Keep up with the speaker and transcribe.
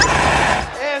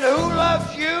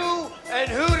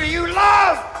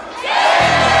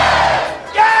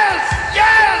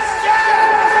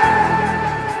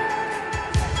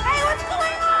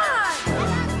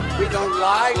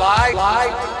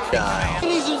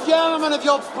gentlemen, if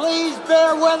you'll please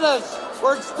bear with us.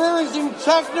 We're experiencing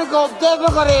technical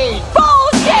difficulties.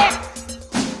 Bullshit!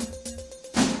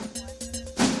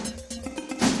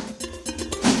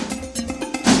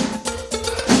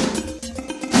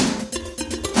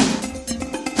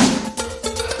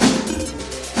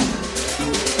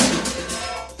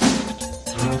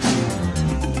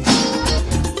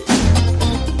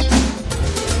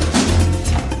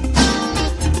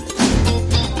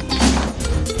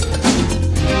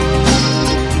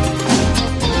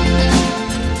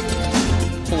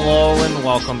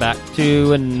 Welcome back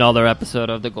to another episode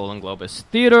of the Golden Globus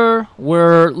Theater.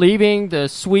 We're leaving the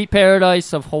sweet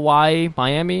paradise of Hawaii,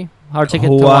 Miami. Our ticket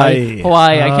to Hawaii.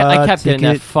 I kept getting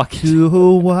that fucking to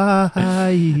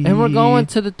Hawaii. And we're going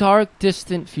to the dark,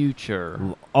 distant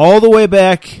future. All the way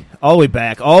ahead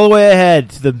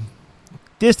to the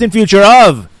distant future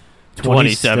of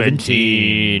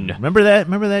 2017. Remember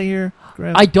that year,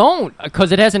 Graham? I don't,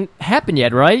 because it hasn't happened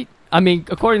yet, right? I mean,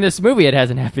 according to this movie, it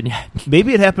hasn't happened yet.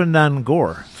 Maybe it happened on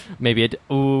Gore. Maybe it...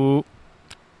 Ooh.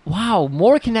 Wow,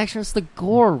 more connections to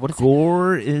Gore. What is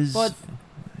Gore is... But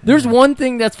there's one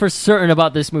thing that's for certain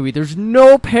about this movie. There's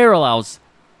no parallels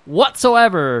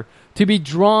whatsoever to be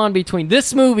drawn between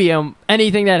this movie and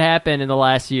anything that happened in the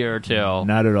last year or two.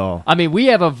 Not at all. I mean, we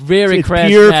have a very it's charismatic...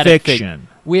 pure fiction.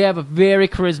 We have a very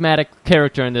charismatic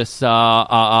character in this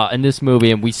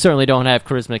movie, and we certainly don't have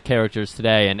charismatic characters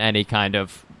today in any kind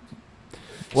of...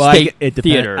 Well, it depends.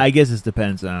 Theater. I guess it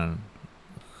depends on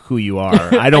who you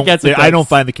are. I don't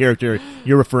find the character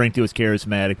you're referring to as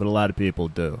charismatic, but a lot of people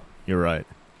do. You're right.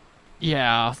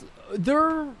 Yeah,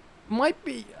 there might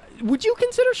be. Would you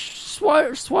consider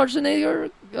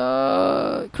Schwarzenegger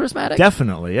charismatic?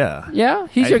 Definitely, yeah. Yeah,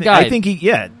 he's your guy. I think he.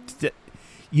 Yeah.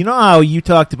 You know how you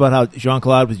talked about how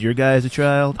Jean-Claude was your guy as a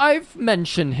child? I've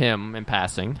mentioned him in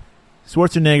passing.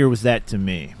 Schwarzenegger was that to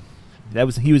me.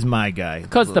 He was my guy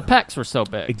because the pecs were so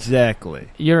big. Exactly,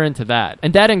 you're into that,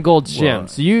 and that in Gold's Gym.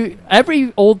 So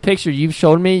every old picture you've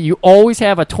shown me, you always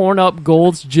have a torn up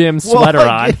Gold's Gym sweater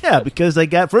on. Yeah, because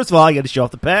first of all, I got to show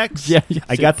off the pecs. Yeah,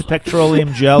 I got the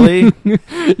petroleum jelly.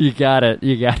 You got it.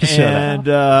 You got to show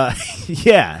that. And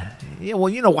yeah.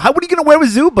 Well, how what are you going to wear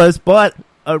with Zubas, but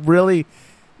really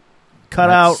cut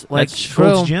out like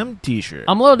Gold's Gym T-shirt?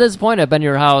 I'm a little disappointed. I've been to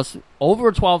your house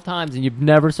over 12 times, and you've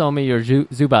never shown me your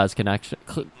Zubaz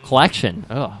collection.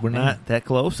 Oh, we're not that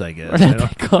close, I guess. We're not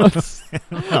that close.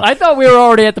 I thought we were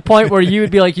already at the point where you would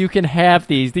be like, you can have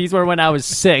these. These were when I was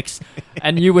 6,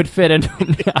 and you would fit into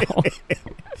them now.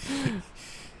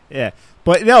 Yeah.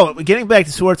 But, no, getting back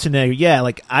to Schwarzenegger, yeah,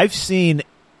 like, I've seen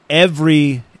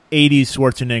every 80s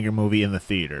Schwarzenegger movie in the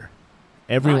theater.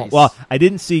 Everyone. Nice. Well, I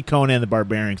didn't see Conan the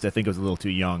Barbarian because I think I was a little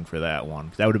too young for that one.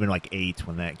 Because I would have been like 8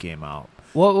 when that came out.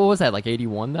 What was that, like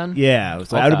 81 then? Yeah, I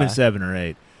would have been 7 or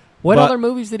 8. What other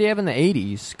movies did he have in the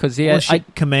 80s? Because he had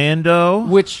Commando,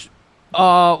 which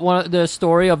one of the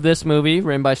story of this movie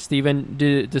written by Steven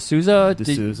D'Souza.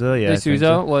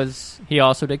 D'Souza was he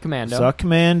also did Commando. Saw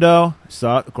Commando.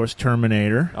 Saw, of course,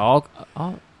 Terminator. I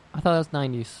thought that was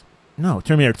 90s. No,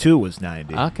 Terminator 2 was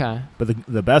 90. Okay, but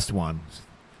the best one.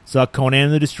 Saw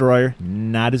Conan the Destroyer.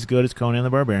 Not as good as Conan the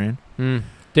Barbarian.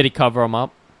 Did he cover him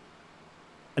up?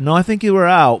 No, I think you were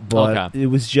out, but It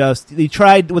was just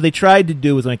what they tried to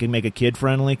do was make a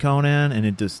kid-friendly Conan, and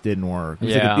it just didn't work.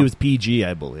 It was PG,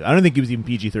 I believe. I don't think it was even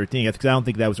PG-13 because I don't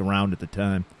think that was around at the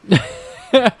time.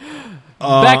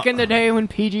 Back in the day when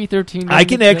PG-13 I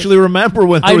can actually remember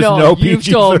when there was no PG-13. You've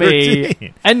told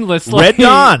me endlessly. Red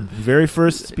Dawn, very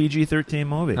first PG-13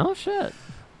 movie. Oh, shit.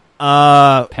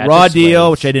 Raw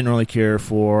Deal, which I didn't really care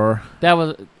for. That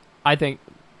was, I think,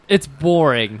 it's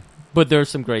boring, but there's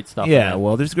some great stuff. Yeah,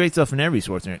 well, there's great stuff in every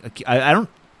Schwarzenegger. I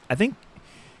think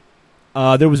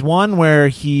there was one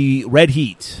where Red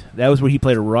Heat. That was where he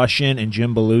played a Russian, and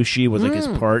Jim Belushi was like his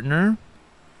partner.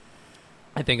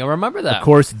 I think I remember that. Of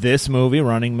course, this movie,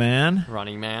 Running Man.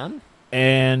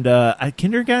 And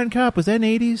Kindergarten Cop, was that in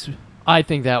the 80s? I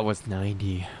think that was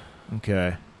 90.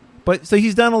 Okay. But so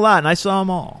he's done a lot, and I saw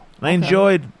them all. And I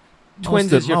enjoyed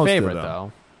Twins is your favorite,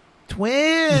 though.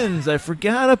 Twins! I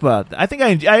forgot about that. I think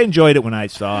I enjoyed it when I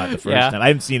saw it the first time. I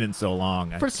haven't seen it in so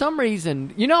long. For some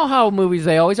reason, you know how movies,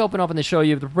 they always open up and they show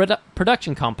you the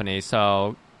production company,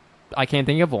 so I can't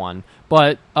think of one.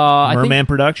 But Merman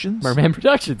Productions? Merman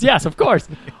Productions, yes, of course.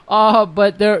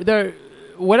 But they're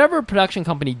whatever production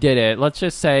company did it, let's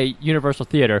just say Universal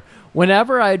Theater,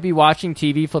 whenever I'd be watching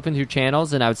TV, flipping through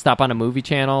channels, and I would stop on a movie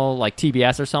channel like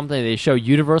TBS or something, they show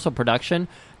Universal Production,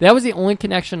 that was the only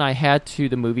connection I had to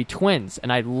the movie Twins,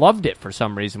 and I loved it for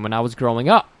some reason when I was growing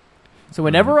up. So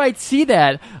whenever I'd see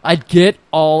that, I'd get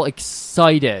all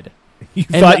excited. You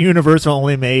thought Universal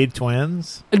only made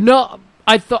twins? No,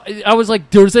 I was like,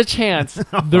 there's a chance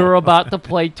they're about to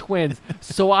play twins.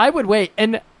 So I would wait.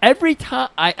 And every time,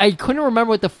 I couldn't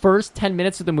remember what the first 10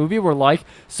 minutes of the movie were like.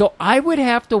 So I would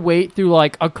have to wait through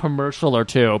like a commercial or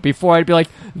two before I'd be like,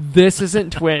 this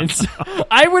isn't twins.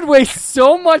 I would waste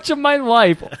so much of my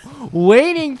life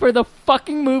waiting for the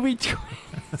fucking movie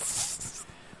twins.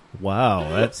 Wow,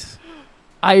 that's...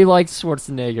 I liked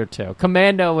Schwarzenegger too.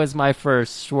 Commando was my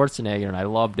first Schwarzenegger, and I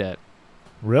loved it.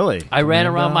 Really? I ran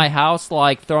around my house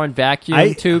like throwing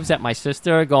vacuum tubes at my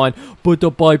sister, going, "Put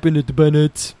the pipe in it,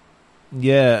 Bennett."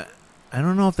 Yeah, I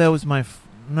don't know if that was my.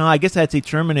 No, I guess I'd say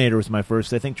Terminator was my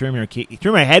first. I think Terminator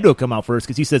had to have come out first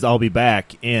because he says, "I'll be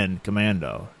back" in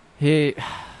Commando. He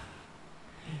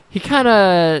kind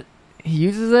of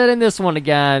uses it in this one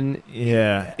again.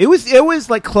 Yeah, it was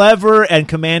like clever and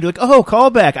Commando. Like, oh,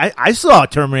 callback. I saw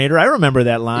Terminator. I remember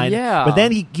that line. Yeah, but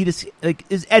then he just like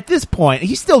is at this point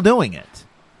he's still doing it.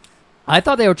 I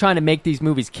thought they were trying to make these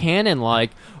movies canon,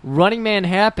 like Running Man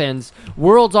happens,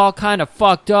 world's all kind of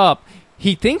fucked up.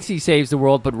 He thinks he saves the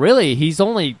world, but really he's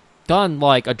only done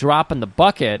like a drop in the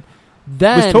bucket.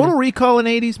 Then was Total Recall an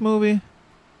 80s movie?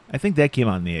 I think that came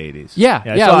out in the 80s. Yeah,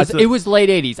 it was late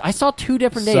 80s. I saw two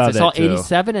different dates. I saw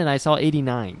 87 and I saw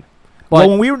 89. But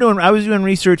when I was doing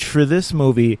research for this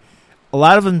movie, a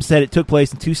lot of them said it took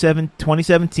place in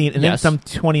 2017 and then some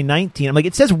 2019. I'm like,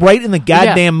 it says right in the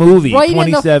goddamn movie, right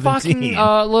 2017. In the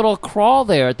fucking little crawl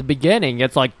there at the beginning.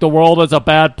 It's like, the world is a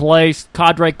bad place.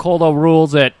 Cadre Colo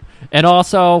rules it. And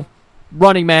also,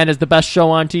 Running Man is the best show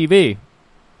on TV.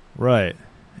 Right.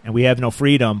 And we have no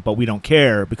freedom, but we don't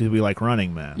care because we like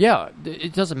Running Man. Yeah,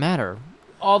 it doesn't matter.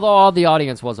 Although all the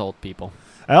audience was old people.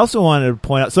 I also wanted to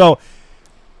point out, so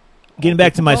getting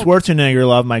back to my Schwarzenegger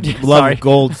love, my love of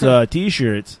gold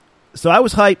T-shirts. So I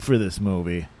was hyped for this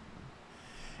movie.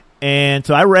 And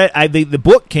so I read, the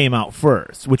book came out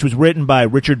first, which was written by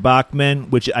Richard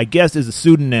Bachman, which I guess is a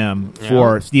pseudonym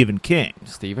for Stephen King.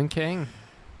 Stephen King.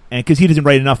 And because he doesn't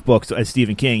write enough books as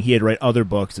Stephen King, he had to write other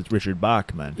books as Richard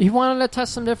Bachman. He wanted to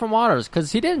test some different waters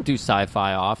because he didn't do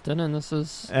sci-fi often, and this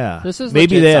is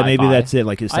maybe that's it.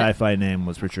 Like his sci-fi name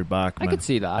was Richard Bachman. I could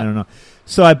see that. I don't know.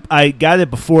 So I got it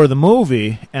before the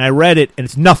movie, and I read it, and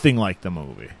it's nothing like the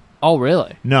movie. Oh,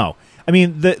 really? No. I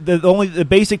mean, the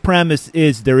basic premise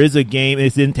is there is a game.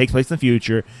 It takes place in the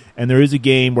future, and there is a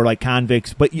game where like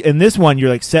convicts. But in this one, you're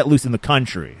like set loose in the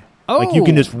country. Oh. Like you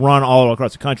can just run all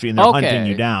across the country, and they're hunting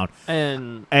you down.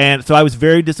 And so I was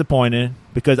very disappointed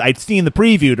because I'd seen the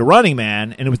preview to Running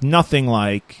Man, and it was nothing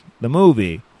like the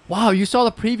movie. Wow, you saw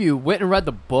the preview, went and read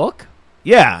the book?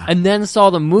 Yeah. And then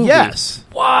saw the movie? Yes.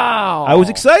 Wow. I was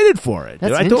excited for it.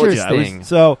 That's interesting.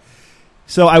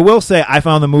 So I will say I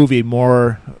found the movie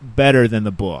better than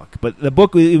the book, but the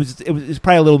book it was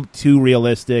probably a little too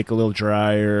realistic, a little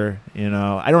drier. You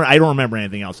know, I don't remember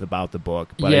anything else about the book,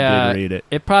 but I did read it.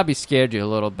 It probably scared you a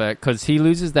little bit because he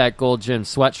loses that gold gym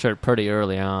sweatshirt pretty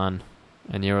early on,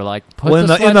 and you were like, in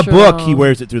the book on. He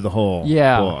wears it through the whole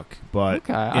book, but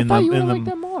I thought you would like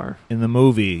that more. In the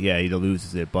movie, he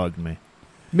loses it. Bugged me.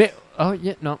 Oh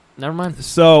yeah, no, never mind.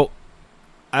 So.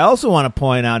 I also want to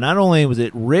point out, not only was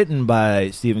it written by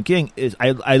Stephen King,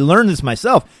 I learned this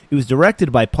myself. It was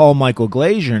directed by Paul Michael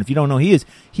Glaser, and if you don't know who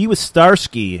he was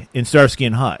Starsky in Starsky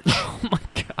and Hutch. Oh my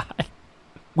god!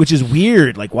 Which is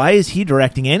weird. Like, why is he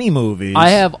directing any movies? I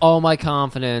have all my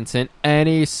confidence in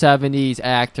any '70s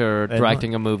actor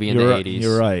directing a movie in the '80s.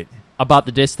 You're right. About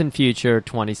the distant future,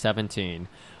 2017.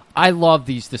 I love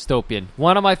these dystopian.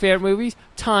 One of my favorite movies,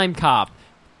 Time Cop.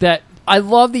 I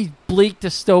love these bleak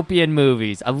dystopian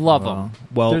movies. I love them.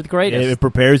 Well, they're the greatest. It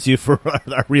prepares you for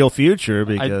our real future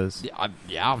because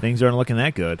things aren't looking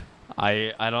that good.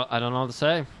 I don't know what to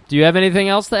say. Do you have anything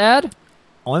else to add?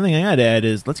 Only thing I'd add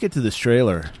is let's get to this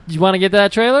trailer. You want to get to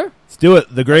that trailer? Let's do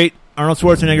it. The great Arnold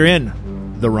Schwarzenegger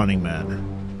in The Running Man.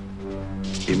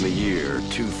 In the year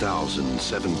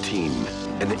 2017,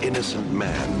 an innocent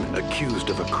man accused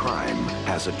of a crime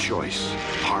has a choice: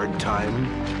 hard time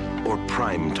or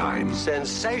prime time.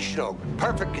 Sensational.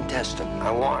 Perfect contestant.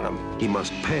 I want him. He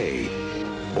must pay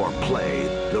or play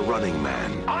the Running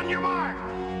Man. On your mark.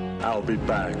 I'll be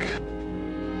back.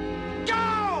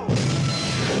 Go!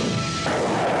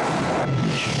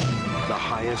 The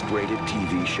highest rated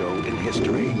TV show in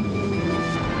history.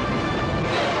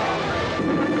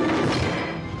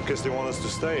 Guess they want us to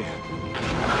stay.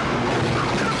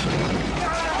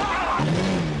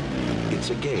 It's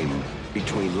a game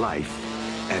between life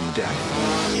and death.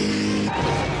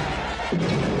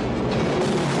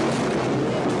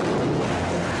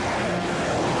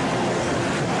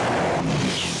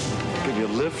 Give you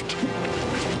a lift?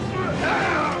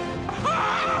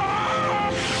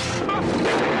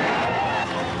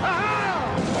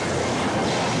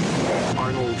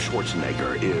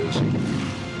 Schwarzenegger is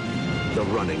the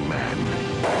Running Man.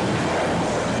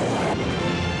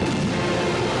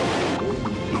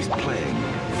 He's playing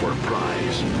for a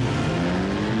prize.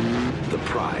 The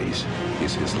prize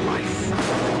is his life.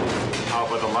 How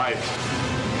about the life?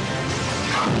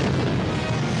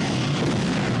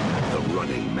 The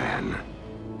Running Man.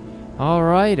 All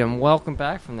right, and welcome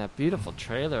back from that beautiful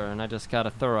trailer. And I just got to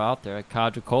throw out there,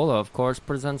 Cadra-Cola, of course,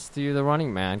 presents to you The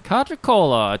Running Man.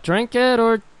 Cadra-Cola, drink it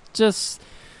or just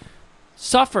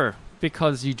suffer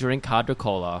because you drink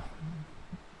Cadra-Cola.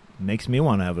 Makes me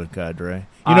want to have a Cadre.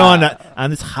 You know, on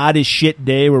this hot as shit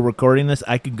day we're recording this,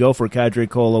 I could go for a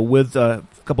Cadre-Cola with a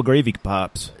couple gravy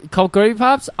pops. A couple gravy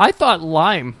pops? I thought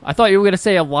lime. I thought you were going to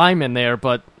say a lime in there,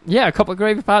 but yeah, a couple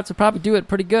gravy pops would probably do it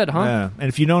pretty good, huh? Yeah, and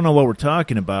if you don't know what we're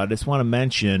talking about, I just want to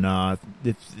mention,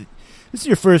 if this is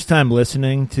your first time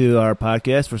listening to our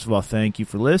podcast, first of all, thank you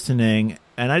for listening.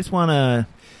 And I just want to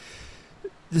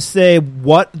say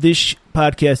what this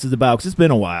podcast is about, because it's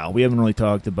been a while. We haven't really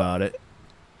talked about it.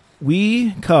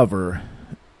 We cover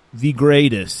the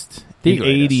greatest in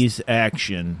 80s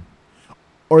action,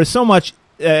 or so much,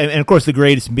 and of course the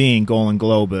greatest being Golan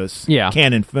Globus,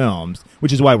 Canon Films,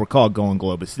 which is why we're called Golan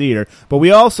Globus Theater. But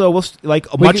we also,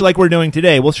 like we're doing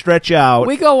today, we'll stretch out.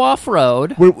 We go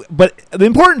off-road. But the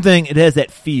important thing, it has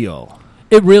that feel.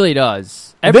 It really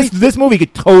does. This movie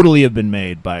could totally have been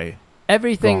made by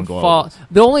everything. The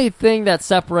only thing that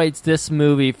separates this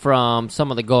movie from some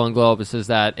of the Golan Globus is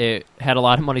that it had a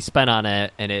lot of money spent on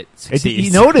it, and it succeeds.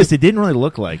 You noticed it didn't really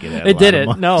look like it. It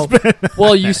didn't. No.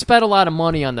 Well, you spent a lot of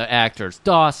money on the actors.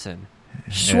 Dawson,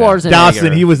 Schwarzenegger.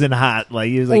 Dawson, he was in hot.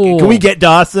 He was like, can we get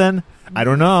Dawson? I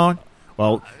don't know.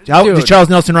 Well, Charles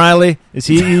Nelson Riley, is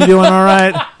he doing all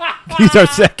right? He's our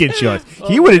second choice.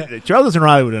 Charles Nelson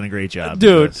Riley would have done a great job.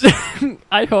 Dude,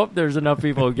 I hope there's enough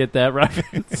people who get that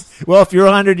reference. Well, if you're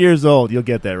 100 years old, you'll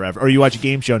get that reference. Or you watch a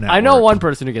game show now. I know one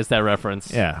person who gets that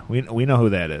reference. Yeah, we know who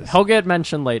that is. He'll get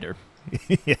mentioned later.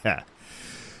 Yeah.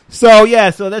 So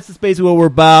that's basically what we're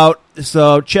about.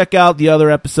 So check out the other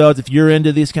episodes if you're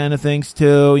into these kind of things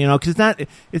too, because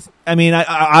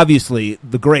obviously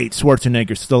the great Schwarzenegger,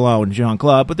 Stallone, and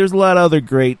Jean-Claude, but there's a lot of other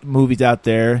great movies out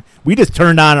there. We just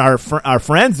turned on our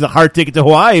friends The Hard Ticket to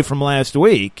Hawaii from last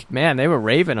week. Man, they were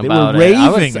raving about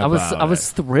it. I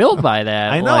was thrilled by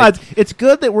that. I know. It's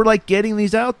good that we're getting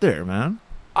these out there, man.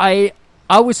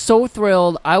 I was so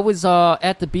thrilled. I was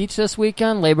at the beach this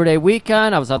weekend, Labor Day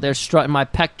weekend. I was out there strutting my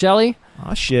Peck Jelly.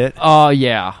 Oh, shit. Oh,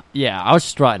 yeah. Yeah, I was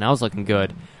strutting. I was looking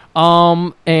good.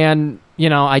 And,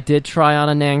 I did try on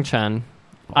a Nang Chen.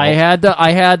 Oh. I had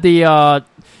the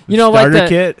starter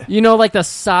kit? Like the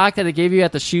sock that they gave you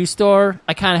at the shoe store?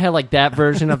 I kind of had that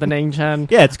version of the Nang Chen.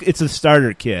 Yeah, it's a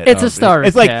starter kit. It's a starter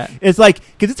kit. It's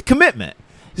because it's a commitment.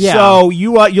 Yeah. So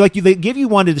they give you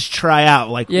one to just try out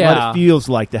what it feels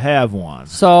like to have one.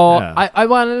 So I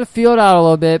wanted to feel it out a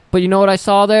little bit, but you know what I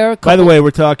saw there? By the way,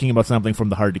 we're talking about something from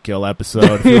the Hard to Kill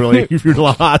episode. If you're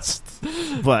lost,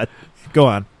 but go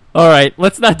on. All right,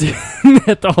 let's not do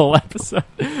that the whole episode.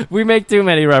 We make too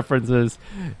many references.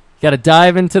 Got to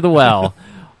dive into the well.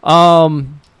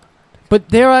 But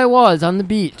there I was on the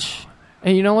beach,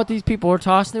 and you know what these people were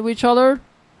tossing to each other?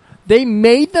 They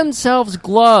made themselves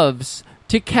gloves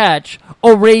to catch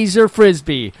a razor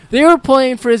frisbee. They were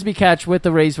playing frisbee catch with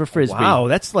the razor frisbee. Wow,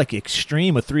 that's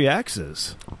extreme with 3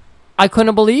 X's. I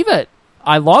couldn't believe it.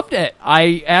 I loved it.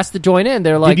 I asked to join in.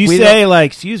 They're like, did you say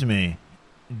excuse me?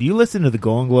 Do you listen to the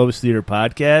Golan Globus Theater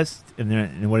podcast?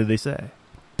 And what did they say?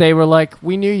 They were like,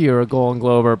 we knew you were a Golan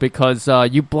Glober because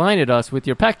you blinded us with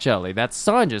your Peck Jelly. That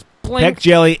sun just blinked. Peck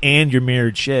Jelly and your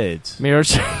mirrored shades. Mirrored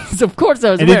shades. Of course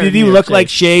I was. And did you look like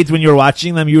shades when you were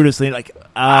watching them? You were just just in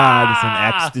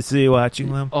ecstasy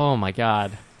watching them. Oh my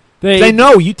God! They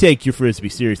know you take your frisbee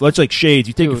seriously. Much like Shades,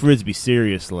 you take your frisbee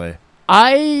seriously.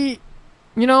 For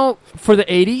the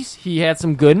 80s, he had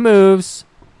some good moves.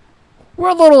 We're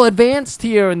a little advanced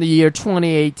here in the year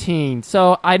 2018,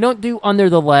 so I don't do under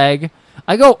the leg.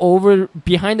 I go over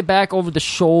behind the back, over the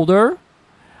shoulder.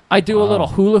 I do a little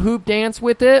hula hoop dance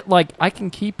with it. I can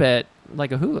keep it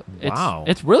like a hula. Wow.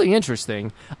 It's really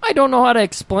interesting. I don't know how to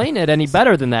explain it any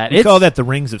better than that. We call that the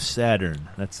Rings of Saturn.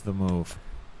 That's the move.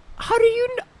 How do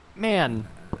you know? Man.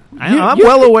 I'm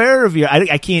well aware of your...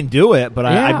 I can't do it, but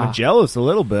I'm jealous a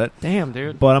little bit. Damn,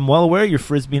 dude. But I'm well aware of your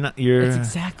frisbee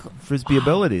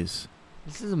abilities.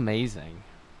 This is amazing.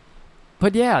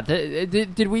 But yeah,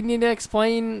 did we need to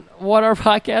explain what our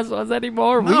podcast was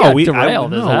anymore? No, we got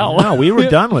derailed as hell. No, we were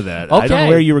done with that. Okay. I don't know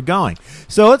where you were going.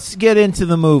 So let's get into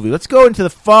the movie. Let's go into the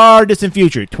far distant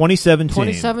future, 2017.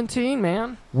 2017,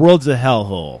 man. World's a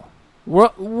hellhole.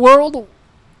 World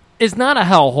is not a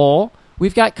hellhole.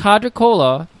 We've got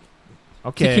Cadra-Cola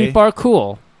to keep our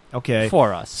cool. Okay.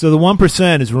 For us. So the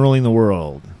 1% is ruling the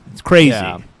world. It's crazy.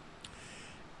 Yeah.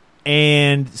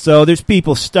 And so there's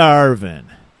people starving.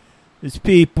 There's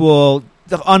people,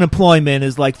 the unemployment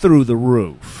is like through the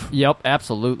roof. Yep,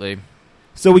 absolutely.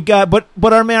 So we got,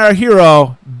 but our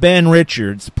hero, Ben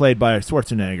Richards, played by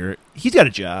Schwarzenegger, he's got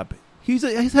a job. He's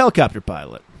a helicopter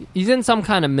pilot. He's in some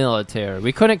kind of military.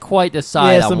 We couldn't quite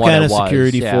decide on what it was. Some kind of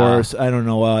security force. I don't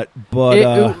know what.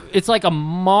 But it's like a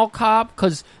mall cop,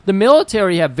 because the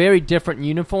military have very different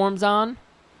uniforms on.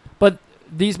 But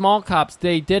these mall cops,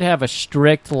 they did have a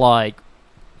strict, like,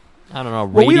 I don't know,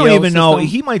 radio we don't even system. know.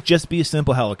 He might just be a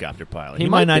simple helicopter pilot. He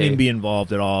might not be. even be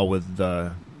involved at all with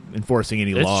enforcing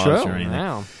any laws or anything.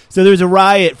 Wow. So there's a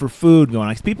riot for food going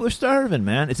on. People are starving,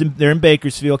 man. They're in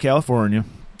Bakersfield, California.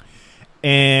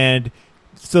 And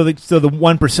so the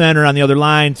 1%er on the other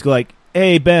line's like,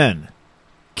 hey, Ben,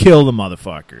 kill the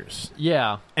motherfuckers.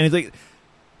 Yeah. And he's like,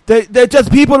 they're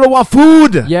just people that want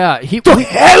food. Yeah. To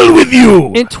hell with you.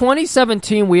 In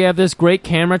 2017, we have this great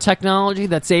camera technology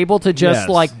that's able to just,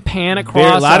 like, pan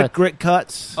across a lot of grit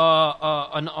cuts.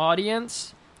 An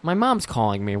audience. My mom's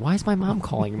calling me. Why is my mom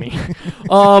calling me?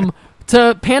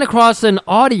 To pan across an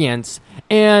audience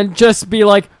and just be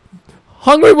like,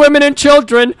 hungry women and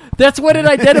children. That's what it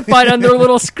identified on their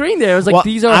little screen there. It was like,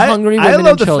 these are hungry women and children. I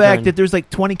love the fact that there's like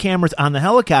 20 cameras on the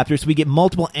helicopter, so we get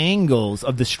multiple angles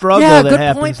of the struggle that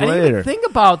happens later. I didn't even think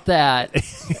about that.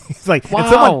 It's like, and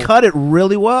someone cut it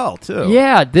really well, too.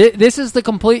 Yeah, this is the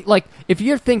complete, like, if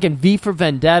you're thinking V for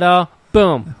Vendetta,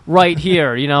 boom, right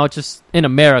here, just in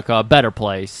America, a better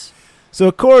place. So,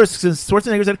 of course, since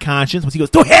Schwarzenegger's had a conscience, once he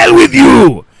goes, to hell with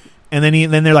you! And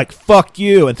then they're like, fuck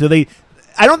you. And so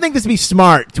I don't think this would be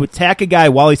smart to attack a guy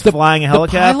while he's flying a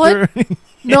helicopter. Yeah.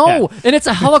 No, and it's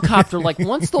a helicopter. Like,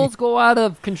 once those go out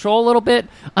of control a little bit,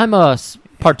 I'm a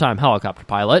part-time helicopter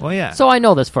pilot. Well, yeah. So I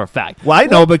know this for a fact. Well, I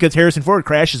know because Harrison Ford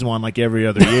crashes one like every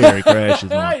other year. He crashes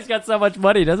one. He's got so much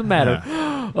money, it doesn't matter.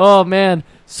 Yeah. Oh, man.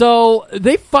 So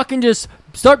they fucking just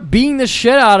start beating the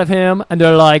shit out of him, and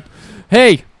they're like,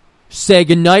 hey, say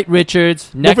goodnight, Richards.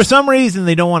 Well, for some reason,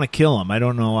 they don't want to kill him. I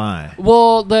don't know why.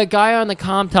 Well, the guy on the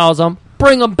comm tells him,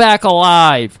 bring him back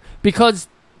alive, because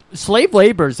slave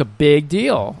labor is a big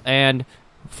deal. And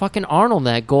fucking Arnold,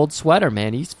 that gold sweater,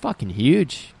 man, he's fucking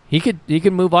huge. He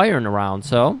could move iron around.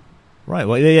 So right.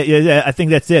 Well, yeah, I think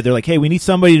that's it. They're like, hey, we need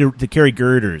somebody to carry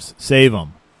girders. Save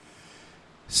him.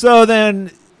 So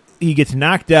then he gets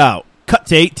knocked out. Cut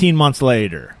to 18 months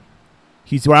later.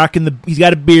 He's got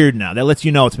a beard now. That lets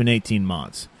you know it's been 18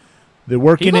 months. They're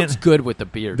working. He looks good with the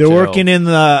beard. They're working in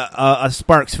a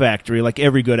Sparks factory, like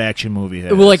every good action movie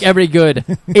has. Well, like every good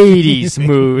 80s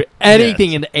movie.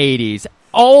 Anything in the 80s.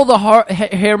 All the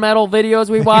hair metal videos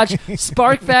we watch,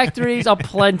 Spark Factories are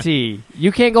plenty. You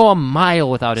can't go a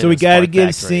mile without it. So we got to get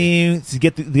a scene to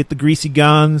get the greasy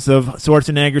guns of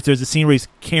Schwarzenegger. So there's a scene where he's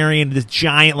carrying this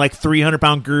giant, like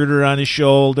 300-pound girder on his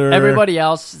shoulder. Everybody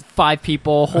else, 5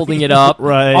 people holding it up.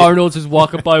 Right. Arnold's just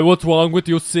walking by. What's wrong with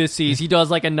your sissies? He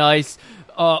does like a nice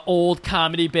old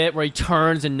comedy bit where he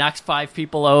turns and knocks 5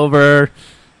 people over.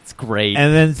 It's great.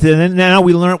 And then now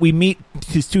we meet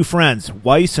his 2 friends,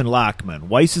 Weiss and Lockman.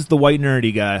 Weiss is the white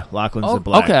nerdy guy. Lockman's the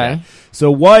black guy. So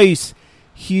Weiss,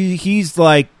 he's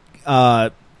like,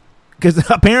 because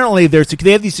apparently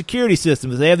they have these security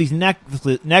systems. They have these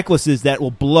necklaces that will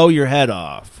blow your head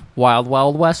off. Wild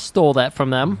Wild West stole that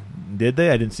from them. Did they?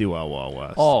 I didn't see Wild Wild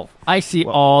West. Oh, I see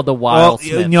all the Wild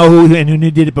Smiths. You know who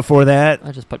did it before that?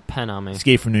 I just put pen on me.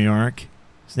 Escape from New York.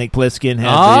 Snake Plissken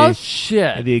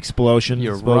had the explosion.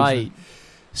 You're right.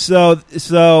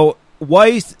 So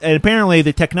Weiss, and apparently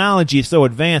the technology is so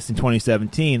advanced in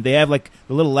 2017, they have like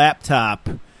the little laptop,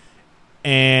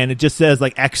 and it just says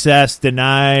like access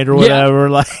denied or whatever.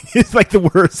 Like it's like the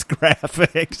worst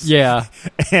graphics. Yeah,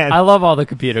 and I love all the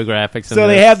computer graphics. So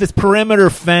they have this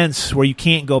perimeter fence where you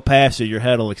can't go past it; your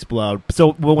head will explode.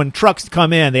 So when trucks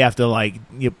come in, they have to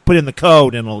put in the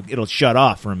code and it'll shut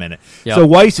off for a minute. Yep. So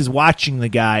Weiss is watching the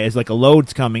guy as like a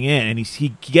load's coming in, and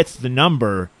he gets the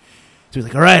number. So he's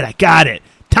like, "All right, I got it.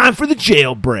 Time for the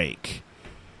jailbreak."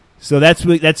 So that's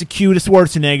a cue to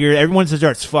Schwarzenegger. Everyone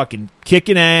starts fucking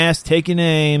kicking ass, taking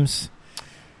names.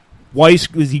 Weiss,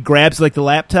 he grabs like the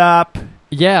laptop.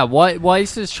 Yeah,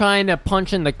 Weiss is trying to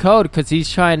punch in the code because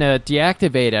he's trying to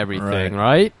deactivate everything,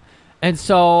 right? And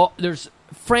so there's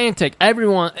frantic.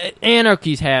 Everyone,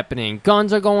 anarchy's happening.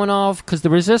 Guns are going off because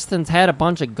the Resistance had a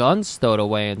bunch of guns stowed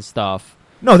away and stuff.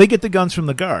 No, they get the guns from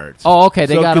the guards. Oh, okay,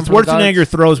 they got them from the guards. Schwarzenegger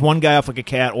throws one guy off like a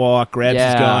catwalk, grabs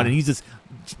his gun, and he's just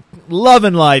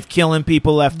loving life, killing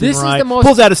people left and right.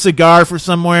 Pulls out a cigar for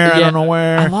somewhere, I don't know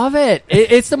where. I love it.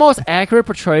 It's the most accurate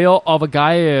portrayal of a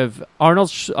guy of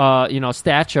Arnold's,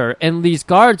 stature, and these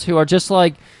guards who are just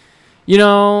like,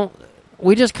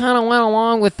 we just kind of went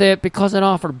along with it because it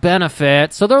offered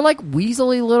benefit. So they're like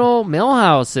weaselly little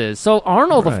millhouses. So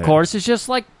Arnold, of course, is just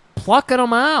like plucking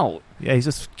them out. Yeah, he's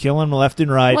just killing them left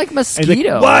and right. Like mosquitoes. He's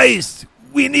like, Weiss,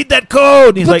 we need that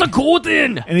code. And Put the code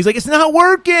in. And he's like, it's not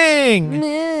working.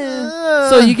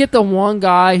 So you get the one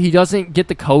guy, he doesn't get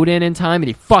the code in time, and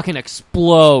he fucking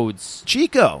explodes.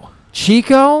 Chico?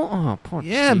 Oh, poor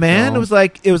Chico. Yeah, man. It was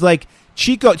like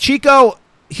Chico,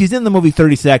 he's in the movie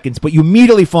 30 seconds, but you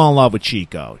immediately fall in love with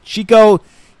Chico. Chico,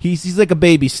 he's like a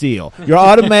baby seal. You're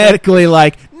automatically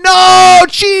like, no,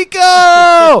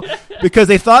 Chico! Because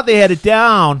they thought they had it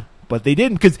down, but they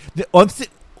didn't. Because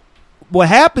what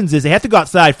happens is they have to go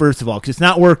outside, first of all, because it's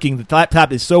not working. The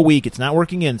laptop is so weak, it's not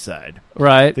working inside.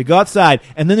 Right. They go outside,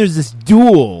 and then there's this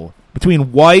duel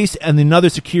between Weiss and another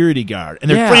security guard,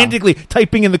 and they're frantically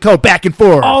typing in the code back and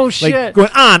forth. Oh, shit. Like,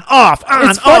 going on, off, on,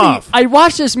 it's funny. off. I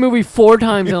watched this movie 4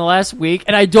 times in the last week,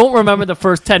 and I don't remember the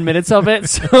first 10 minutes of it,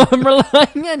 so I'm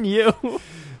relying on you.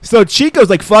 So Chico's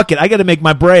like, fuck it, I got to make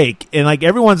my break. And like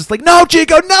everyone's just like, no,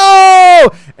 Chico,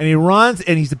 no! And he runs,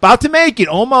 and he's about to make it,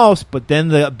 almost. But then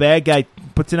the bad guy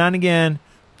puts it on again.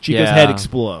 Chico's head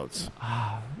explodes.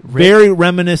 Very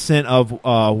reminiscent of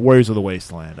Warriors of the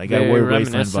Wasteland. I got a Warriors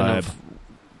of the Wasteland vibe.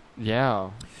 Yeah.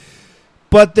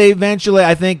 But they eventually,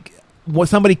 I think,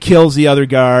 somebody kills the other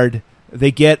guard.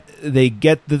 They get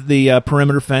the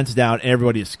perimeter fence down, and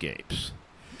everybody escapes.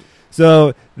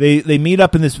 So they meet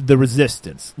up in the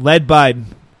Resistance, led by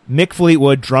Mick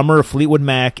Fleetwood, drummer of Fleetwood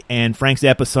Mac, and Frank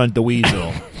Zappa's son,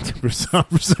 DeWeasel. for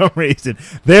some reason,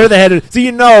 they're the head of.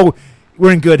 So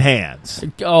we're in good hands.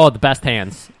 Oh, the best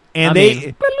hands. And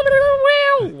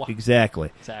exactly.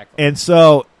 And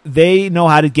so they know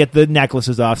how to get the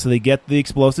necklaces off. So they get the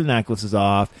explosive necklaces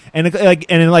off, and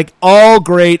like all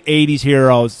great '80s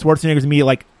heroes, Schwarzenegger's immediately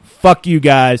like, "Fuck you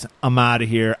guys, I'm out of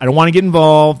here. I don't want to get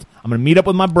involved. I'm going to meet up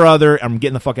with my brother. I'm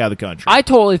getting the fuck out of the country." I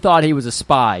totally thought he was a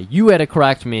spy. You had to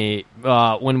correct me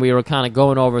when we were kind of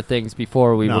going over things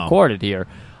before we recorded here.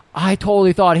 I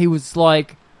totally thought he was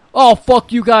like, oh,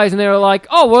 fuck you guys. And they were like,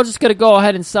 oh, we're just going to go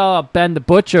ahead and sell out Ben the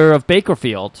Butcher of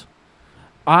Bakerfield.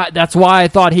 That's why I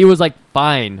thought he was like,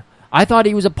 fine. I thought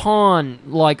he was a pawn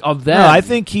of them. No, I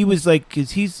think he was like,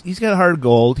 because he's got hard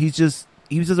gold. He was just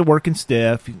a working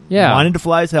stiff. He wanted to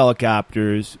fly his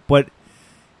helicopters, but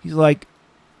he's like,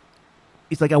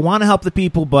 I want to help the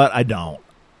people, but I don't.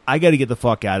 I got to get the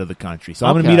fuck out of the country. So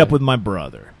I'm going to meet up with my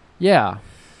brother. Yeah.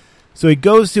 So he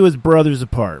goes to his brother's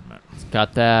apartment. He's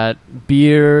got that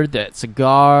beard, that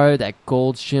cigar, that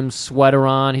gold shim sweater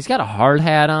on. He's got a hard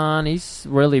hat on. He's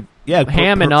really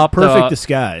hamming up. Perfect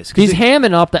disguise. He's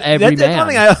hamming up to every man. That's one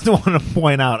thing I also want to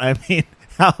point out. I mean,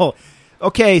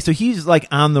 so he's like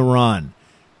on the run.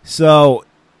 So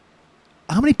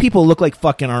how many people look like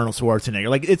fucking Arnold Schwarzenegger?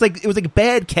 Like it was like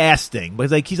bad casting, but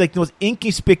he's like the most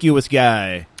inconspicuous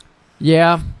guy.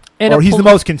 Yeah. He's the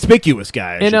most conspicuous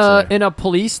guy. In a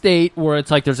police state where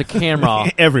it's like there's a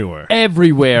camera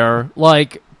everywhere.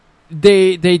 Like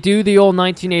they do the old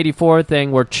 1984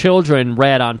 thing where children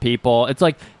rat on people. It's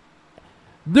like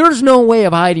there's no way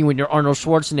of hiding when you're Arnold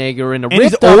Schwarzenegger in a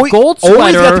ripped up gold sweater.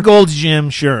 Always got the gold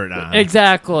gym shirt on.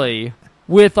 Exactly.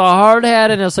 With a hard hat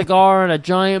and a cigar and a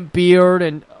giant beard,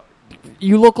 and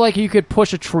you look like you could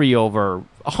push a tree over.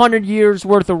 100 years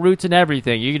worth of roots and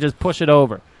everything. You could just push it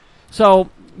over. So,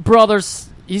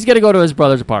 he's going to go to his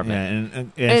brother's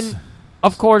apartment. Yeah, and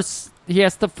of course, he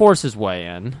has to force his way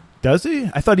in. Does he?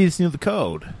 I thought he just knew the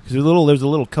code. Because there's a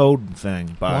little code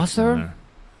thing. Was there?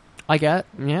 I get,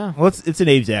 yeah. Well, it's an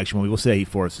 80s action movie. We'll say he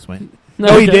forced his way.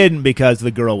 No, he didn't, because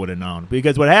the girl would have known.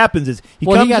 Because what happens is he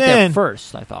comes in. He got there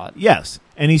first, I thought. Yes.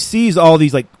 And he sees all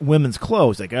these like women's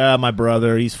clothes. Like, my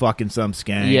brother, he's fucking some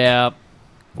skank. Yeah.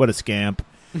 What a scamp.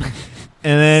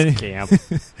 And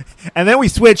then we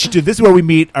switch to, this is where we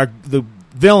meet the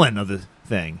villain of the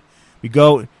thing. We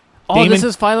go. This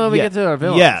is finally when we get to our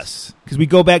villain. Yes. Because we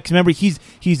go back. Because remember, he's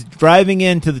driving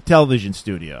into the television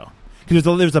studio. Because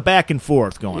there's a back and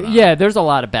forth going on. Yeah, there's a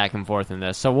lot of back and forth in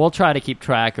this, so we'll try to keep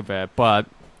track of it. But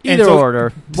either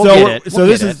order, we'll get it.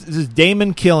 This is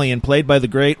Damon Killian, played by the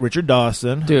great Richard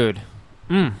Dawson. Dude.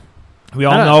 We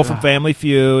all know from Family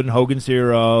Feud and Hogan's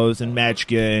Heroes and Match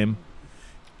Game.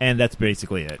 And that's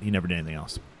basically it. He never did anything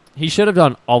else. He should have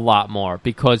done a lot more,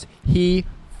 because he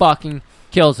fucking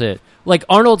kills it. Like,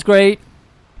 Arnold's great,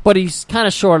 but he's kind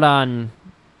of short on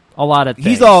a lot of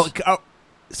things.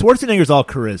 Schwarzenegger's all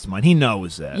charisma, and he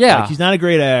knows that. Yeah. Like, he's not a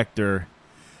great actor,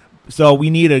 So we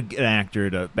need an actor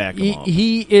to back him up.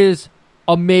 He is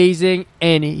amazing,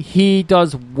 and he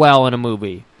does well in a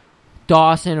movie.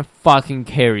 Dawson fucking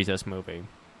carries this movie.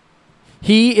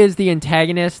 He is the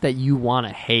antagonist that you want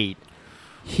to hate.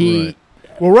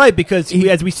 Right, because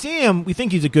as we see him, we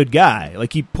think he's a good guy.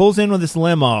 Like, he pulls in with this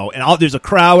limo, and there's a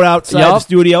crowd outside the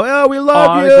studio. Oh, we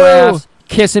love you.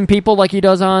 Kissing people like he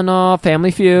does on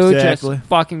Family Feud. Exactly.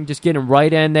 Just getting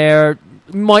right in there.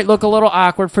 Might look a little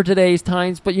awkward for today's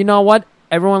times, but you know what?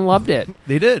 Everyone loved it.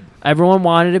 They did. Everyone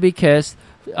wanted to be kissed.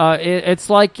 It's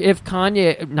like if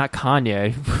not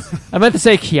Kanye, I meant to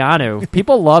say Keanu.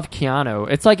 People love Keanu.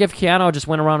 It's like if Keanu just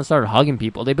went around and started hugging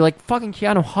people. They'd be like, fucking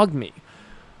Keanu, hug me.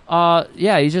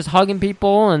 He's just hugging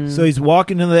people. And so he's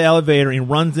walking into the elevator and he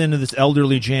runs into this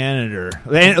elderly janitor.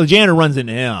 The janitor runs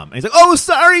into him. And he's like, oh,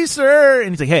 sorry, sir.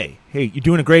 And he's like, hey, you're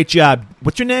doing a great job.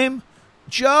 What's your name?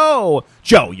 Joe.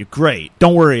 Joe, you're great.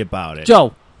 Don't worry about it.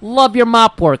 Joe, love your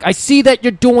mop work. I see that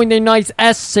you're doing the nice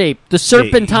S shape, the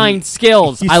serpentine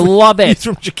skills. I love it. He's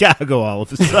from Chicago all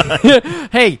of a sudden.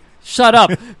 Hey, shut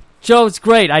up. Joe's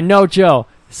great. I know Joe.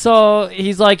 So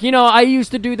he's like, I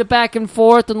used to do the back and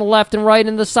forth and the left and right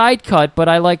and the side cut, but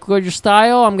I like your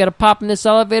style. I'm going to pop in this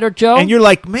elevator, Joe. And you're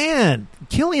like, man,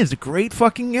 Killian's a great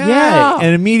fucking guy. Yeah.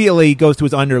 And immediately he goes to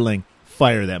his underling,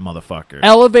 fire that motherfucker.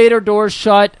 Elevator doors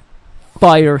shut,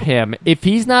 fire him. If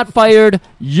he's not fired,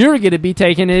 you're going to be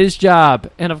taking his job.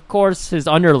 And, of course, his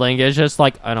underling is just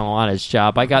like, I don't want his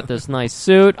job. I got this nice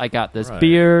suit. I got this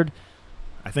beard.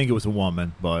 I think it was a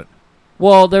woman, but...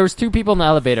 Well, there was two people in the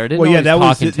elevator. I didn't know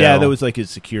that was like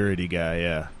his security guy.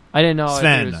 Yeah, I didn't know.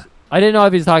 Sven. I didn't know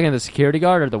if he was talking to the security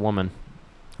guard or the woman.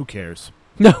 Who cares?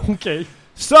 No, okay.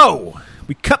 So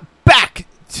we cut back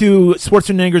to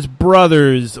Schwarzenegger's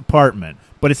brother's apartment,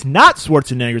 but it's not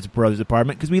Schwarzenegger's brother's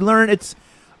apartment because we learn it's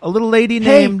a little lady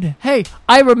named. Hey,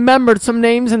 I remembered some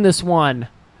names in this one.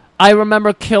 I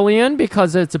remember Killian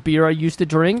because it's a beer I used to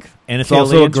drink, and it's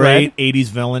also a great '80s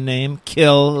villain name,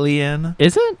 Killian.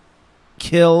 Is it?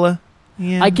 Kill.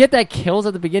 I get that kills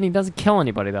at the beginning. He doesn't kill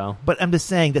anybody, though. But I'm just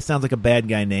saying, that sounds like a bad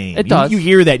guy name. It does. You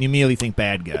hear that and you immediately think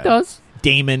bad guy. It does.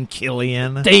 Damon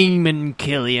Killian. It's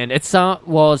it's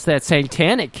that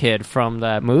satanic kid from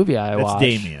that movie I watched.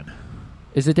 That's Damien.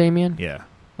 Is it Damien? Yeah.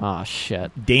 Oh,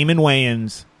 shit. Damon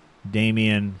Wayans.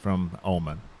 Damien from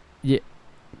Omen. Yeah.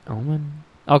 Omen?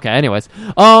 Okay, anyways.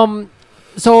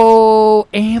 So,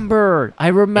 Amber. I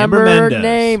remember her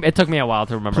name. It took me a while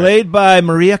to remember. Played by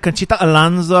Maria Conchita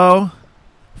Alonso,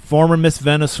 former Miss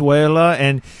Venezuela.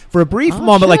 And for a brief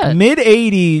moment, like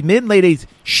mid-late 80s,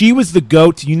 she was the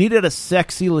GOAT. You needed a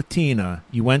sexy Latina.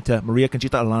 You went to Maria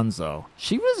Conchita Alonso.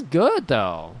 She was good,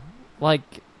 though.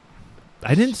 Like...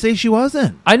 I didn't say she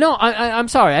wasn't. I know. I'm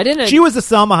sorry. I didn't... She was the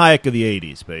Salma Hayek of the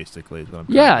 80s, basically. Is what I'm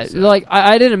trying to say. Like,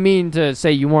 I didn't mean to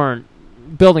say you weren't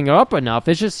building her up enough.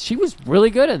 It's just she was really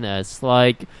good in this.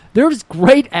 Like, there was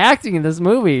great acting in this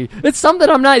movie. It's something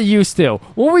I'm not used to.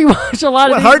 When we watch a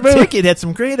lot of these Hard movies, Ticket had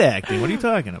some great acting. What are you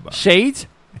talking about? Shades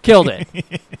killed it.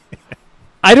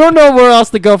 I don't know where else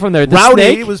to go from there. The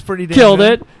Rowdy Snake was pretty damn killed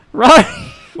good. it.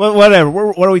 Right. Well, whatever.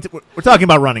 We're talking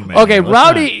about Running Man. Okay,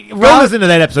 Rowdy. Go listen to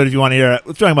that episode if you want to hear it.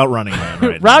 We're talking about Running Man.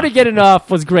 Right Rowdy now. getting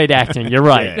off was great acting. You're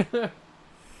right. Yeah.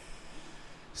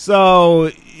 So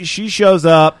she shows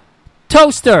up.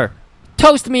 Toaster.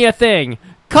 Toast me a thing.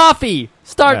 Coffee.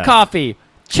 Start coffee.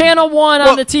 Channel 1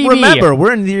 on the TV. Remember,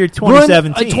 we're in the year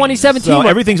 2017. 2017. So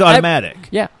everything's automatic.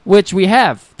 Yeah, which we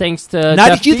have, thanks to Not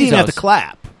Jeff you Bezos. didn't have to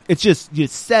clap. It's just, it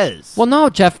says. Well, no,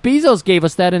 Jeff Bezos gave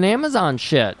us that in Amazon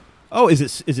shit. Oh, is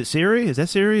it Siri? Is that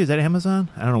Siri? Is that Amazon?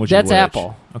 I don't know which. That's which.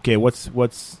 Apple. Okay,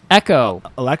 what's Echo?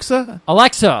 Alexa?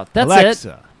 Alexa. That's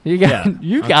Alexa. it. You got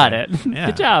it. Yeah.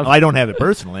 Good job. Well, I don't have it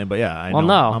personally, but yeah, I know.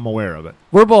 No. I'm aware of it.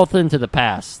 We're both into the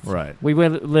past. Right. We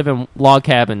live in log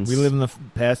cabins. We live in the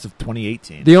past of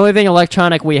 2018. The only thing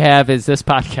electronic we have is this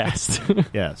podcast.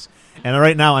 Yes. And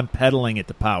right now I'm pedaling it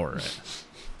to power it.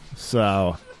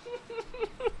 So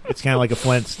it's kind of like a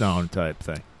Flintstone type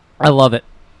thing. I love it.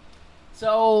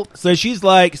 So she's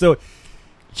like,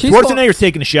 Schwarzenegger's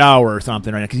taking a shower or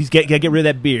something right now because he's got to get rid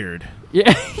of that beard.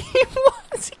 Yeah, he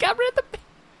was. He got rid of the beard.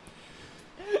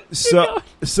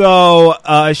 So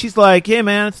she's like, hey,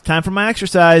 man, it's time for my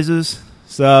exercises.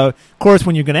 So, of course,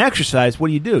 when you're going to exercise, what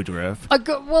do you do, Drift?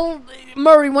 Well,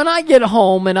 Murray, when I get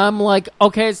home and I'm like,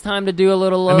 okay, it's time to do a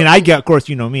little... I mean, of course,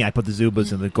 you know me. I put the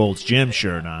Zubas and the Gold's Gym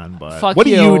shirt on, but what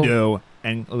do you do?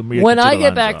 And when I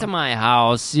get back to my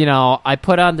house, I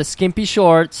put on the skimpy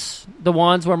shorts, the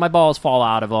ones where my balls fall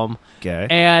out of them. Okay.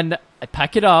 And I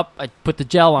pack it up. I put the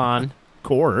gel on. Of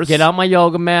course. Get out my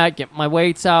yoga mat, get my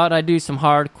weights out. I do some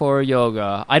hardcore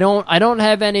yoga. I don't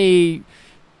have any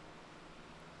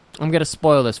I'm going to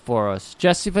spoil this for us.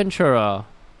 Jesse Ventura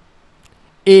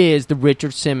is the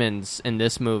Richard Simmons in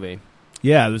this movie.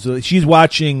 Yeah, she's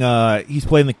watching, he's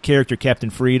playing the character Captain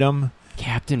Freedom.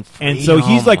 Captain Freedom. And so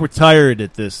he's like retired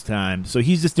at this time. So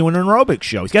he's just doing an aerobic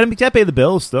show. He's got to pay the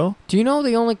bills still. Do you know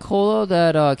the only cola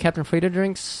that Captain Freedom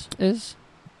drinks is?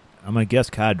 I'm going to guess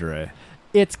Cadre.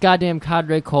 It's goddamn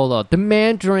Cadre Cola. The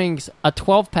man drinks a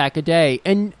 12-pack a day.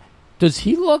 And does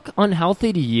he look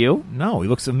unhealthy to you? No, he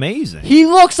looks amazing. He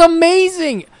looks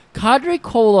amazing. Cadre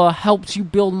Cola helps you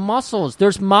build muscles.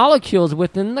 There's molecules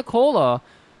within the cola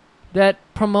that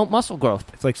promote muscle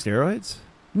growth. It's like steroids?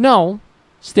 No.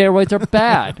 Steroids are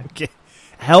bad. Okay.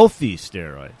 Healthy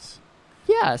steroids.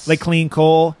 Yes. Like clean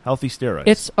coal, healthy steroids.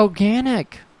 It's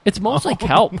organic. It's mostly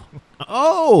kelp.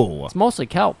 Oh. It's mostly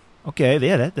kelp. Okay,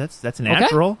 yeah, that's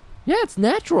natural. Okay? Yeah, it's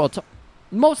natural. It's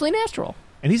mostly natural.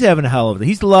 And he's having a hell of it.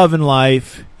 He's loving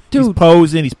life. Dude. He's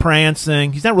posing. He's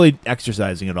prancing. He's not really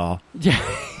exercising at all. Yeah.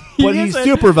 But he's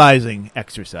supervising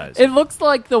exercise. It looks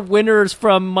like the winners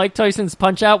from Mike Tyson's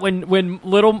Punch-Out when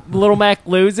Little Mac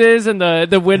loses and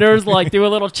the winners like do a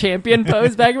little champion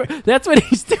pose back. That's what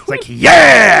he's doing. It's like,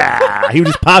 yeah! He would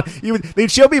just pop.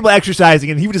 They'd show people exercising,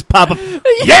 and he would just pop up,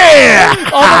 yeah!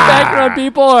 All the background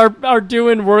people are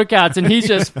doing workouts, and he's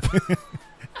just...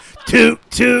 toot,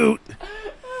 toot.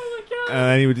 Oh, my God.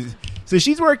 And he would just, so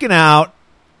she's working out.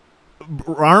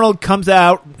 Arnold comes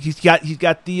out. He's got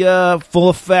the full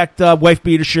effect wife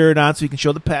beater shirt on, so he can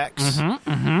show the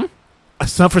pecs.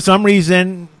 For some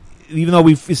reason, even though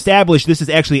we've established this is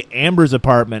actually Amber's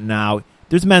apartment now,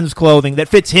 there's men's clothing that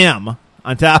fits him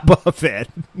on top of it.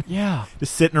 Yeah,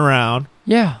 just sitting around.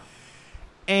 Yeah,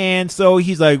 and so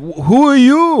he's like, "Who are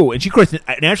you?" And she, of course,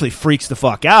 naturally freaks the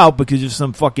fuck out because there's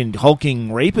some fucking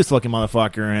hulking rapist-looking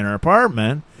motherfucker in her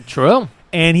apartment. True.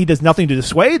 And he does nothing to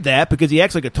dissuade that because he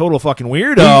acts like a total fucking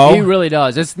weirdo. He really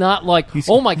does. It's not like,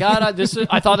 oh my God,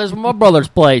 I thought this was my brother's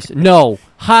place. No.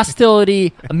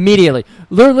 Hostility immediately.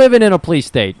 They're living in a police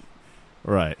state.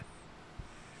 Right.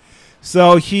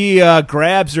 So he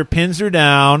grabs her, pins her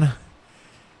down,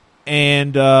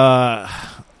 and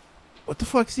what the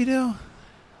fuck does he do?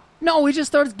 No, he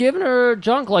just starts giving her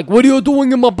junk like, what are you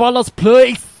doing in my brother's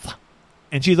place?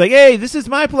 And she's like, hey, this is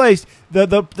my place.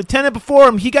 The tenant before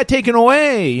him, he got taken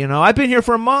away. You know, I've been here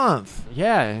for a month.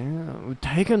 Yeah,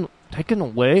 taken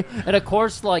away. And of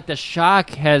course, like, the shock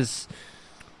has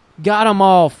got him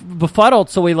all befuddled,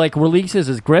 so he, like, releases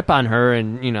his grip on her,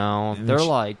 and, you know, and they're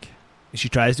like... She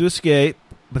tries to escape,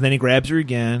 but then he grabs her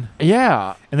again.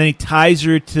 Yeah. And then he ties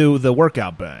her to the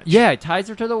workout bench. Yeah, he ties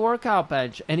her to the workout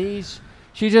bench, and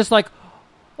she's just like...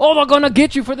 Oh, they're going to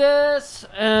get you for this.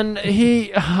 And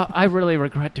I really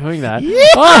regret doing that.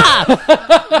 Yeah!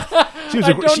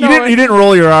 You didn't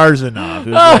roll your R's enough.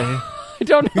 I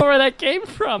don't know where that came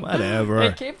from. Whatever.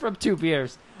 It came from two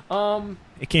beers.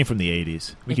 It came from the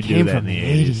 80s. We could do that in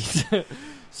the 80s.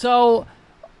 So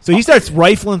he starts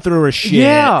rifling through her shit.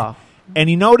 Yeah. And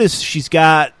you notice she's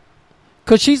got...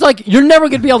 Because she's like, you're never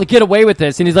going to be able to get away with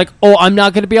this. And he's like, oh, I'm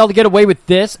not going to be able to get away with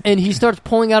this. And he starts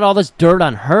pulling out all this dirt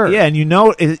on her. Yeah, and you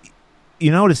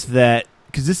notice that,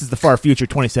 because this is the far future,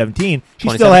 2017, she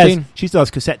still has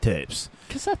cassette tapes.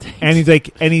 And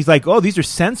he's like, oh, these are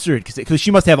censored, because she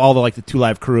must have all the 2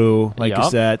 Live Crew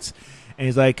cassettes. And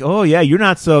he's like, oh, yeah, you're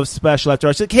not so special after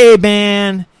all. She's like, hey,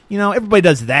 man, everybody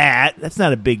does that. That's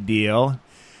not a big deal.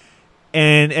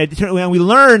 And we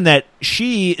learn that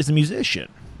she is a musician.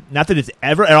 Not that it's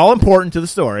ever at all important to the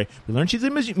story. We learned she's a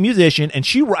musician, and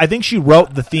I think she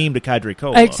wrote the theme to Cadre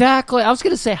Cola. Exactly. I was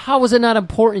going to say, how is it not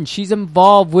important? She's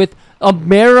involved with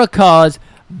America's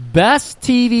best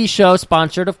TV show,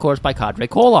 sponsored, of course, by Cadre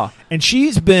Cola. And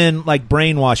she's been,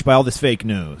 brainwashed by all this fake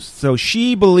news. So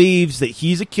she believes that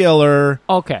he's a killer.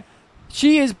 Okay.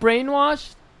 She is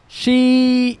brainwashed.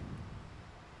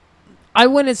 I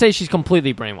wouldn't say she's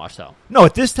completely brainwashed, though. No,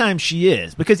 at this time she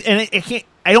is.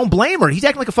 I don't blame her. He's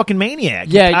acting like a fucking maniac.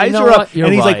 Yeah, he ties her up,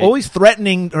 and he's always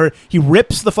threatening her. He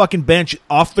rips the fucking bench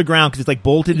off the ground because it's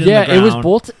bolted in the ground. Yeah, it was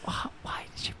bolted. Why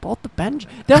did she bolt the bench?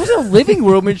 That was a living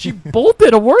room, and she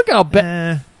bolted a workout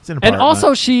bench. It's an apartment. And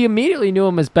also, she immediately knew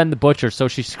him as Ben the Butcher, so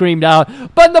she screamed out,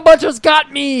 "Ben the Butcher's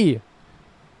got me!"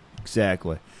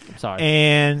 Exactly. I'm sorry.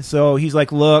 And so he's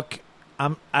like, "Look,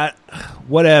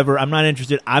 whatever. I'm not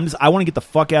interested. I want to get the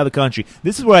fuck out of the country."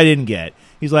 This is what I didn't get.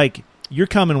 He's like, "You're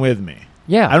coming with me."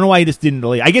 Yeah. I don't know why he just didn't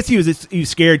leave. I guess he was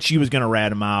scared she was going to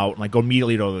rat him out and go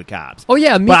immediately to the cops. Oh,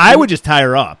 yeah. But I would just tie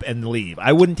her up and leave.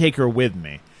 I wouldn't take her with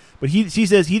me. But he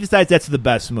says he decides that's the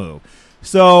best move.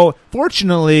 So,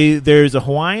 fortunately, there's a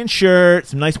Hawaiian shirt,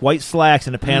 some nice white slacks,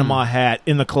 and a Panama hat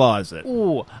in the closet.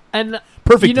 Ooh. And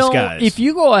perfect disguise. If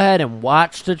you go ahead and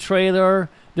watch the trailer,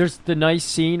 there's the nice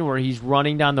scene where he's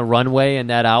running down the runway in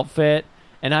that outfit,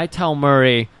 and I tell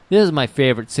Murray, this is my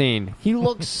favorite scene. He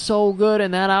looks so good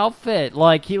in that outfit.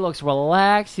 Like, he looks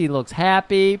relaxed, he looks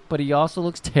happy, but he also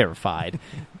looks terrified.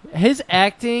 His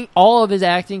acting, all of his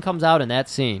acting comes out in that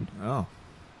scene. Oh.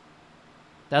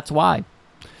 That's why.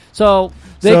 So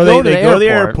they go to the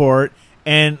airport,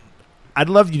 and I'd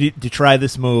love you to try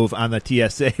this move on the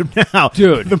TSA now.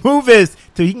 Dude. The move is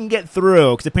so he can get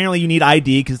through, because apparently you need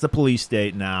ID because it's a police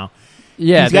state now.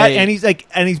 Yeah, he's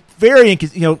very,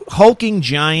 hulking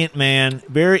giant man.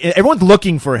 Everyone's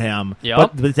looking for him.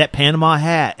 Yep. But it's that Panama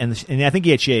hat, and I think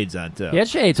he had shades on too. He had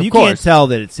shades, so of you course. can't tell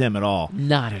that it's him at all.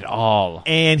 Not at all.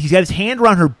 And he's got his hand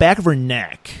around her back of her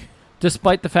neck.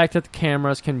 Despite the fact that the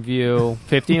cameras can view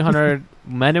 1,500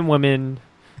 men and women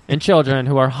and children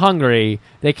who are hungry,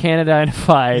 they can't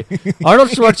identify Arnold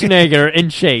Schwarzenegger in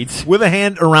shades with a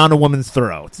hand around a woman's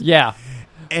throat. Yeah.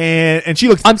 And she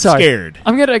looks scared.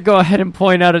 I'm going to go ahead and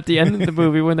point out at the end of the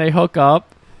movie when they hook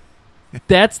up,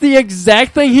 that's the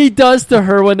exact thing he does to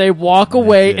her when they walk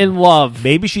away in love.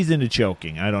 Maybe she's into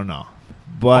choking. I don't know.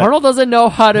 But Arnold doesn't know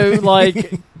how to,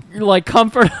 like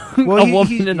comfort a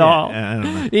woman at all. I don't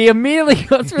know. He immediately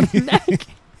goes for the neck.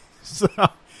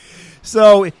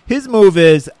 So his move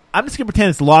is, I'm just going to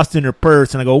pretend it's lost in her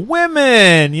purse, and I go,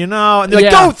 women, and they're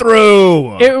like, go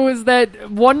through. It was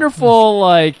that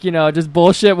wonderful, just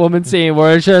bullshit woman scene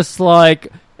where it's just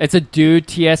like, it's a dude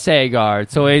TSA guard.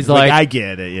 So he's like, I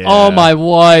get it, yeah. Oh, my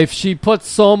wife, she put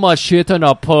so much shit in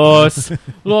her puss.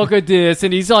 Look at this.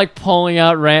 And he's like pulling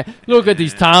out, look at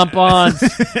these tampons.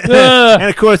 And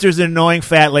of course, there's an annoying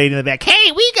fat lady in the back.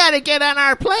 Hey, we got to get on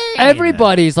our plane.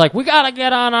 Everybody's like, we got to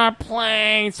get on our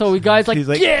plane. So the guy's like,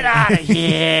 get out of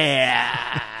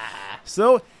here.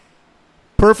 So,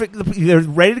 perfect. They're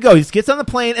ready to go. He just gets on the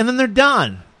plane, and then they're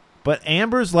done. But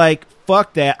Amber's like,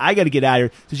 fuck that. I got to get out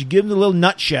of here. So she gives him the little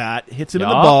nut shot, hits him in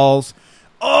the balls.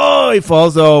 Oh, he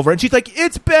falls over. And she's like,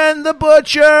 it's Ben the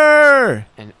Butcher.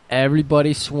 And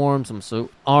everybody swarms him.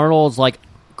 So Arnold's like,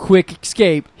 quick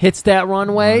escape, hits that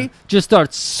runway, just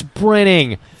starts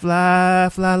sprinting. Fly,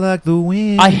 fly like the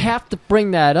wind. I have to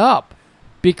bring that up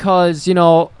because,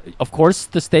 of course,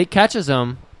 the state catches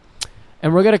him.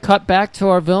 And we're going to cut back to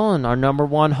our villain, our number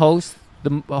one host,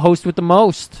 the host with the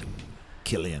most.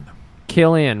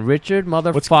 Killian, Richard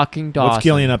motherfucking Dawson. What's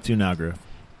Killian up to now, Griff?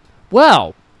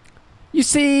 Well, you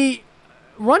see,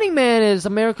 Running Man is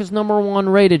America's number one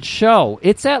rated show.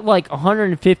 It's at like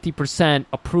 150%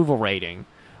 approval rating,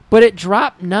 but it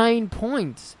dropped 9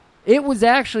 points. It was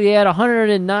actually at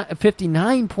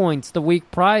 159 points the week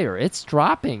prior. It's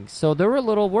dropping, so they're a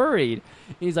little worried.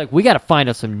 He's like, we got to find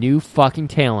us some new fucking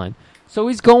talent. So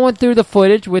he's going through the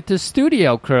footage with the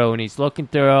studio crew, and he's looking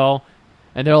through.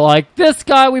 And they're like, this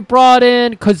guy we brought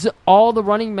in, because all the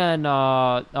Running Man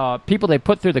people they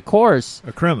put through the course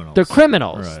are criminals. They're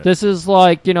criminals. Right. This is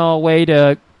like, a way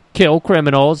to kill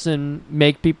criminals and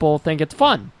make people think it's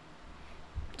fun.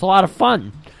 It's a lot of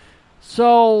fun.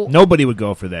 So nobody would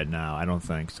go for that now. I don't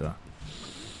think so.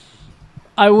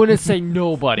 I wouldn't say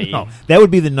nobody. No, that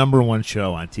would be the number one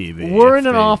show on TV. We're in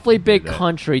an awfully big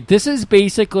country. This is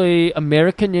basically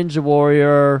American Ninja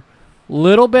Warrior.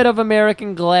 Little bit of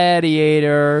American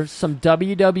Gladiator, some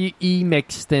WWE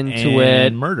mixed into it.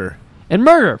 And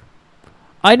murder.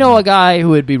 I know a guy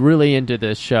who would be really into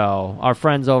this show. Our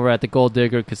friends over at the Gold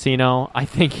Digger Casino. I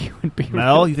think he would be.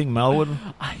 Mel? You think Mel would?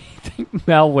 I think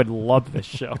Mel would love this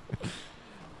show.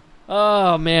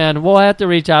 Oh, man. We'll have to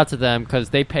reach out to them because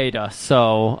they paid us.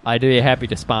 So I'd be happy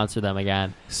to sponsor them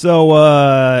again.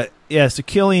 So, so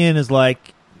Killian is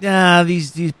like,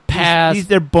 these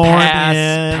they're born.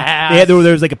 Pass. There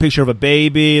was like a picture of a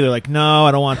baby. They're like, no,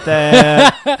 I don't want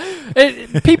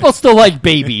that. People still like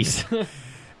babies.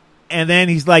 And then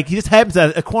he's like, he just happens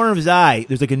at a corner of his eye.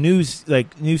 There's like a news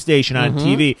station on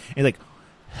TV. And he's like,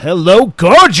 hello,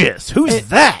 gorgeous. Who's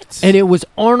that? And it was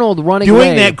Arnold running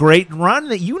doing away. that great run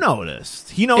that you noticed.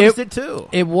 He noticed it too.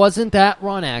 It wasn't that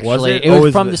run, actually. Was it? It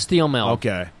was from the steel mill.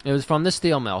 Okay. It was from the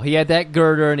steel mill. He had that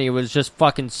girder, and he was just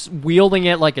fucking wielding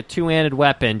it like a two-handed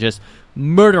weapon, just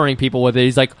murdering people with it.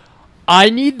 He's like, I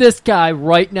need this guy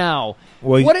right now.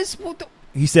 Well,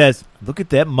 he says, look at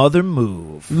that mother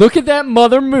move. Look at that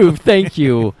mother move. Thank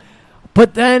you.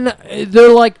 But then they're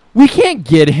like, we can't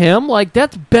get him. Like,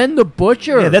 that's Ben the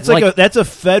Butcher. Yeah, that's that's a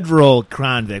federal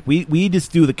convict. We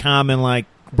just do the common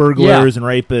burglars and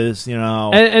rapists,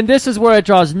 And this is where it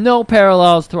draws no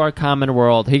parallels to our common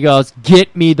world. He goes,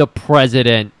 get me the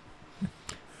president.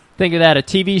 Think of that, a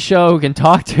TV show who can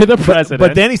talk to the president.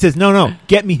 But then he says, no,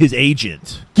 get me his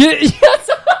agent. Yes.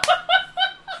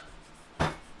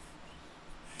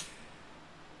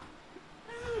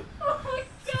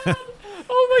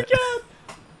 Oh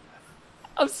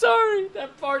sorry.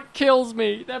 That part kills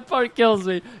me.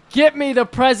 Get me the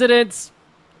president's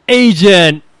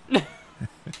agent.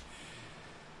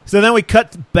 So then we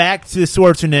cut back to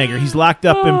Schwarzenegger. He's locked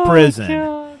up in prison.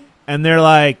 God. And they're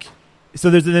like, so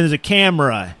there's a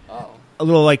camera, a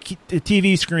little like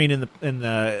TV screen in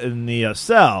the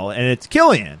cell, and it's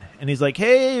Killian. And he's like,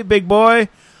 hey, big boy,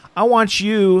 I want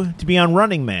you to be on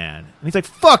Running Man. And he's like,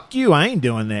 fuck you, I ain't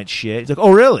doing that shit. He's like,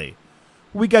 oh, really?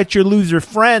 We got your loser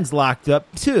friends locked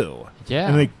up, too. Yeah.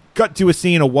 And they cut to a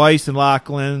scene of Weiss and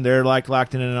Lachlan. They're like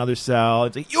locked in another cell.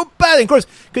 It's like, you bet. And of course,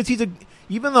 because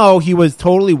even though he was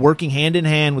totally working hand in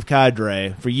hand with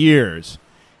Cadre for years,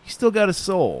 he still got a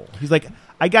soul. He's like,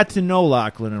 I got to know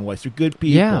Lachlan and Weiss. They're good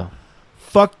people. Yeah.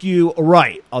 Fuck you. All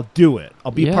right, I'll do it.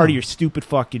 I'll be a part of your stupid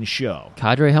fucking show.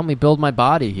 Cadre helped me build my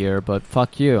body here, but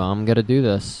fuck you. I'm going to do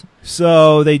this.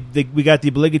 So we got the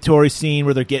obligatory scene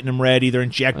where they're getting him ready. They're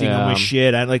injecting him with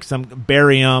shit. I like some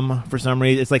barium for some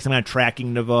reason. It's like some kind of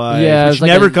tracking device, which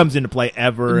never comes into play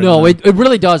ever. No, it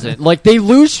really doesn't. Like, they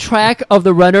lose track of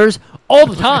the runners all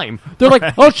the time. They're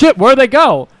like, oh shit, where'd they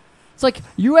go? It's like,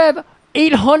 you have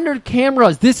 800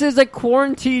 cameras. This is a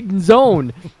quarantine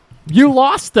zone. You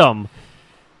lost them.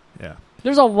 Yeah.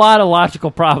 There's a lot of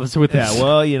logical problems with this. Yeah,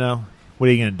 well, what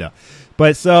are you going to do?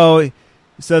 But so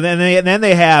then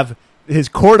they have his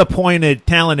court-appointed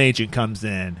talent agent comes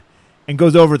in and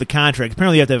goes over the contract.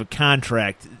 Apparently, you have to have a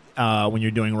contract when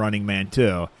you're doing Running Man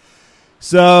too.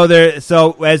 So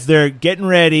as they're getting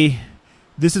ready,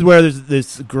 this is where there's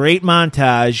this great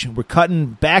montage. We're cutting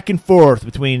back and forth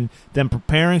between them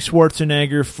preparing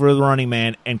Schwarzenegger for the Running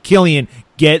Man and Killian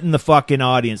getting the fucking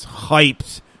audience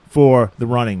hyped for the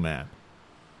Running Man.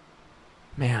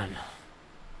 Man.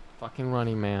 Fucking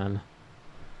Running Man.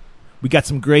 We got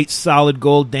some great solid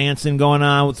gold dancing going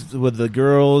on with the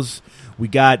girls. We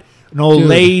got an old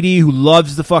lady who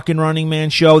loves the fucking Running Man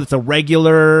show that's a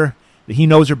regular. He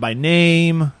knows her by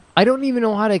name. I don't even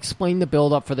know how to explain the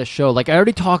build-up for the show. Like, I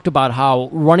already talked about how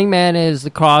Running Man is the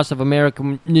cross of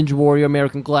American Ninja Warrior,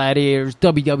 American Gladiators,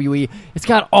 WWE. It's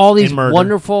got all these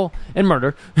wonderful... And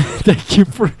murder. Thank you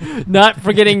for not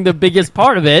forgetting the biggest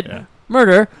part of it. Yeah.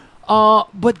 Murder.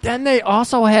 But then they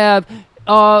also have...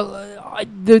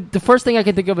 the first thing I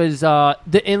can think of is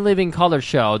the In Living Color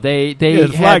show. They the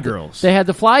Fly Girls. They had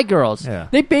the Fly Girls. Yeah.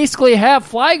 They basically have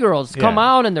Fly Girls come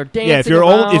out and they're dancing. Yeah, if you're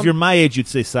around. if you're my age, you'd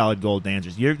say Solid Gold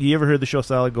dancers. You ever heard the show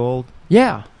Solid Gold?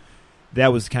 Yeah,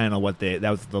 that was kind of that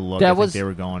was the look I think they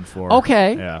were going for.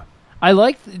 Okay, yeah, I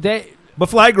like that. But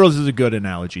Fly Girls is a good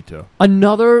analogy too.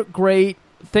 Another great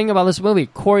thing about this movie: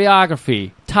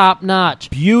 choreography, top notch,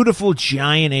 beautiful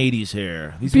giant 80s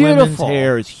hair. These women's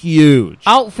hair is huge.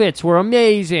 Outfits were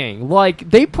amazing. Like,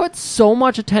 they put so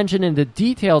much attention into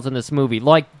details in this movie.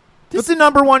 Like, it's the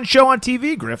number one show on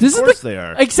TV, Griff. Of course they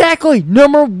are. Exactly,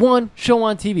 number one show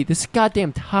on TV. This is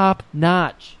goddamn top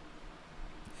notch.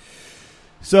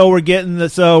 So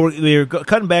we're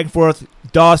cutting back and forth.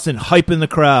 Dawson hyping the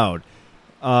crowd.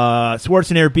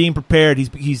 Schwarzenegger being prepared.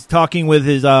 He's talking with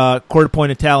his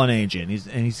court-appointed talent agent.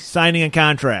 He's signing a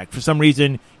contract. For some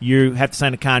reason, you have to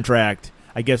sign a contract.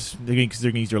 I guess because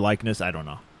they're going to use your likeness. I don't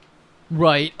know.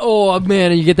 Right. Oh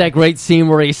man, and you get that great scene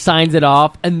where he signs it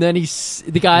off, and then he's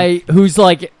the guy who's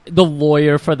like the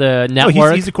lawyer for the network.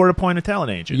 No, he's a court-appointed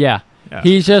talent agent. Yeah.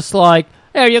 He's just like,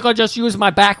 hey, you can just use my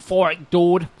back for it,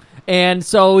 dude. And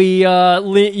so he,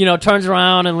 turns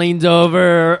around and leans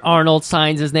over. Arnold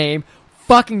signs his name.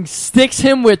 Fucking sticks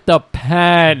him with the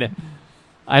pen.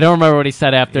 I don't remember what he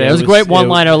said after that. It was a great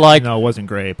one-liner. No, it wasn't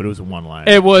great, but it was a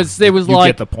one-liner. It was you like,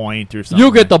 get the point or something.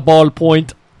 You get the ball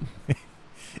point.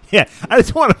 Yeah, I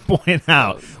just want to point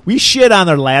out, we shit on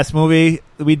their last movie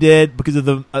we did because of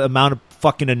the amount of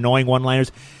fucking annoying one-liners.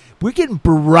 We're getting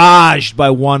barraged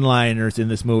by one-liners in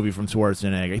this movie from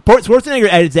Schwarzenegger.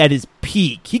 Schwarzenegger is at his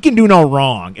peak. He can do no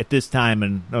wrong at this time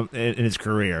in his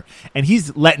career. And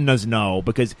he's letting us know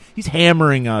because he's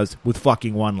hammering us with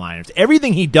fucking one-liners.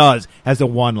 Everything he does has a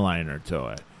one-liner to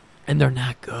it. And they're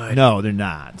not good. No, they're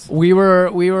not. We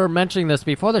were mentioning this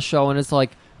before the show, and it's like,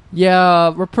 yeah,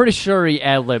 we're pretty sure he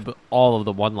ad-libbed all of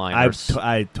the one-liners.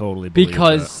 I totally believe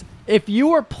because that. If you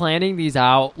were planning these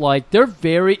out, like, they're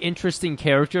very interesting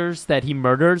characters that he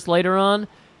murders later on.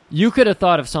 You could have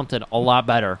thought of something a lot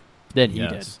better than he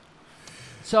did.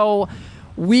 So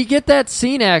we get that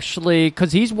scene, actually,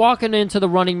 because he's walking into the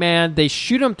Running Man. They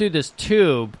shoot him through this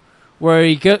tube where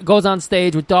he goes on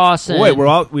stage with Dawson. Wait,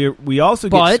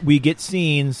 we get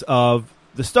scenes of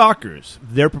the stalkers.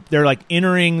 They're like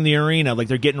entering the arena, like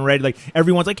they're getting ready. Like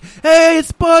everyone's like, "Hey,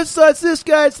 it's Buzzsaw, it's this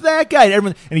guy, it's that guy."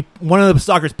 And one of the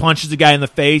stalkers punches the guy in the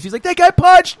face. He's like, "That guy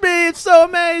punched me! It's so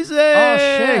amazing!" Oh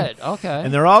shit! Okay.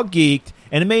 And they're all geeked.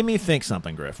 And it made me think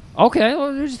something, Griff. Okay,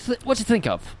 what'd you think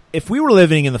of? If we were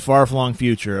living in the far-flung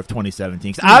future of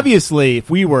 2017, obviously, if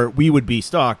we were, we would be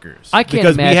stalkers. I can't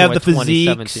because imagine we have what the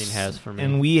physiques 2017 has for me.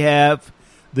 and we have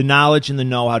the knowledge and the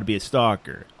know-how to be a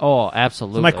stalker. Oh,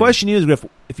 absolutely. So my question is, Griff,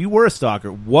 if you were a stalker,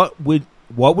 what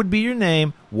would be your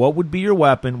name? What would be your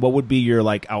weapon? What would be your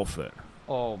outfit?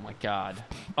 Oh my God!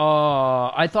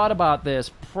 I thought about this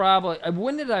probably.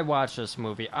 When did I watch this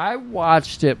movie? I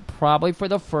watched it probably for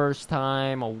the first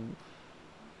time,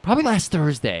 probably last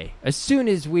Thursday. As soon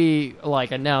as we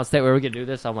announced that we were gonna do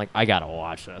this, I'm like, I gotta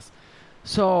watch this.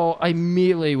 So I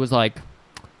immediately was like,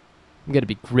 I'm gonna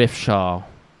be Griffshaw.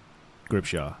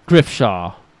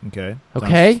 Griffshaw. Okay.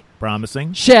 Okay. Sounds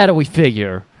promising. Shadowy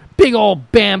figure, big old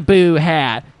bamboo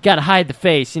hat. Gotta hide the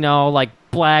face,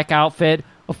 black outfit.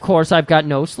 Of course, I've got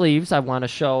no sleeves. I want to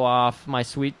show off my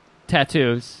sweet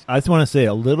tattoos. I just want to say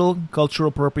a little cultural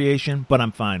appropriation, but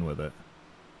I'm fine with it.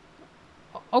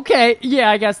 Okay, yeah,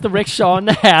 I guess the rickshaw and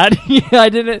the hat. Yeah, I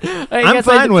didn't. I'm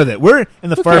fine with it. We're in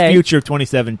the far future of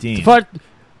 2017.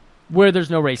 Where there's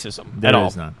no racism there at all.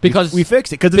 Is none. Because we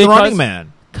fixed it because it's Running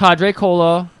Man. Cadre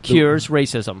Cola cures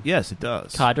racism. Yes, it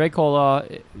does. Cadre Cola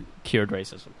cured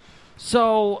racism.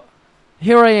 So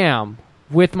here I am.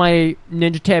 With my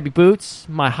Ninja Tabby boots,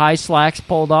 my high slacks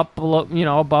pulled up below,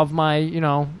 above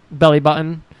my, belly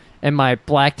button, and my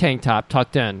black tank top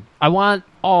tucked in. I want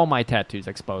all my tattoos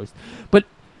exposed. But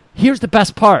here's the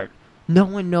best part. No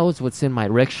one knows what's in my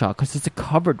rickshaw because it's a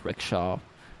covered rickshaw.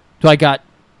 Do I got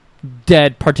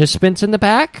dead participants in the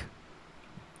back?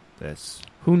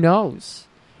 Who knows?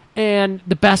 And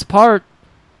the best part,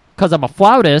 because I'm a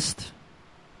flautist,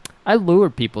 I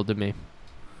lured people to me.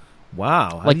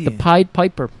 Wow. The Pied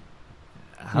Piper.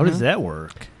 How does that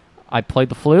work? I play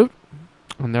the flute,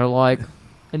 and they're like,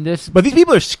 and this. But these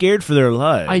people are scared for their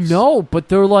lives. I know, but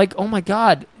they're like, oh my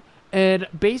God. And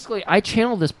basically, I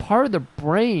channel this part of their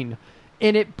brain,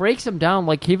 and it breaks them down.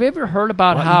 Have you ever heard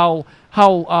about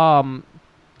how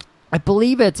I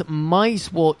believe it's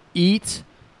mice will eat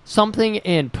something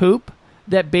and poop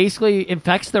that basically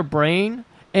infects their brain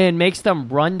and makes them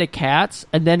run to cats,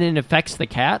 and then it affects the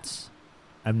cats?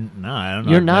 I don't know.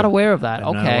 You're not aware of that.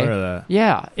 I'm okay. not aware of that.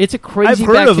 Yeah, it's a crazy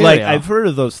bacteria. I've heard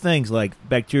of those things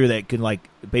bacteria that can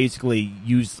basically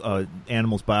use an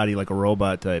animal's body like a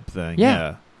robot type thing.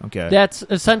 Yeah. Okay. That's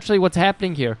essentially what's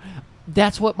happening here.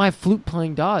 That's what my flute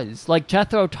playing does.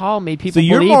 Jethro Tull made people. So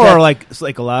you're believe more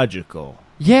psychological.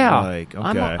 Yeah.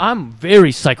 Okay. I'm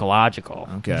very psychological.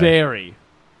 Okay. Very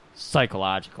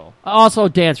psychological. I also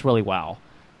dance really well.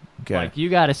 Okay. You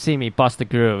got to see me bust a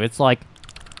groove. It's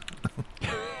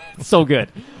so good.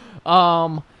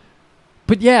 But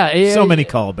yeah. So many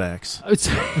callbacks.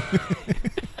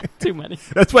 Too many.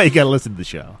 That's why you got to listen to the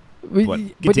show.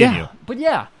 Continue. But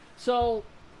yeah. So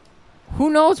who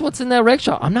knows what's in that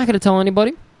rickshaw? I'm not going to tell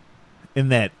anybody. In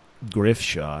that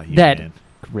Griffshaw.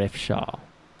 Griffshaw.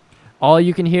 All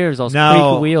you can hear is those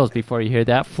creaky wheels before you hear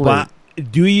that flute.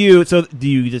 Do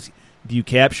you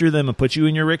capture them and put you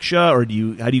in your rickshaw, or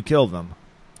how do you kill them?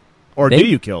 Or do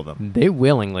you kill them? They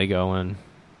willingly go in.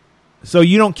 So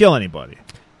you don't kill anybody?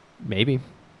 Maybe.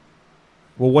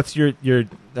 Well, what's your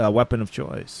weapon of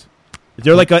choice?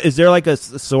 Is there a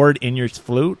sword in your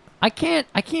flute? I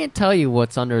can't tell you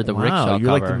what's under the rickshaw cover.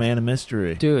 You're like the man of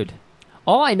mystery. Dude,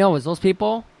 all I know is those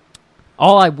people,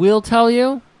 all I will tell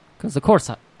you, because of course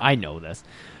I know this,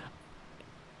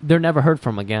 they're never heard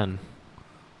from again.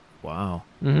 Wow.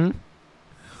 Mm-hmm.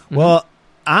 Well,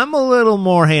 I'm a little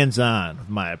more hands-on with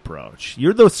my approach.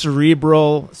 You're the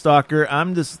cerebral stalker.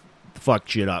 I'm just fuck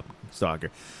shit up stalker.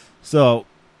 So,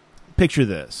 picture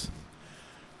this.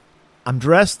 I'm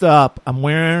dressed up. I'm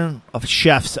wearing a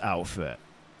chef's outfit.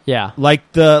 Yeah.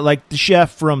 Like the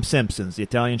chef from Simpsons, the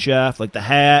Italian chef, the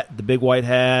hat, the big white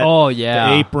hat. Oh, yeah.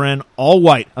 The apron, all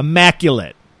white,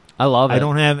 immaculate. I love it. I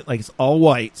don't have it, it's all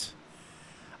white.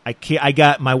 I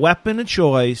got my weapon of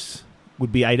choice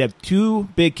would be I'd have two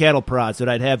big cattle prods that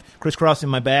I'd have crisscrossing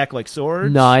my back like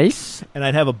swords. Nice. And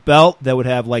I'd have a belt that would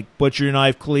have butcher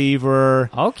knife, cleaver.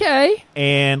 Okay.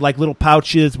 And little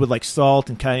pouches with salt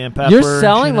and cayenne pepper. You're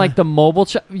selling the mobile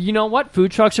you know what?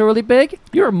 Food trucks are really big.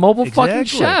 You're a mobile fucking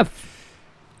chef.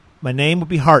 My name would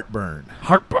be Heartburn.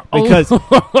 Heartburn. Because this is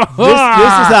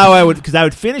how I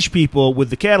would finish people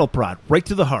with the cattle prod right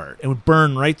to the heart. It would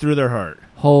burn right through their heart.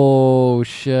 Oh,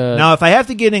 shit. Now, if I have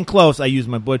to get in close, I use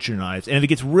my butcher knives. And if it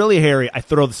gets really hairy, I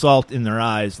throw the salt in their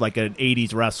eyes like an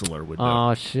 80s wrestler would do.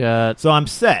 Oh, shit. So I'm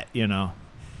set,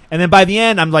 And then by the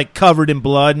end, I'm like covered in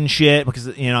blood and shit because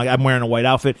I'm wearing a white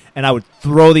outfit, and I would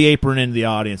throw the apron into the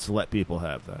audience to let people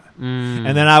have that. And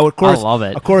then I would, of course, I love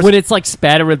it. Of course, when it's like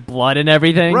spattered with blood and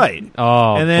everything, right?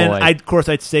 Oh, and then boy.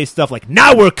 I'd say stuff like,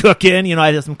 "Now we're cooking."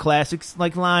 I had some classics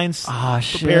like lines,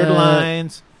 prepared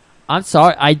lines. I'm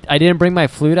sorry, I didn't bring my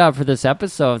flute out for this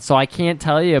episode, so I can't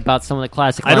tell you about some of the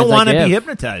classic lines. I don't want to be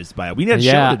hypnotized by it. We need a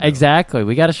show to do. Exactly.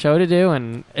 We got a show to do,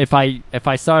 and if I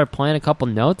started playing a couple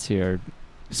notes here.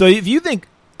 So if you think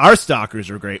our stalkers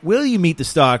are great, will you meet the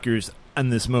stalkers in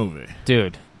this movie?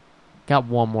 Dude, got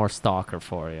one more stalker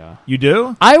for you. You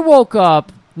do? I woke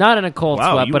up, not in a cold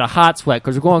sweat, but a hot sweat,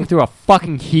 because we're going through a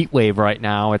fucking heat wave right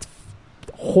now. It's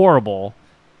horrible.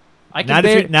 Not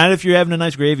if you're having a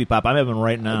nice gravy pop. I'm having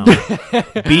right now.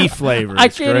 Beef flavor. I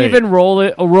can't even roll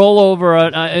over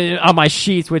on my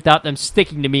sheets without them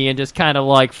sticking to me and just kind of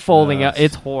like folding out.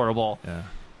 It's horrible. Yeah.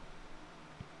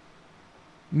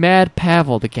 Mad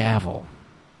Pavel the Gavel.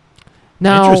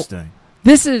 Now, interesting.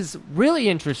 This is really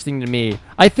interesting to me.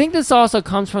 I think this also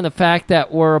comes from the fact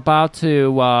that we're about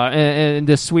to, in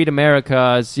the sweet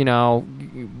Americas,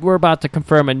 we're about to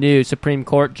confirm a new Supreme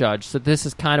Court judge. So this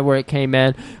is kind of where it came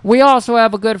in. We also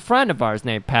have a good friend of ours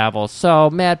named Pavel.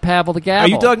 So Mad Pavel the Gavel.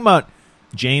 Are you talking about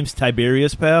James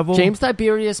Tiberius Pavel? James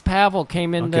Tiberius Pavel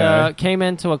came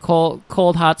into a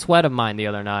cold hot sweat of mine the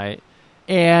other night.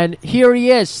 And here he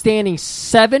is, standing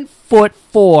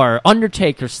 7'4",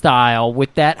 Undertaker style,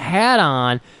 with that hat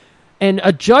on, and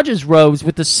a judge's robes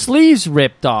with the sleeves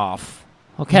ripped off.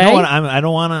 Okay, you know what? I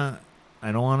don't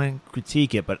want to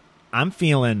critique it, but I'm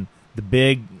feeling the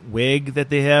big wig that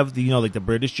they have. Like the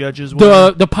British judges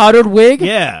wear. The powdered wig.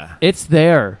 Yeah, it's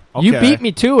there. Okay. You beat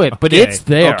me to it, but it's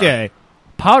there. Okay,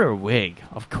 powdered wig,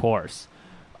 of course.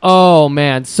 Oh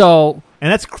man, so.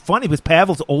 And that's funny because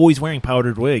Pavel's always wearing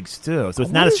powdered wigs, too. So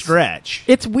it's not a stretch.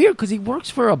 It's weird because he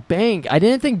works for a bank. I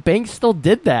didn't think banks still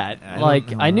did that.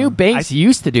 I knew banks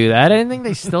used to do that. I didn't think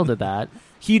they still did that.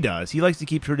 He does. He likes to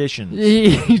keep traditions.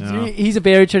 He's a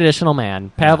very traditional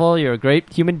man. Pavel, you're a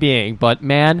great human being. But,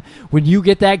 man, when you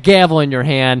get that gavel in your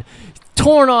hand,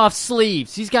 torn off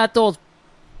sleeves. He's got those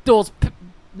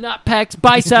not pecs,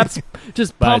 biceps,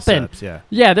 just pumping.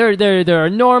 Yeah, they're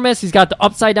enormous. He's got the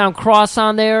upside down cross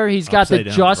on there. He's got the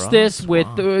justice with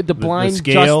the blind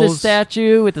justice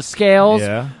statue with the scales.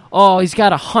 Yeah. Oh, he's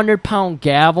got 100-pound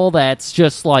gavel that's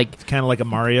just like it's kind of like a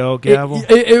Mario gavel.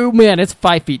 Man, it's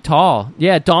 5 feet tall.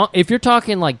 Yeah, if you're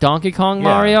talking like Donkey Kong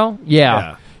Mario,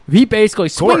 he basically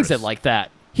swings it like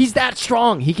that. He's that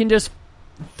strong. He can just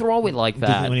throw it like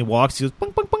that. When he walks, he goes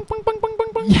bung, bung, bung, bung, bung, bung,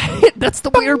 bung. Yeah, that's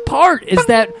the weird part, is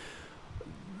that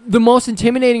the most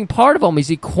intimidating part of him is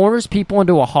he corners people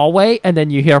into a hallway, and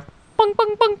then you hear bung,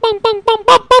 bung, bung, bung, bung, bung,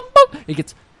 bung, bung, bung. It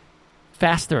gets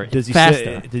faster. Did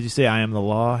you say I am the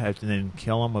law and then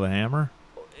kill him with a hammer?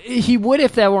 He would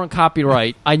if that weren't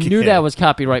copyright. I knew that was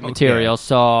copyright material,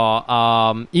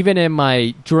 so even in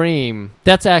my dream,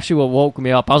 that's actually what woke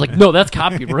me up. I was like, no, that's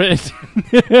copyright.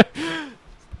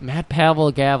 Mad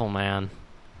Pavel Gavel, man.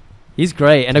 He's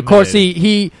great. And, of course,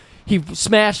 he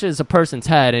smashes a person's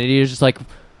head, and he's just like,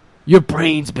 your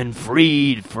brain's been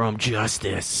freed from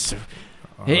justice.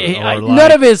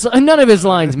 None of his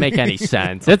lines make any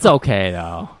sense. It's okay,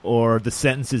 though. Or the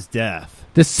sentence is death.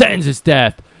 The sentence is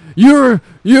death. Your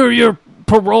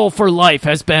parole for life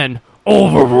has been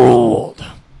overruled.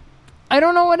 I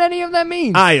don't know what any of that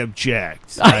means. I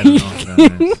object. I don't know what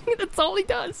that means. That's all he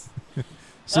does.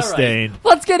 Sustained. Right.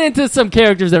 Let's get into some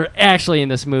characters that are actually in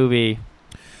this movie.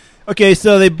 Okay,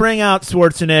 so they bring out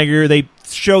Schwarzenegger. They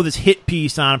show this hit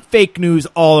piece on fake news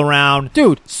all around.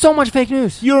 Dude, so much fake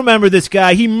news. You remember this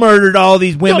guy. He murdered all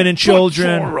these women and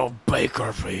children. of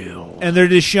Bakerfield. And they're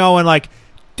just showing like,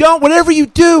 whatever you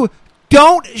do,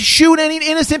 don't shoot any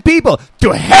innocent people.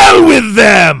 To hell with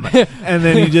them. And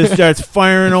then he just starts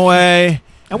firing away.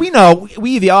 And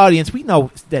we the audience, we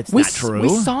know that's not true. We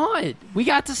saw it. We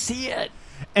got to see it.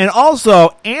 And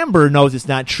also, Amber knows it's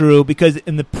not true because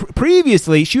in the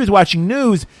previously she was watching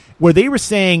news where they were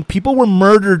saying people were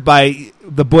murdered by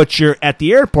the butcher at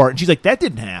the airport, and she's like, "That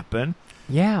didn't happen."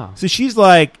 Yeah. So she's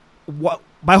like, "What?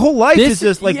 My whole life is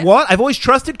just like what? I've always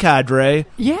trusted Cadre.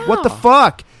 Yeah. What the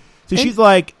fuck?" So she's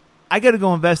like, "I got to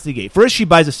go investigate." First, she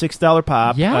buys a $6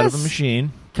 pop out of a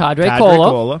machine. Cadre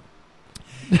Cola.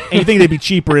 And you think they'd be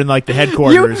cheaper in like the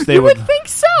headquarters? You would think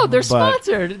so. They're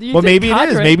sponsored. Maybe it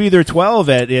is. Maybe they're 12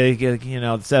 at the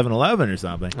 7-Eleven or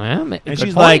something. And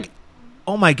she's like,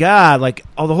 "Oh my god! Like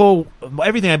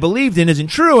everything I believed in isn't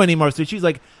true anymore." So she's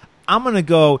like, "I'm gonna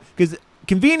go," because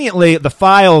conveniently the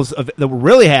files of that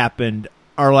really happened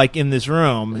are like in this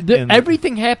room.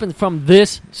 Everything happens from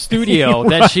this studio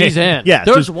that she's in. Yeah,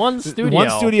 there's one studio. One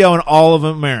studio in all of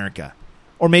America.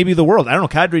 Or maybe the world. I don't know.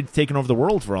 Cadre's taking over the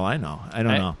world for all I know. I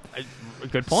don't know.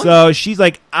 Good point. So she's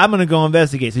like, I'm going to go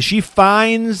investigate. So she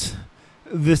finds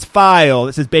this file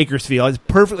that says Bakersfield. It's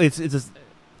perfectly. It's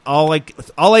all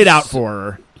laid out for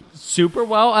her. Super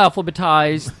well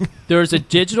alphabetized. There's a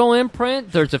digital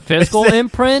imprint. There's a physical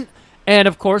imprint. And,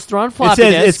 of course, they're on floppy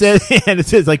disks. It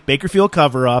says, like, Bakerfield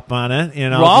cover-up on it. You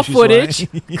know, raw footage,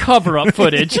 cover-up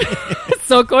footage.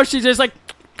 So, of course, she's just like,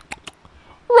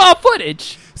 raw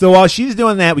footage. So while she's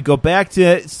doing that, we go back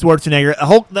to Schwarzenegger.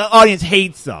 The audience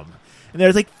hates him. And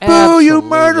they're like, boo, you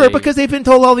murderer, because they've been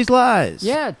told all these lies.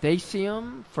 Yeah, they see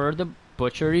him for the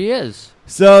butcher he is.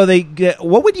 So they get,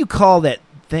 what would you call that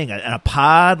thing? A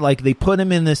pod? Like, they put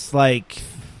him in this, like,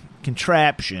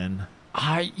 contraption.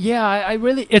 I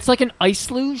really... It's like an ice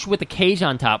luge with a cage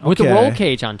on top, with a roll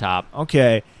cage on top.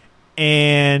 Okay.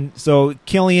 And so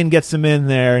Killian gets him in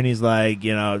there, and he's like,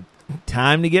 you know,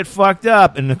 time to get fucked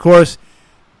up. And, of course,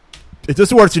 it's a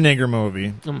Schwarzenegger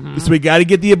movie. Mm-hmm. So we got to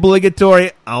get the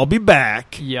obligatory, I'll be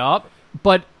back. Yup.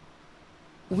 But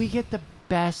we get the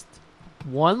best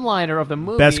one-liner of the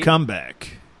movie. Best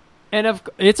comeback. And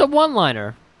it's a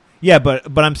one-liner. Yeah,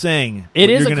 but I'm saying... It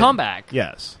is a comeback.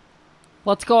 Yes.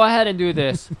 Let's go ahead and do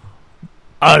this.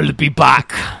 I'll be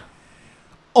back.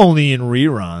 Only in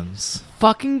reruns.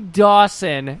 Fucking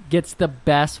Dawson gets the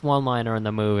best one-liner in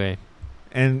the movie.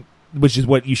 And which is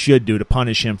what you should do to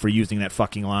punish him for using that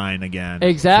fucking line again.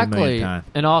 Exactly.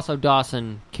 And also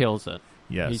Dawson kills it.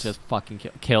 Yes. He just fucking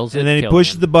kills it. And then he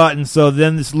pushes the button, so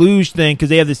then this luge thing, because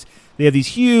they have these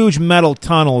huge metal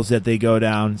tunnels that they go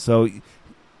down. So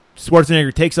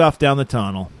Schwarzenegger takes off down the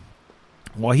tunnel.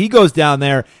 While he goes down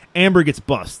there, Amber gets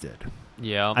busted.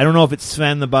 Yeah. I don't know if it's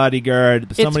Sven the bodyguard,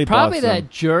 but somebody it's probably busts him. that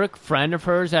jerk friend of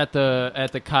hers at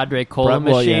the Cadre Cola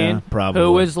machine. Yeah, probably.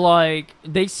 Who was like,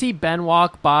 they see Ben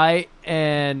walk by,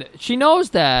 and she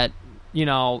knows that, you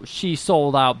know, she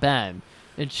sold out Ben.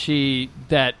 And he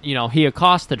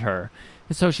accosted her.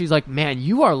 And so she's like, man,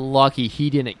 you are lucky he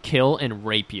didn't kill and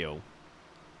rape you.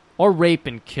 Or rape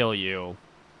and kill you.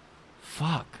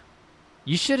 Fuck.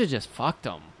 You should have just fucked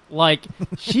him. Like,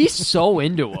 she's so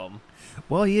into him.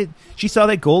 Well, she saw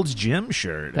that Gold's Gym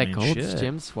shirt. That Gold's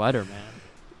Gym sweater, man.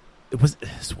 It was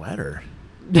a sweater.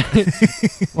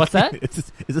 What's that?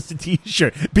 It's a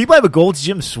T-shirt. People have a Gold's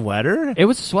Gym sweater? It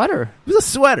was a sweater. It was a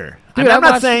sweater. Dude, I'm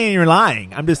not saying you're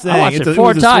lying. I'm just saying I watched it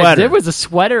 4 times. It was a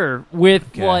sweater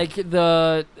with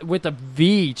the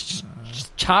V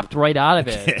chopped right out of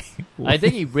it. I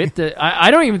think he ripped it.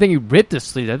 I don't even think he ripped his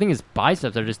sleeves. I think his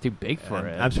biceps are just too big for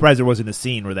it. I'm surprised there wasn't a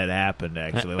scene where that happened,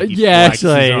 actually. Like he his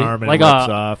arm and like rips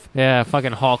off. Yeah,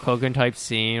 fucking Hulk Hogan type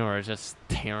scene where it's just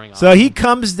tearing off. So he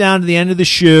comes down to the end of the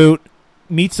shoot,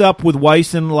 meets up with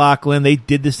Weiss and Lachlan. They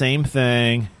did the same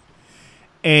thing.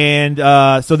 And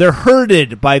so they're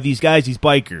herded by these guys, these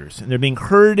bikers, and they're being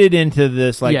herded into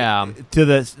this, to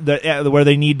the where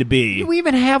they need to be. You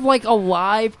even have like a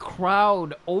live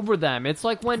crowd over them. It's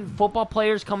like when football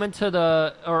players come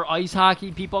or ice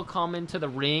hockey people come into the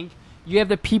rink. You have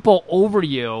the people over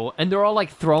you, and they're all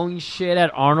like throwing shit at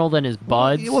Arnold and his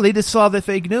buds. Well, they just saw the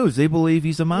fake news. They believe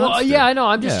he's a monster. Well, yeah, I know.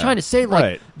 I'm just trying to say,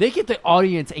 like, they get the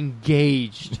audience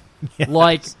engaged. Yes.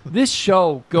 Like, this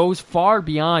show goes far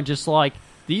beyond just like,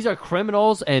 these are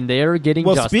criminals, and they're getting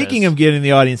justice. Well, speaking of getting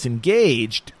the audience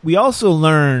engaged, we also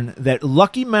learn that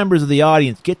lucky members of the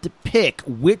audience get to pick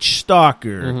which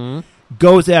stalker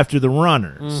goes after the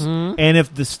runners. Mm-hmm. And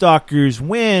if the stalkers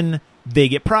win, they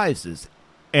get prizes.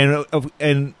 And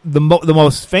the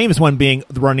most famous one being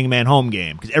the Running Man home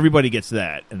game, because everybody gets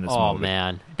that in this movie. Oh,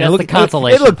 man. That's the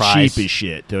consolation prize. It looked prize. cheap as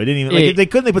shit, too. It didn't even, they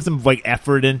couldn't put some like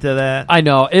effort into that? I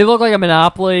know. It looked like a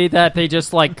Monopoly that they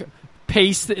just like...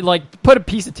 put a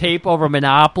piece of tape over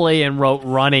Monopoly and wrote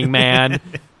Running Man.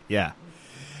 Yeah.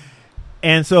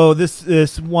 And so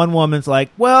this one woman's like,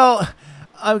 well,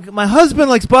 my husband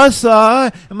likes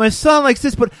Buzzsaw, and my son likes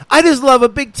this, but I just love a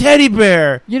big teddy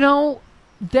bear. You know,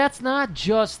 that's not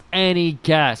just any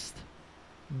guest.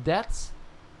 That's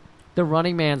the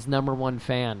Running Man's #1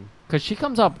 fan. Because she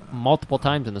comes up multiple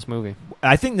times in this movie.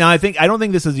 I don't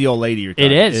think this is the old lady you're talking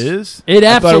about. It is. It is? It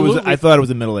absolutely. I thought it was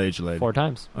a middle-aged lady. 4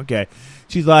 times. Okay.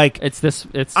 She's like, It's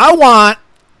I want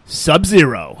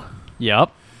Sub-Zero.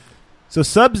 Yep. So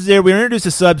Sub-Zero, we were introduced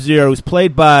to Sub-Zero, who's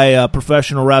played by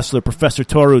professional wrestler Professor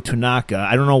Toru Tanaka.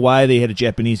 I don't know why they had a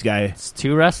Japanese guy. It's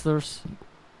 2 wrestlers.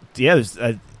 Yeah,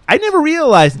 I never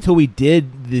realized until we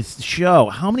did this show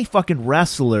how many fucking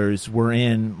wrestlers were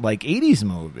in, like, 80s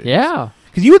movies. Yeah.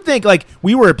 Because you would think, like,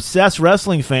 we were obsessed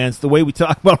wrestling fans the way we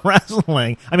talk about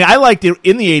wrestling. I mean, I liked it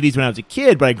in the 80s when I was a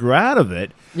kid, but I grew out of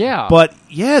it. Yeah. But,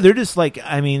 yeah, they're just like,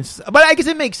 I mean, but I guess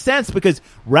it makes sense because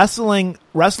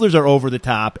wrestlers are over the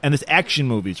top, and this action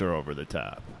movies are over the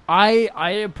top.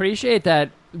 I appreciate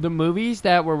that the movies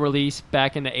that were released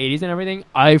back in the 80s and everything,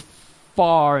 I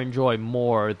far enjoy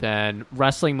more than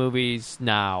wrestling movies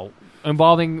now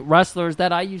involving wrestlers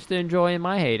that I used to enjoy in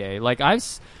my heyday. Like,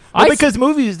 because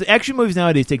action movies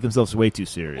nowadays take themselves way too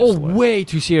seriously. Oh, way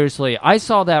too seriously. I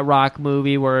saw that Rock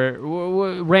movie where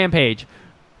Rampage.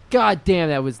 God damn,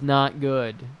 that was not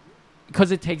good.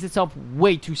 Because it takes itself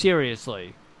way too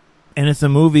seriously. And it's a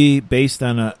movie based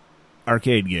on an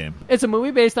arcade game. It's a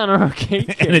movie based on an arcade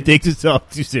game. And it takes itself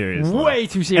too seriously. Way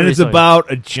too seriously. And it's about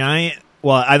a giant...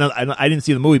 Well, I didn't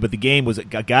see the movie, but the game was a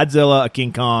Godzilla, a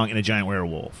King Kong, and a giant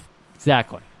werewolf.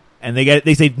 Exactly. And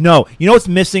they say, no, you know what's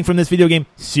missing from this video game?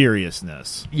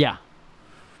 Seriousness. Yeah.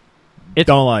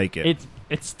 Don't like it.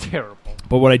 It's terrible.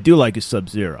 But what I do like is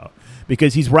Sub-Zero.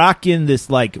 Because he's rocking this,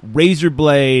 like, razor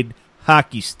blade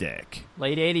hockey stick.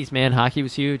 Late 80s, man. Hockey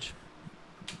was huge.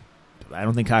 I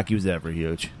don't think hockey was ever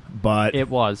huge. But it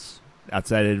was.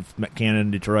 Outside of Canada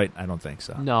and Detroit, I don't think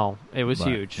so. No, it was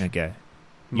huge. Okay.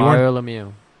 Mario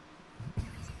Lemieux.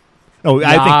 No,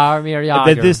 I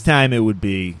think at this time it would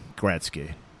be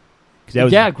Gretzky.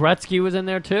 Gretzky was in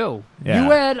there too. Yeah.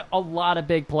 You had a lot of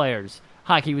big players.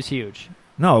 Hockey was huge.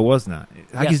 No, it was not.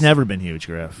 Hockey's never been huge,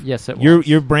 Griff. Yes, it was.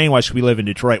 You're brainwashed. We live in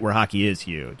Detroit where hockey is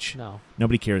huge. No.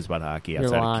 Nobody cares about hockey. You're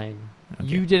lying. Okay.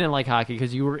 You didn't like hockey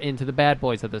because you were into the bad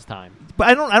boys at this time. But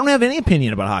I don't have any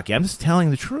opinion about hockey. I'm just telling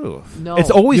the truth. No, it's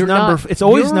always number 4. Your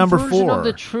version of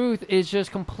the truth is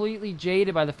just completely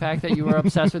jaded by the fact that you were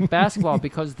obsessed with basketball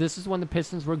because this is when the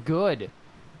Pistons were good.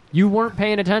 You weren't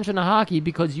paying attention to hockey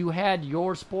because you had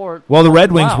your sport. Well, the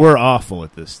Red Wings were awful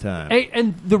at this time.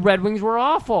 And the Red Wings were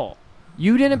awful.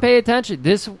 You didn't pay attention.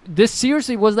 This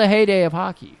seriously was the heyday of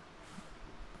hockey.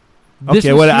 I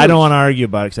don't want to argue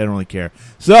about it because I don't really care.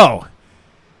 So,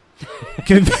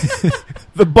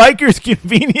 the bikers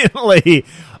conveniently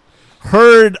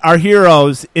herd our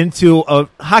heroes into a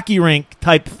hockey rink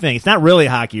type thing. It's not really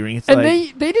a hockey rink. It's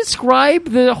they describe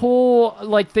the whole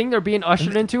thing they're being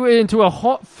ushered into a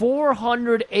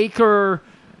 400-acre.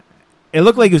 It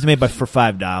looked like it was made for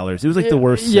 $5. It was the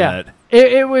worst set.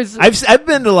 It was. I've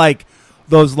been to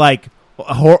those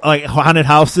haunted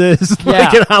houses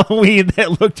at Halloween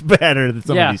that looked better than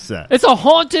some of these sets. It's a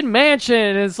haunted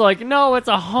mansion. It's no, it's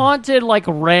a haunted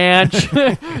ranch.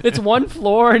 It's one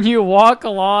floor, and you walk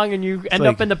along, and you end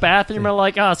up in the bathroom. You're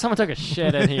like, oh, someone took a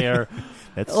shit in here.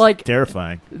 That's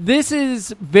terrifying. This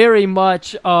is very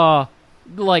much a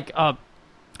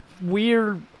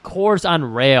weird course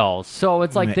on rails. So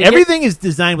it's everything is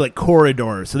designed with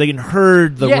corridors, so they can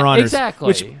herd the runners.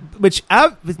 Exactly. Which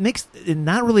makes it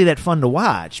not really that fun to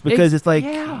watch because they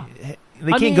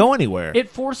can't go anywhere.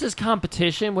 It forces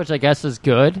competition, which I guess is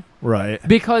good. Right.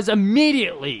 Because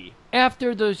immediately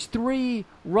after those 3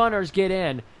 runners get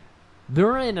in,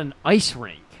 they're in an ice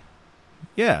rink.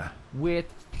 Yeah.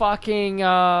 With fucking,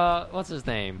 what's his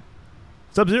name?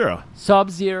 Sub-Zero.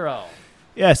 Sub-Zero.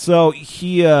 Yeah, so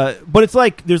he, but it's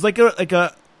there's all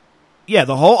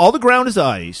the ground is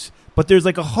ice. But there's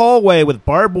a hallway with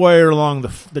barbed wire along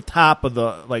the top of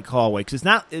the hallway because it's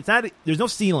not there's no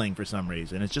ceiling for some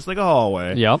reason. It's just a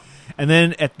hallway. Yep. And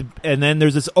then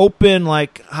there's this open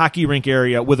hockey rink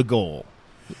area with a goal.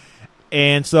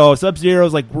 And so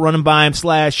Sub-Zero's running by him,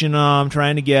 slashing him,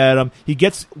 trying to get him. He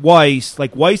gets Weiss.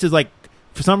 Weiss is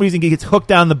for some reason he gets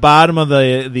hooked on the bottom of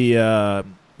the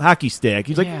hockey stick.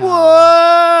 He's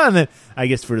whoa! And then I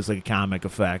guess for just a comic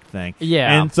effect thing.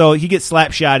 Yeah. And so he gets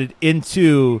slap-shotted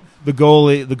into the goal,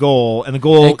 and the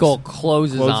goal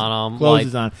closes on him.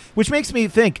 Closes on, which makes me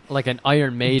think like an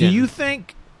Iron Maiden. Do you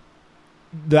think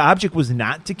the object was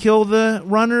not to kill the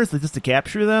runners, just to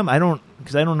capture them? I don't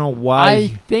know why. I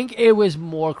think it was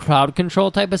more crowd control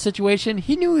type of situation.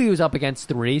 He knew he was up against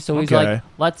 3, so he's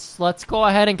let's go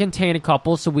ahead and contain a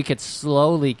couple so we could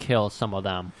slowly kill some of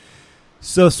them.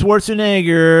 So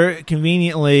Schwarzenegger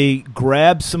conveniently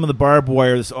grabs some of the barbed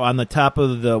wires on the top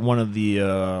of one of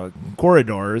the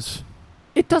corridors.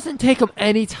 It doesn't take him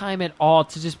any time at all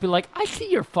to just be I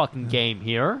see your fucking game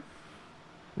here.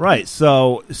 Right.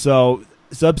 So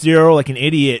Sub-Zero, like an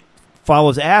idiot,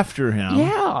 follows after him.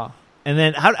 Yeah. And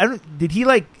then did he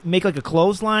make a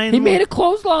clothesline? He made a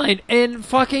clothesline, and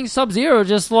fucking Sub-Zero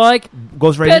just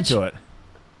goes right into it.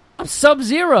 I'm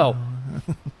Sub-Zero.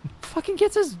 Fucking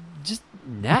gets his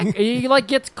neck. He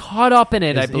gets caught up in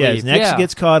it. I believe. Yeah, his neck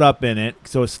gets caught up in it,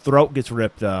 so his throat gets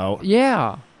ripped out.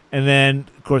 Yeah. And then,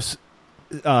 of course,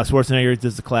 Schwarzenegger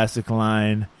does the classic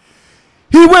line.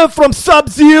 He went from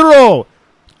Sub-Zero,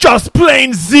 just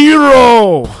plain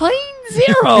zero. Plain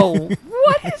zero.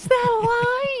 What is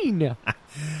that line?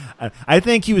 I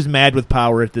think he was mad with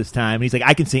Power at this time. He's like,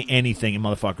 I can say anything, and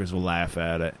motherfuckers will laugh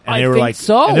at it. And I they were think like,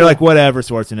 so. And they're like, whatever,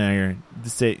 Schwarzenegger.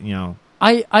 Just say, you know.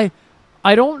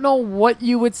 I don't know what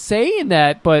you would say in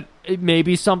that, but it may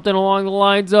be something along the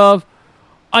lines of,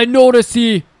 I noticed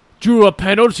he drew a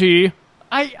penalty.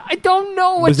 I don't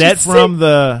know what was that from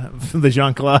the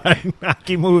Jean-Claude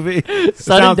hockey movie? It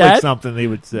sounds like something they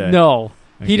would say. No.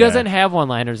 Okay. He doesn't have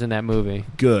one-liners in that movie.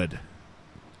 Good.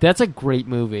 That's a great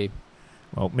movie.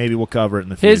 Well, maybe we'll cover it in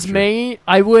the future. His main,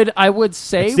 I would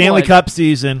say, it's Stanley Cup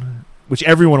season, which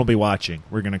everyone will be watching.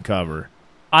 We're going to cover.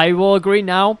 I will agree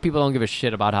now. People don't give a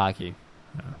shit about hockey.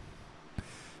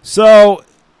 So,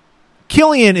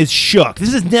 Killian is shook.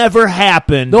 This has never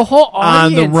happened the whole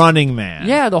audience, on The Running Man.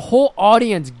 Yeah, the whole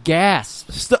audience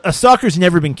gasps. A stalker's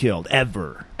never been killed,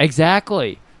 ever.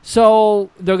 Exactly.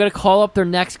 So, they're going to call up their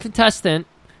next contestant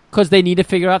because they need to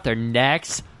figure out their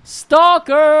next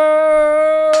stalker.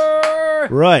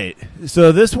 Right.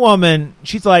 So, this woman,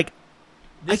 she's like,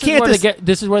 this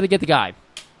is where they get the guy.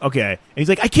 Okay. And he's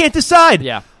like, I can't decide.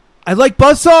 Yeah. I like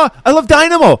Buzzsaw. I love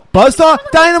Dynamo. Buzzsaw,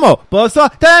 Dynamo.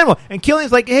 Buzzsaw, Dynamo. And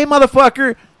Killian's like, hey,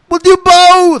 motherfucker, we'll do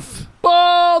both.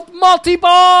 Both.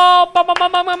 Multi-ball.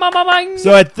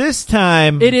 So at this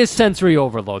time... It is sensory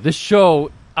overload. This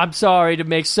show, I'm sorry to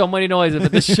make so many noises,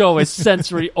 but this show is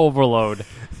sensory overload.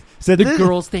 So the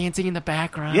girls dancing in the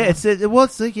background. Yeah, it's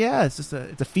just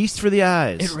a feast for the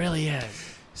eyes. It really is.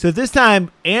 So this time,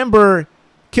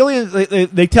 Killian,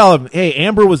 they tell him, hey,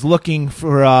 Amber was looking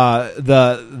for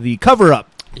the cover-up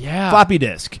floppy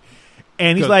disk.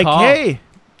 And he's like, hey,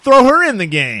 throw her in the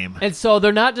game. And so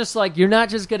they're not just like, you're not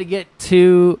just going to get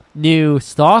 2 new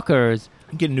stalkers.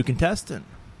 Get a new contestant.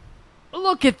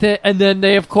 Look at that. And then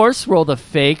they, of course, roll the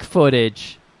fake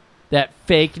footage, that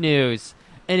fake news.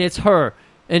 And it's her.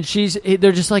 And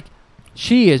they're just like,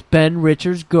 she is Ben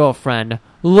Richards' girlfriend.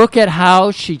 Look at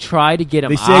how she tried to get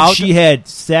him out. They said she had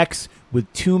sex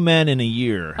with 2 men in a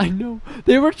year. I know.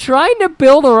 They were trying to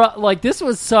build her up. Like, this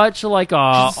was such like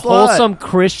a wholesome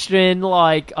Christian,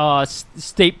 like,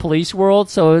 state police world.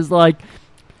 So it was like,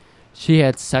 she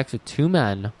had sex with 2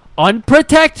 men,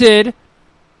 unprotected,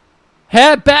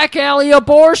 had back alley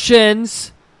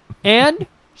abortions, and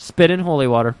spit in holy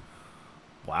water.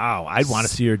 Wow. I'd want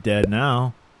to see her dead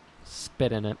now.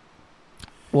 Spit in it.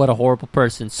 What a horrible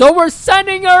person. So we're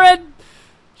sending her in.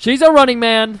 She's a running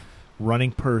man.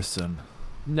 Running person.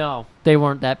 No, they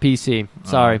weren't that PC.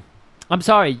 Sorry. I'm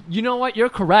sorry. You know what? You're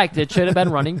correct. It should have been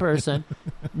running person.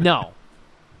 No.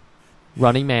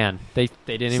 Running man. They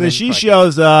didn't even. So she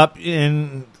shows up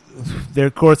in their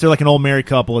course. They're like an old married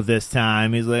couple at this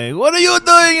time. He's like, what are you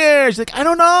doing here? She's like, I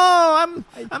don't know.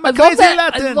 I'm a crazy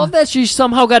Latin. I love that she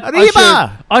somehow got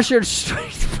ushered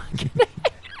straight.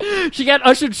 She got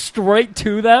ushered straight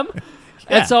to them.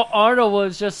 Yeah. And so Arnold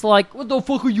was just like, what the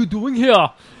fuck are you doing here?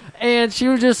 And she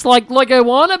was just like I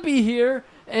want to be here.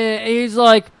 And he's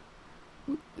like,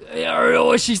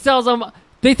 she tells him,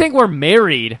 they think we're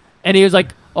married. And he was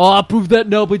like, oh, I'll prove that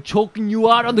now by choking you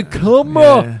out on the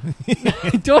camera.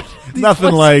 Yeah.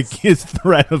 Nothing like his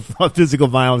threat of physical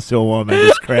violence to a woman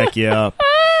just crack you up.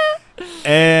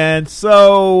 And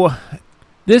so...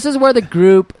 This is where the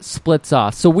group splits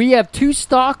off. So we have 2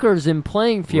 stalkers in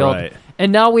playing field. Right.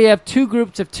 And now we have 2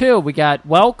 groups of 2. We got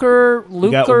Welker,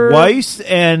 Luker. We got Weiss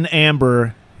and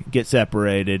Amber get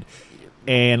separated.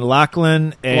 And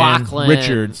Lachlan and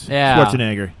Richards,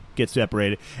 Schwarzenegger, get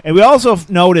separated. And we also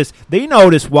notice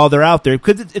while they're out there,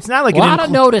 because it's not like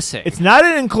noticing. It's not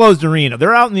an enclosed arena.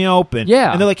 They're out in the open.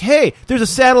 Yeah. And they're like, hey, there's a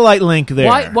satellite link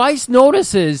there. Weiss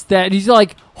notices that. He's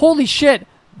like, holy shit,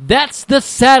 that's the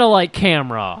satellite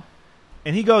camera.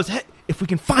 And he goes, hey, if we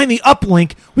can find the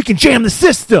uplink, we can jam the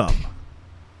system.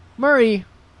 Murray,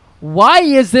 why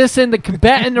is this in the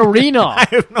combatant arena? I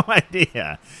have no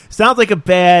idea. Sounds like a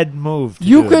bad move.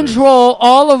 You control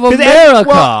all of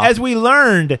America. As we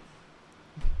learned,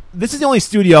 this is the only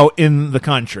studio in the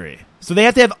country. So they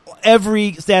have to have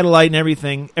every satellite and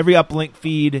everything, every uplink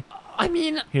feed. I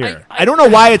mean, here. I don't know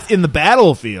why it's in the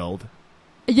battlefield.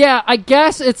 Yeah, I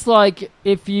guess it's like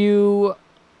if you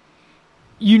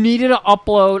needed to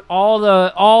upload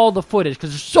all the footage because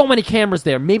there's so many cameras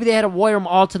there. Maybe they had to wire them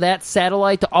all to that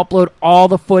satellite to upload all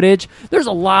the footage. There's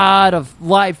a lot of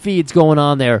live feeds going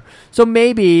on there. So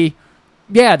maybe,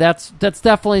 yeah, that's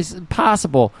definitely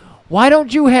possible. Why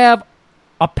don't you have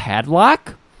a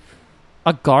padlock?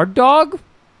 A guard dog?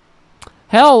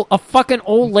 Hell, a fucking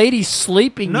old lady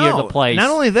sleeping near the place. Not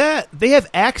only that, they have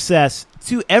access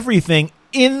to everything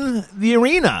in the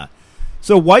arena.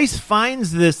 So Weiss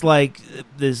finds this I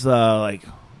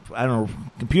don't know,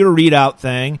 computer readout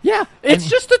thing. Yeah, it's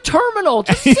just a terminal,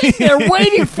 just sitting there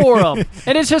waiting for him.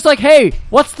 And it's just like, hey,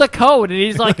 what's the code? And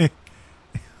he's like,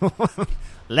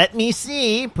 let me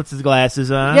see. Puts his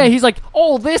glasses on. Yeah, he's like,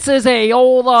 oh, this is a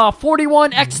old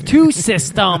 41X2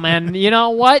 system. And you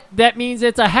know what? That means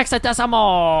it's a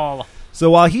hexadecimal.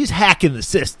 So while he's hacking the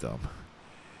system,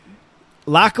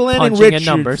 Lachlan Punching and Richards. in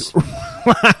numbers.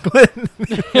 Lachlan.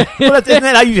 Isn't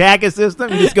that how you hack a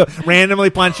system? You just go randomly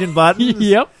punching buttons?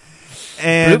 Yep.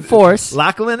 And brute force.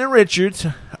 Lachlan and Richards,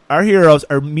 our heroes,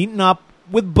 are meeting up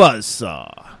with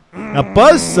Buzzsaw. Now,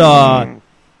 Buzzsaw,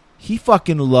 he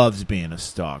fucking loves being a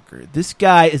stalker. This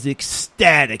guy is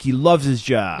ecstatic. He loves his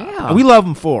job. Yeah. And we love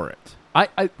him for it.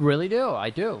 I really do.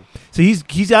 I do. So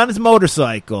he's on his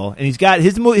motorcycle, and he's got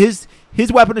his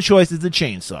weapon of choice is the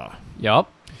chainsaw. Yep.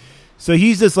 So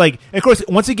he's just like, and of course,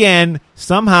 once again,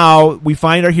 somehow we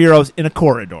find our heroes in a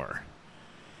corridor.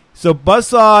 So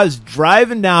Buzzsaw is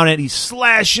driving down it. He's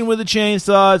slashing with the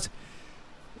chainsaws.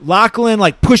 Lachlan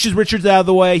pushes Richards out of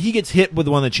the way. He gets hit with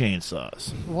one of the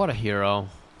chainsaws. What a hero.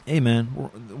 Hey,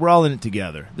 man, we're all in it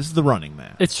together. This is the Running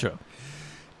Man. It's true.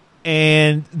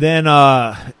 And then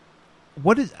I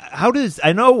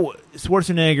know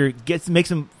Schwarzenegger makes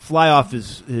him fly off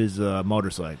his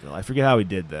motorcycle. I forget how he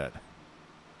did that.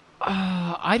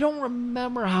 I don't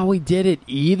remember how he did it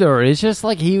either. It's just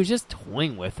like he was just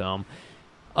toying with him.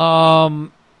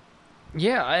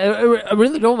 Yeah, I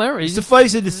really don't remember.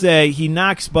 Suffice it to say, he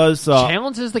knocks Buzzsaw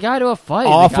challenges the guy to a fight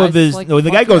off of his.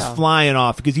 The guy goes flying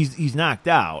off because he's knocked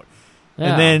out,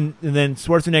 yeah. and then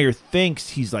Schwarzenegger thinks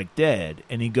he's dead,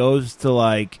 and he goes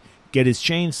to get his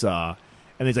chainsaw,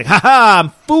 and he's like, "Ha ha! I'm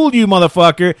fooled you,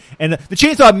 motherfucker!" And the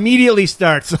chainsaw immediately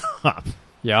starts up.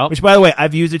 Yeah. Which, by the way,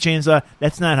 I've used a chainsaw.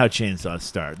 That's not how chainsaws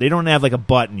start. They don't have a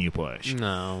button you push.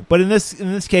 No. But in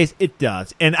this case, it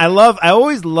does. And I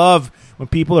always love when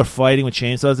people are fighting with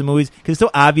chainsaws in movies because it's so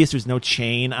obvious there's no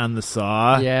chain on the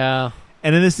saw. Yeah.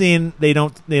 And in this scene, they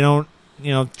don't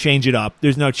change it up.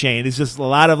 There's no chain. It's just a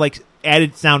lot of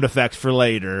added sound effects for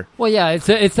later. Well, yeah,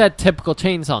 it's that typical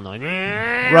chainsaw noise.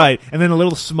 Right, and then a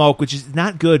little smoke, which is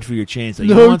not good for your chainsaw.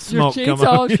 You No, don't want smoke coming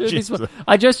out of your chainsaw.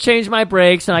 I just changed my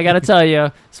brakes, and I got to tell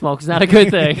you, smoke is not a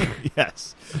good thing.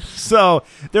 Yes. So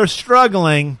they're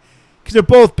struggling because they're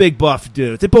both big buff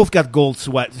dudes. They both got gold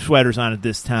sweaters on at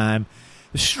this time.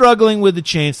 They're struggling with the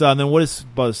chainsaw, and then what does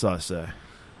Buzzsaw say?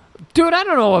 Dude, I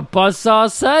don't know what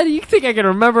Buzzsaw said. You think I can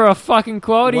remember a fucking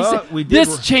quote? Well, he said,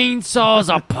 this chainsaw's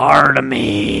a part of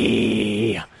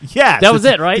me. Yeah. That was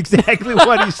it, right? Exactly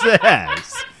what he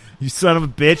says. You son of a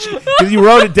bitch. Because you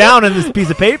wrote it down on this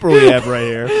piece of paper we have right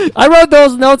here. I wrote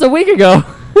those notes a week ago.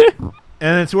 And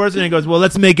then Schwarzenegger goes, well,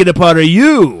 let's make it a part of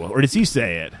you. Or does he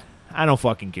say it? I don't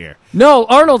fucking care. No,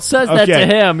 Arnold says that to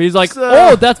him. He's like,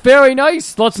 oh, that's very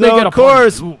nice. Let's make it a part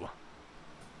of you.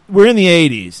 We're in the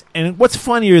 80s, and what's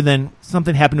funnier than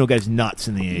something happened to a guy's nuts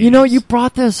in the 80s? You know, you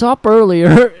brought this up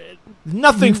earlier.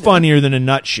 Nothing funnier than a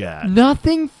nut shot.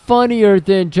 Nothing funnier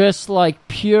than just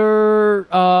pure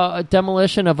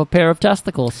demolition of a pair of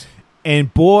testicles.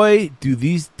 And boy, do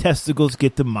these testicles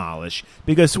get demolished.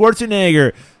 Because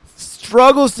Schwarzenegger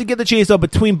struggles to get the chainsaw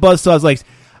between Buzzsaw's legs.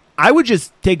 I would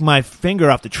just take my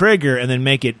finger off the trigger and then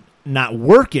make it not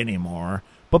work anymore.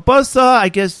 But Buzzsaw, I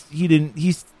guess he didn't.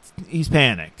 He's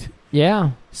panicked.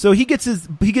 Yeah. So he gets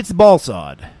the ball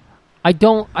sawed. I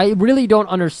really don't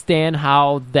understand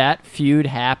how that feud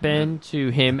happened to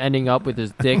him ending up with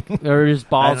his dick or his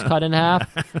balls cut in half.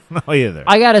 I don't know either.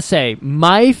 I gotta say,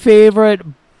 my favorite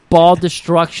ball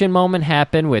destruction moment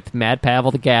happened with Mad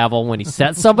Pavel the Gavel when he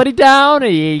set somebody down and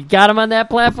he got him on that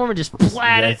platform and just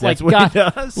platted that's what he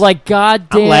does.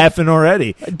 goddamn. I'm laughing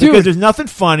already. Dude, because there's nothing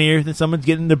funnier than someone's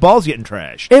getting their balls getting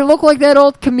trashed. It looked like that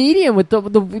old comedian with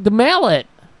the mallet.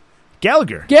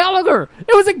 Gallagher.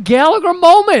 It was a Gallagher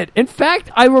moment. In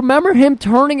fact, I remember him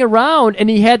turning around and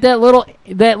he had that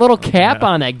little cap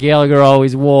on that Gallagher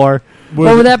always wore.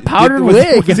 Over that powdered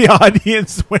wig. Was the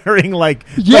audience wearing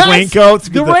yes, raincoats?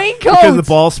 The raincoats. Because the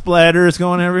ball splatter is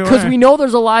going everywhere? Because we know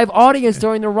there's a live audience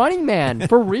during the Running Man.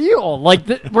 For real.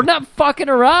 We're not fucking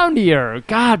around here.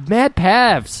 God, Mad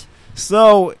Pavs.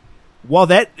 So, while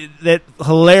that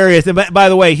hilarious, and by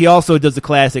the way, he also does the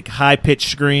classic high-pitched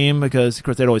scream, because, of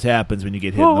course, that always happens when you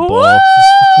get hit in the ball.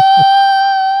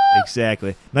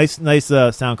 Exactly. Nice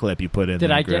sound clip you put in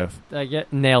there, Griff.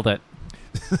 Nailed it.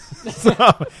 So,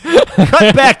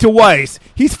 cut back to Weiss.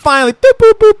 He's finally boop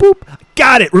boop boop boop.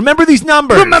 Got it. Remember these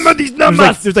numbers.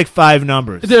 There's 5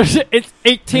 numbers. It's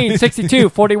 18, 62,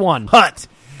 41. Hut.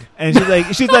 And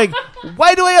she's like,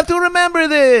 why do I have to remember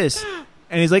this?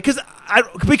 And he's like, because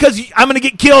because I'm going to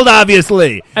get killed,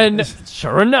 obviously. And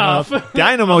sure enough,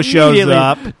 Dynamo shows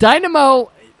up.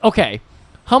 Dynamo, okay.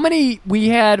 How many? We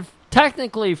had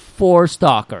technically 4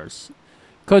 stalkers.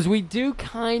 Because we do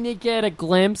kind of get a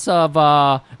glimpse of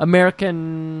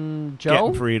American Joe.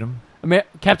 Captain Freedom.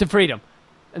 Captain Freedom.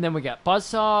 And then we got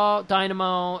Buzzsaw,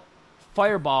 Dynamo,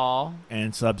 Fireball.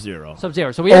 And Sub-Zero.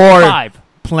 Sub-Zero. So we have 5.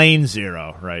 Plain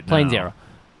Zero right now. Plain Zero.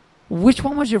 Which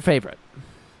one was your favorite?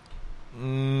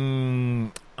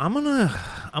 I'm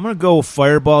gonna go with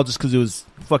Fireball just because it was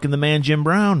fucking the man Jim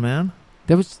Brown, man.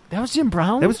 That was Jim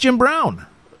Brown? That was Jim Brown.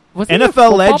 Was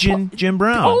NFL legend Jim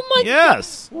Brown. Oh my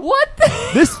yes. God. What?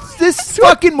 This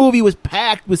fucking movie was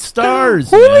packed with stars.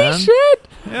 Holy man. shit.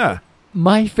 Yeah.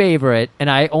 My favorite, and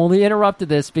I only interrupted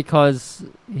this because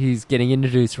he's getting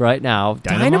introduced right now.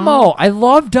 Dynamo. I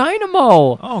love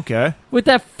Dynamo. Oh, okay. With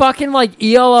that fucking like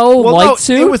ELO light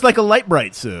suit. It was like a light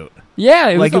bright suit. Yeah,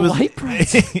 it was a light bright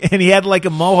suit. And he had like a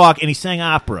mohawk and he sang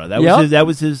opera. That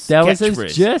was his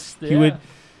gist. Yeah.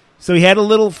 So he had a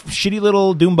little shitty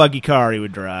little doom buggy car he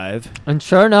would drive. And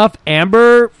sure enough,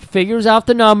 Amber figures out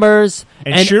the numbers.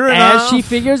 And sure enough, as she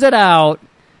figures it out,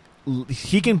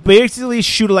 he can basically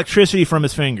shoot electricity from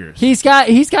his fingers. He's got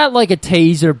like a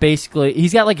taser, basically.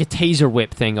 He's got like a taser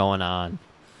whip thing going on.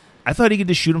 I thought he could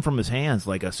just shoot him from his hands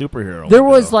like a superhero. There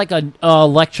was like an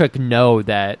electric node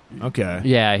that... Okay.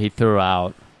 Yeah, he threw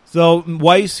out. So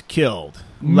Weiss killed.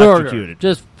 Murdered. Electrocuted.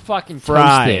 Just fucking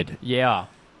fried. Toasted. Yeah.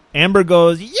 Amber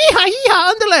goes, yeehaw,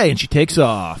 underlay, and she takes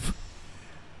off.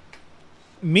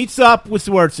 Meets up with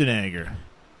Schwarzenegger.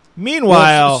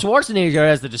 Meanwhile... Schwarzenegger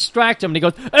has to distract him, and he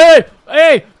goes,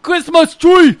 Hey, Christmas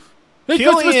tree! Hey,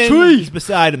 Christmas tree! He's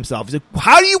beside himself. He's like,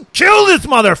 how do you kill this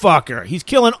motherfucker? He's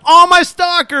killing all my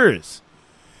stalkers.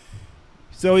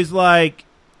 So he's like,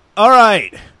 all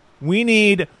right, we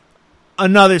need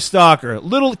another stalker.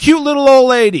 Cute little old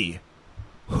lady.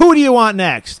 Who do you want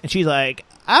next? And she's like,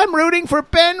 I'm rooting for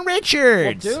Ben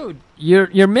Richards. Well, dude,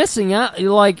 you're missing out.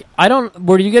 You're like,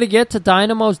 were you going to get to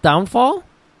Dynamo's downfall?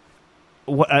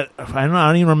 What, I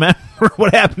don't even remember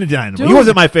what happened to Dynamo. Dude, he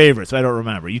wasn't my favorite, so I don't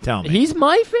remember. You tell me. He's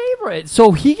my favorite.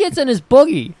 So he gets in his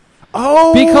boogie.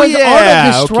 Oh, because yeah.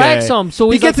 Arnold distracts him. So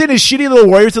he gets in his shitty little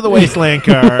Warriors of the Wasteland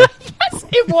car. Yes,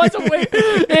 it was a way.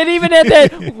 And even at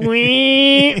that,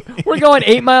 we're going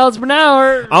 8 miles per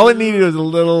hour. All it needed was a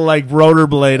little like rotor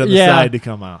blade on the side to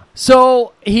come out.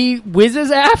 So he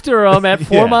whizzes after him at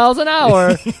 4 miles an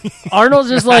hour. Arnold's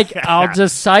just like, I'll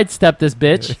just sidestep this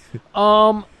bitch.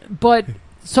 But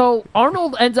so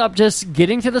Arnold ends up just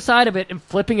getting to the side of it and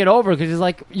flipping it over because he's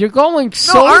like, "You're going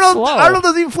slow." Arnold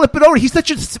doesn't even flip it over. He's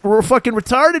such a fucking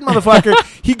retarded motherfucker.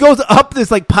 He goes up this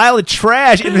like pile of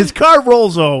trash and his car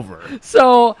rolls over.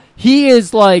 So he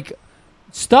is like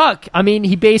stuck. I mean,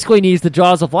 he basically needs the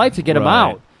jaws of life to get him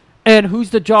out. And who's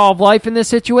the jaw of life in this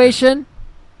situation?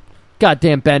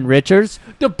 Goddamn Ben Richards,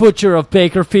 the butcher of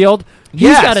Bakerfield.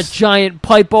 He's got a giant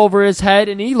pipe over his head,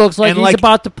 and he looks like he's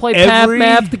about to play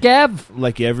Mav the Gav.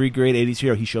 Like every great 80s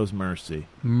hero, he shows mercy.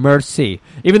 Mercy.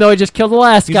 Even though he just killed the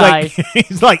last guy.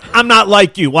 He's like, I'm not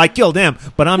like you. Well, I killed him,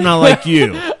 but I'm not like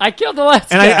you. I killed the last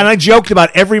guy. And I joked about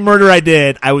every murder I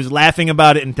did. I was laughing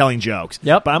about it and telling jokes.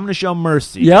 Yep. But I'm going to show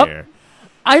mercy here.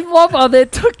 I love how they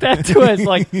took that to us.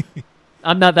 Like,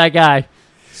 I'm not that guy.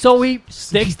 So he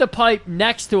sticks the pipe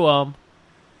next to him.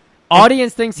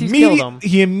 Audience thinks he's killed him.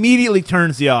 He immediately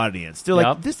turns the audience. They're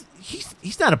like,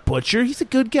 he's not a butcher. He's a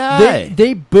good guy.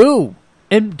 They boo.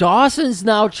 And Dawson's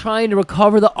now trying to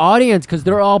recover the audience because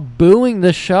they're all booing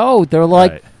the show. They're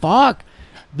like, fuck.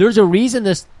 There's a reason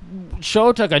this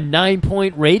show took a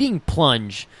 9-point rating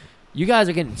plunge. You guys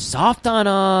are getting soft on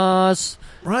us.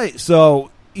 Right.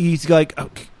 So he's like,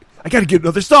 okay, I got to get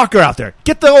another stalker out there.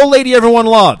 Get the old lady everyone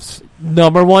loves.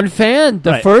 Number one fan,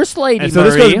 the first lady. And so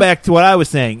this goes back to what I was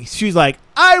saying. She's like,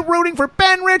 I'm rooting for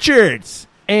Ben Richards.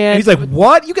 And he's like,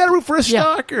 what? You got to root for a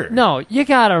stalker. No, you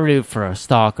got to root for a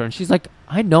stalker. And she's like,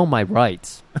 I know my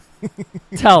rights.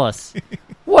 Tell us.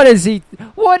 What does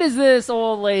this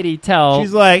old lady tell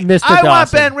She's like, Mr. I Dawson?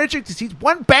 want Ben Richards because he's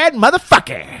one bad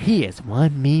motherfucker. He is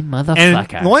one mean motherfucker. And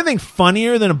the only thing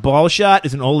funnier than a ball shot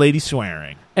is an old lady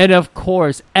swearing. And of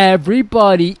course,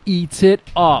 everybody eats it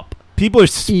up. People are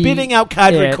spitting out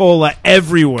Cadre Cola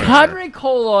everywhere. Cadre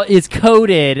Cola is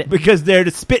coated because they're the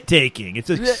spit taking. It's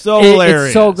so hilarious.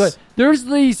 It's so good. There's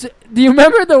these. Do you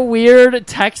remember the weird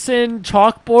Texan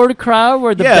chalkboard crowd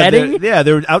where the betting?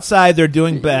 They're outside. They're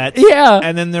doing bets. Yeah,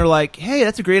 and then they're like, "Hey,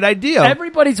 that's a great idea."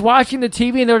 Everybody's watching the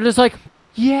TV and they're just like,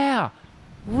 "Yeah,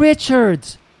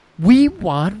 Richards. We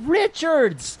want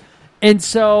Richards." And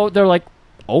so they're like,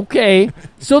 Okay.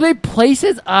 So they place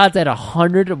his odds at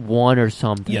 101 or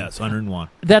something. Yes, 101.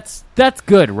 That's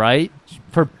good, right?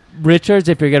 For Richards,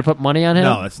 if you're going to put money on him?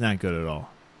 No, it's not good at all.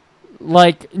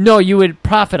 Like, no, you would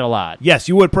profit a lot. Yes,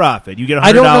 you would profit. You get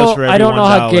 $100 for every $1. I don't know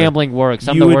how gambling works.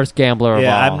 I'm the worst gambler of all.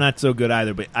 Yeah, I'm not so good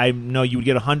either, but I know you would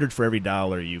get $100 for every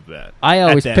 $1 you bet. I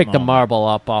always pick the marble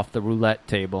up off the roulette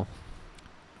table.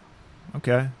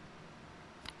 Okay.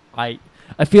 I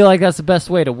feel like that's the best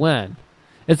way to win.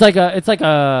 It's like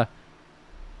a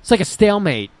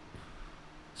stalemate.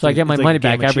 So I get my money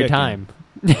back every time.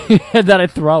 And then I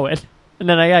throw it. And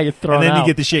then I gotta get thrown out. And then you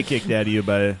get the shit kicked out of you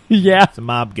by some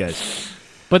mob guys.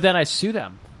 But then I sue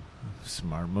them.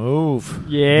 Smart move.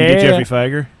 Yeah. You get Jeffrey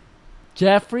Feiger?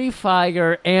 Jeffrey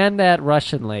Feiger and that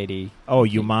Russian lady. Oh,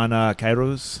 Yumana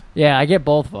Kairos? Yeah, I get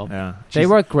both of them. Yeah. They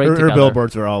work great together. Her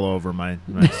billboards are all over my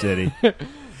city.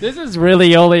 This is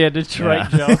really only a Detroit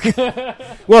joke.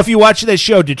 Well, if you watch that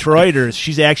show, Detroiters,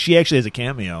 she actually has a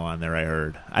cameo on there, I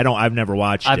heard. I've never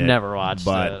watched it. I've never watched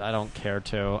it. I don't care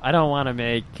to. I don't want to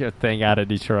make a thing out of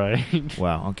Detroit.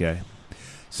 Wow, okay.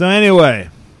 So anyway,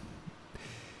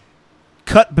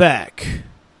 cut back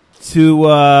to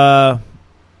a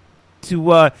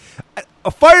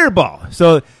Fireball.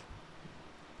 So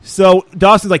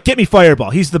Dawson's like, get me Fireball.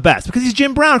 He's the best. Because he's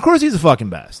Jim Brown. Of course he's the fucking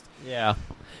best. Yeah.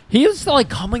 He was like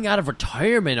coming out of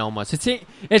retirement almost. It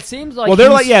seems like they're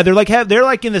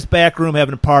like in this back room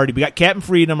having a party. We got Captain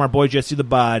Freedom, our boy Jesse the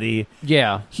Body.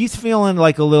 Yeah, he's feeling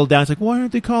like a little down. It's like, why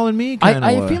aren't they calling me?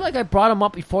 I feel like I brought him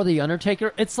up before the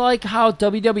Undertaker. It's like how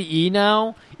WWE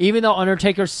now, even though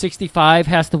Undertaker's 65,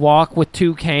 has to walk with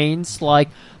 2 canes. Like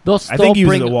they'll still I think he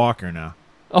uses a walker now.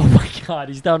 Oh my God,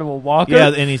 he's down to a walker. Yeah,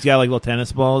 and he's got like little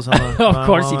tennis balls. Of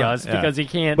course he does, because he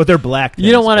can't. But they're black.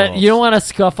 You don't want to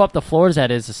scuff up the floors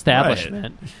at his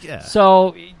establishment. Right. Yeah.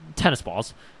 So tennis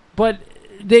balls, but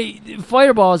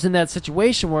Fireball is in that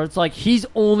situation where it's like he's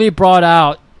only brought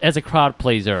out as a crowd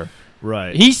pleaser.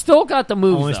 Right. He's still got the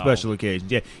moves. Only special occasions.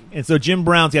 Yeah. And so Jim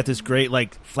Brown's got this great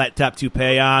like flat top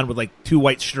toupee on with like 2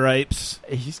 white stripes.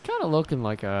 He's kind of looking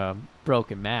like a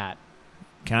broken Matt.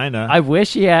 Kinda. I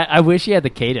wish he had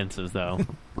the cadences though.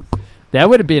 That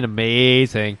would have been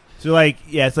amazing. So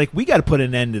it's like we got to put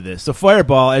an end to this. So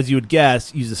Fireball, as you would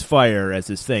guess, uses fire as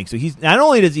his thing. So he's not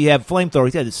only does he have flamethrower,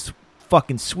 he's got this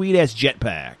fucking sweet ass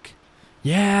jetpack.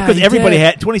 Yeah, because everybody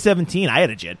had 2017. I had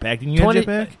a jetpack. Didn't you have a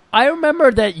jetpack? I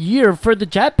remember that year for the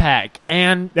jetpack,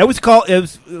 and that was called. It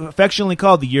was affectionately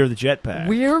called the year of the jetpack.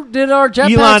 Where did our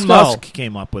jetpacks Elon Musk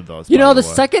came up with those. You know, the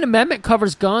Second Amendment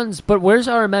covers guns, but where's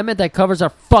our amendment that covers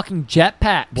our fucking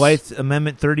jetpacks? Why it's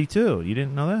Amendment 32? You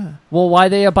didn't know that? Well, why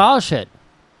they abolish it?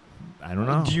 I don't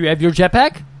know. Do you have your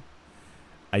jetpack?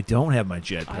 I don't have my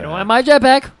jetpack. I don't have my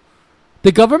jetpack.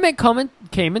 The government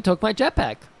came and took my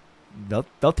jetpack.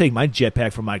 They'll take my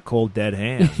jetpack from my cold dead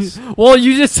hands. Well,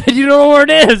 you just said you don't know where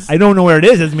it is. I don't know where it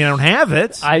is. Doesn't mean I don't have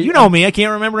it. You know me. I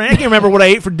can't remember. I can't remember what I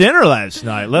ate for dinner last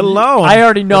night. Let alone. I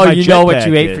already know you know what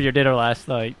you ate for your dinner last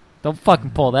night. Don't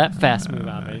fucking pull that fast move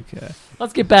on me. Okay.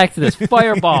 Let's get back to this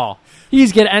Fireball.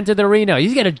 He's gonna enter the arena.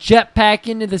 He's gonna jetpack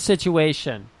into the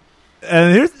situation.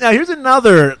 And here's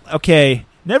another. Okay,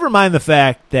 never mind the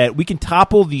fact that we can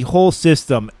topple the whole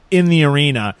system in the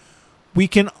arena. They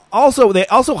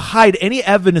also hide any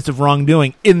evidence of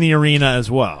wrongdoing in the arena as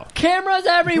well. Cameras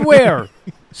everywhere.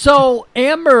 So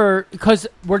Amber, because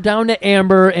we're down to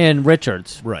Amber and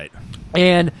Richards. Right.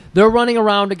 And they're running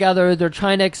around together. They're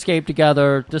trying to escape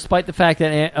together, despite the fact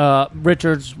that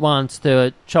Richards wants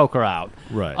to choke her out.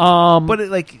 Right. But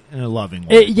in a loving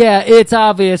way. It's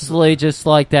obviously just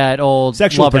like that old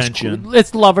sexual tension.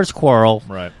 It's lovers' quarrel.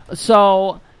 Right.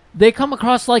 So they come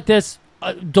across like this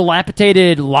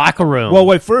dilapidated locker room. Well,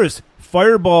 wait, first,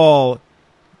 Fireball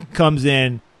comes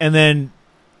in, and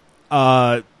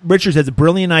then Richards has a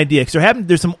brilliant idea, because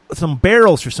there's some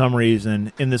barrels for some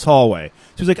reason in this hallway.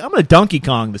 So he's like, I'm going to Donkey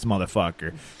Kong this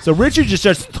motherfucker. So Richards just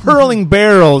starts hurling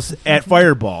barrels at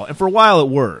Fireball, and for a while it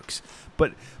works,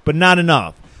 but not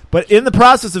enough. But in the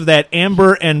process of that,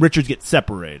 Amber and Richards get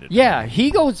separated. Yeah,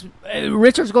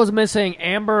 Richards goes missing.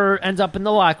 Amber ends up in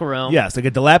the locker room. Yes, like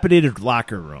a dilapidated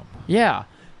locker room. Yeah.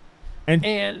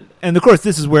 And of course,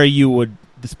 this is where you would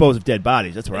dispose of dead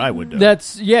bodies. That's where I would do.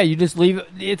 You just leave it.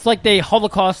 It's like they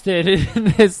holocausted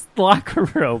in this locker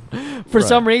room. For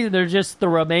some reason, they're just the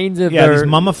remains of these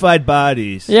mummified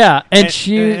bodies. Yeah,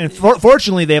 and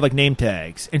fortunately, they have like name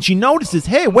tags. And she notices,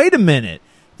 hey, wait a minute.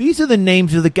 These are the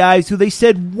names of the guys who they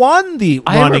said won the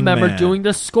Running Man. I remember doing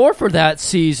the score for that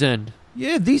season.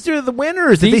 Yeah, these are the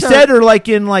winners. They said are like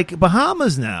in like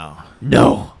Bahamas now.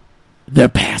 No, they're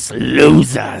past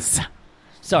losers.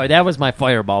 Sorry, that was my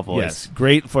Fireball voice. Yes,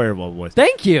 great Fireball voice.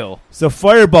 Thank you. So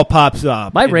Fireball pops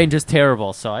up. My range is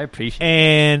terrible, so I appreciate it.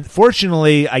 And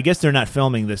fortunately, I guess they're not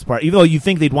filming this part. Even though you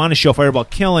think they'd want to show Fireball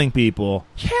killing people.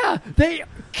 Yeah, they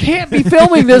can't be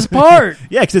filming this part.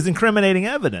 Yeah, because it's incriminating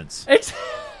evidence. It's...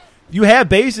 You have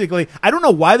basically... I don't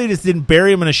know why they just didn't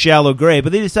bury him in a shallow grave,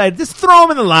 but they decided just throw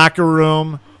him in the locker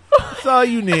room. That's all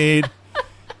you need.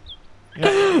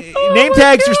 Name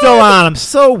tags are still on him.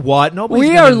 So what?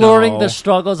 We are learning the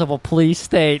struggles of a police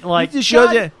state. Like, it just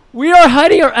shows you. We are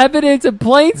hiding our evidence in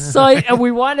plain sight, and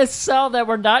we want to sell that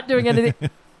we're not doing anything.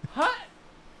 Huh?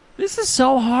 This is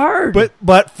so hard.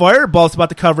 But Fireball's about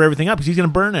to cover everything up because he's going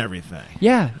to burn everything.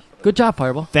 Yeah. Good job,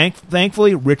 Fireball.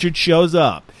 Thankfully, Richard shows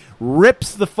up.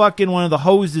 Rips the fucking one of the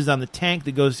hoses on the tank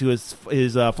that goes to his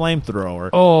flamethrower.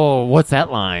 Oh, what's that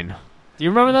line? Do you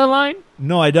remember that line?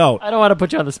 No, I don't. I don't want to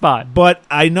put you on the spot. But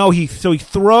I know he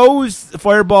throws the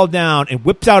Fireball down and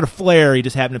whips out a flare he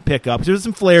just happened to pick up. There's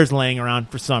some flares laying around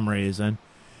for some reason.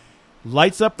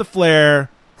 Lights up the flare,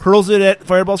 hurls it at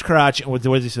Fireball's crotch, and what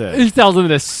does he say? He tells him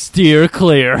to steer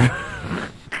clear.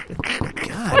 God,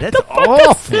 that's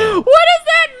awful. What does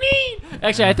that mean?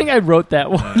 Actually, I think I wrote that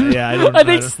one. Yeah, I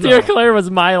think steer clear was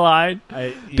my line.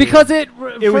 Because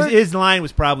his line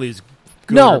was probably as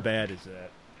good or bad as that.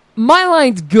 My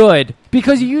line's good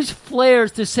because you use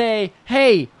flares to say,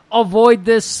 hey, avoid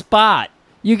this spot.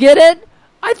 You get it?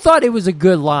 I thought it was a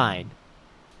good line.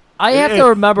 I have to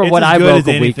remember what I wrote a week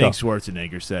ago. Anything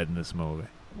Schwarzenegger said in this movie.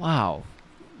 Wow.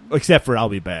 Except for I'll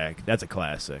Be Back. That's a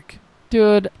classic.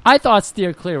 Dude, I thought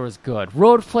steer clear was good.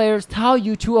 Road flares tell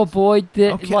you to avoid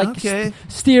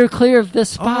steer clear of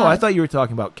this spot. Oh, I thought you were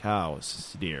talking about cows,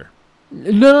 steer.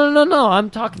 No. I'm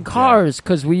talking cars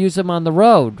because we use them on the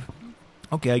road.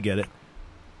 Okay, I get it.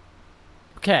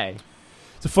 Okay.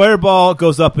 So Fireball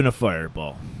goes up in a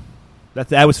fireball.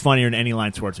 That was funnier than any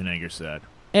line Schwarzenegger said.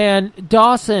 And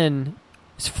Dawson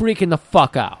is freaking the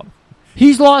fuck out.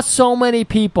 He's lost so many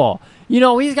people. You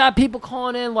know, he's got people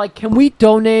calling in like, can we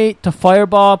donate to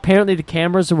Fireball? Apparently the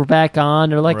cameras were back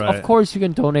on. They're like, right. Of course you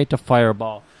can donate to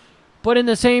Fireball. But in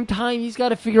the same time, he's got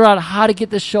to figure out how to get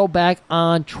the show back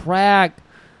on track.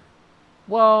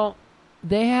 Well,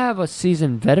 they have a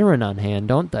seasoned veteran on hand,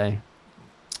 don't they?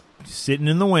 Sitting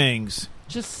in the wings.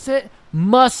 Just sit.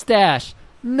 Mustache.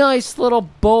 Nice little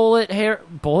bowl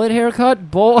haircut,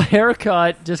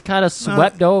 just kind of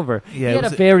swept over. Yeah, he had a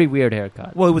very weird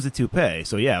haircut. Well, it was a toupee,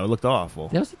 so yeah, it looked awful.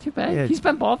 That was a toupee? Yeah. He's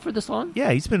been bald for this long?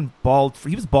 Yeah, he's been bald.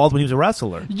 He was bald when he was a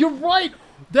wrestler. You're right.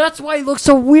 That's why he looks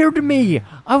so weird to me.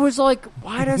 I was like,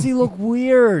 why does he look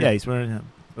weird? Yeah, he's wearing.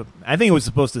 I think it was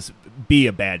supposed to be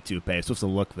a bad toupee. It's supposed to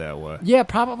look that way. Yeah,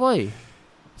 probably.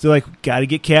 So, like, got to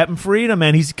get Captain Freedom,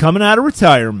 man. He's coming out of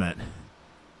retirement.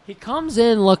 He comes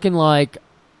in looking like,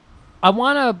 I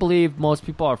want to believe most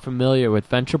people are familiar with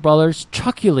Venture Brothers,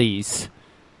 Chuckules.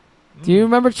 Do you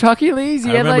remember Chuckules?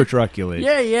 I remember Chuckules.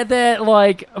 Yeah, he had that,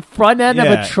 like, front end of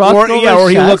a truck. Or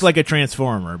he looked like a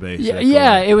transformer, basically.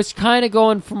 Yeah, it was kind of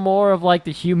going for more of, like,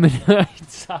 the humanoid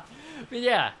stuff. But,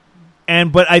 yeah.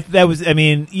 Even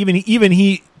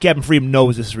Captain Freedom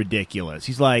knows this is ridiculous.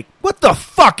 He's like, what the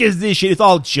fuck is this shit? It's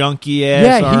all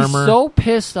junky-ass armor. Yeah, he's so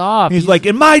pissed off. He's like,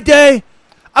 in my day,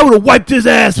 I would have wiped his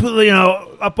ass with,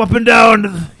 up and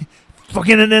down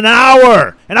fucking in an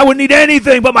hour, and I wouldn't need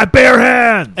anything but my bare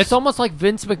hands. It's almost like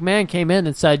Vince McMahon came in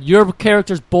and said, your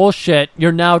character's bullshit.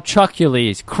 You're now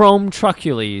Chuckules, Chrome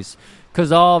Chuckules,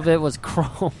 because all of it was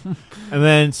chrome. And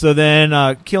then,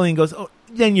 Killian goes,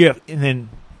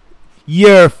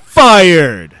 you're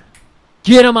fired.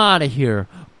 Get him out of here.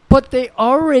 But they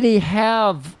already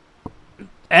have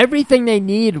everything they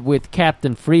need with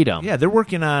Captain Freedom. Yeah, they're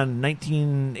working on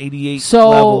 1988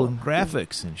 level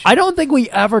graphics and shit. I don't think we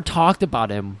ever talked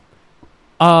about him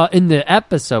in the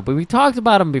episode, but we talked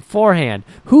about him beforehand.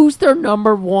 Who's their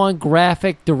number one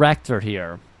graphic director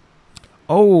here?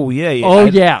 Oh,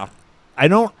 yeah. I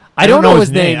don't know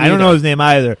his name. I don't know his name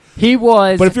either. He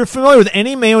was. But if you're familiar with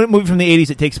any movie from the 80s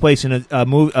that takes place in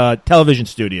a television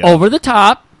studio. Over the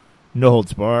Top. No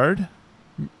Holds Barred.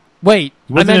 Wait,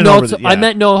 I meant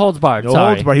No Holds Barred. No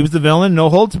Holds Barred. He was the villain. No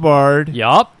Holds Barred.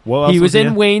 Yup. He was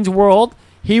in Wayne's World.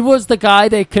 He was the guy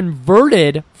they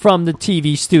converted from the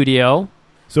TV studio.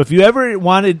 So if you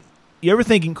ever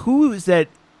thinking, who is that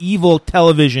evil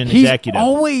television executive?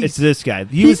 It's this guy.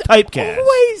 He was typecast.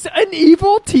 Always an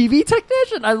evil TV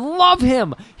technician. I love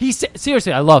him.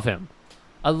 Seriously, I love him.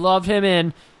 I love him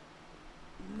in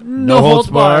No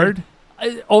Holds Barred.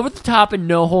 Over the Top and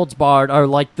No Holds Barred are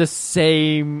like the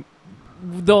same.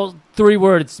 Those three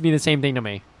words mean the same thing to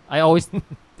me. I always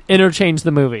interchange the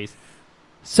movies.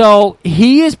 So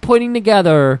he is putting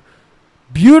together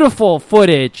beautiful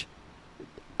footage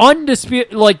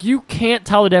undisputed. Like, you can't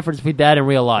tell the difference between that and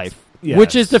real life,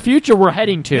 which is the future we're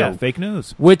heading to. Yeah, fake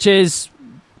news. Which is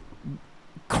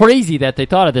crazy that they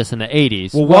thought of this in the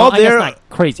 80s. Well, I guess not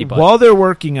crazy, but while they're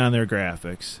working on their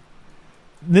graphics,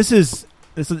 this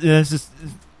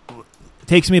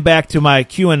takes me back to my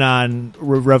QAnon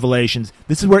revelations.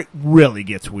 This is where it really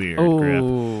gets weird.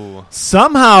 Griff.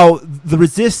 Somehow the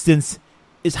Resistance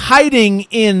is hiding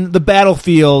in the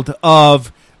battlefield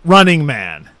of Running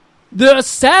Man. The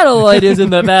satellite is in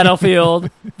the battlefield.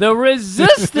 The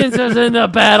Resistance is in the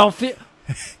battlefield.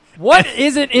 What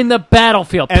isn't in the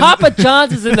battlefield? Papa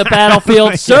John's is in the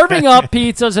battlefield, serving up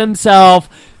pizzas himself,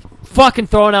 fucking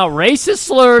throwing out racist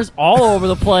slurs all over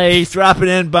the place. Dropping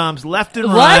N-bombs left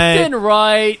and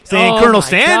right. Saying Colonel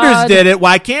Sanders did it.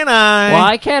 Why can't I?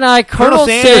 Why can't I? Colonel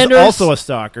Sanders also a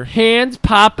stalker. Hands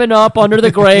popping up under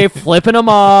the grave, flipping them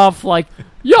off. Like,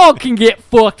 y'all can get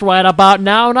fucked right about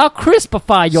now, and I'll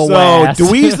crispify your ass. So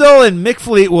Dweezil and Mick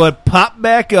Fleetwood pop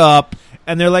back up,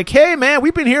 and they're like, hey, man,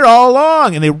 we've been here all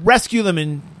along. And they rescue them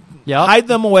and hide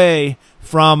them away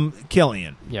from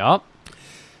Killian. Yep.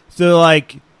 So,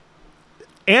 like,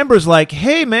 Amber's like,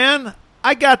 hey, man,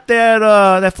 I got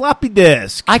that floppy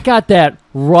disk. I got that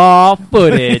raw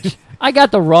footage. I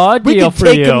got the raw deal for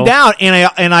you. We can take him down.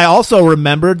 And I also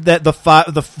remembered that the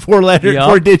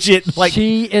four-digit. Like,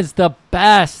 she is the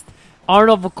best.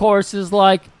 Arnold, of course, is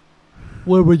like,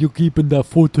 where were you keeping that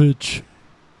footage?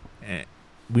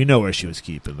 We know where she was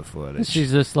keeping the footage.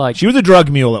 She's just like... She was a drug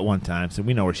mule at one time, so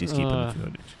we know where she's keeping the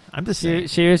footage. I'm just saying.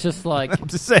 She was just like... I'm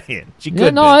just saying. She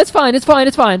could No, it's fine. It's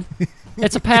fine.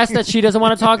 It's a past that she doesn't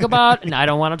want to talk about, and I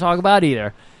don't want to talk about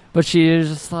either. But she is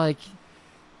just like,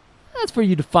 that's for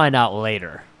you to find out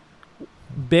later.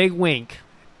 Big wink.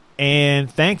 And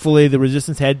thankfully, the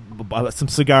Resistance had some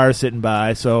cigars sitting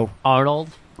by, so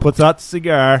Arnold puts out the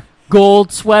cigar.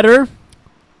 Gold sweater,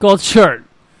 gold shirt.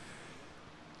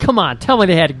 Come on, tell me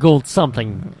they had gold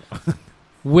something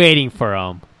waiting for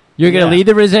them. You're going to lead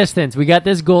the Resistance. We got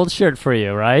this gold shirt for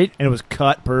you, right? And it was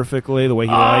cut perfectly the way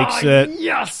he likes it.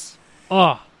 Yes!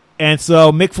 Oh. And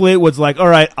so Mick Fleetwood's like, all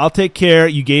right, I'll take care.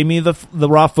 You gave me the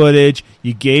raw footage.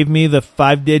 You gave me the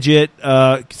 5-digit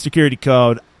security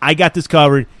code. I got this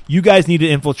covered. You guys need to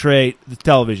infiltrate the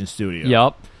television studio.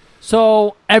 Yep.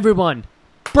 So, everyone,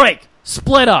 break.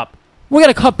 Split up. We're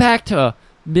going to cut back to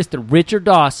Mr. Richard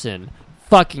Dawson,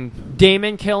 fucking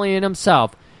Damon Killian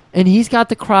himself. And he's got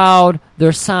the crowd.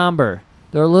 They're somber.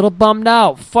 They're a little bummed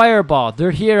out. Fireball,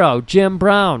 their hero, Jim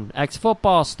Brown,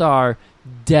 ex-football star,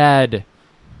 dead.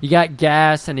 He got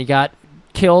gassed and he got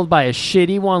killed by a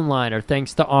shitty one-liner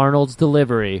thanks to Arnold's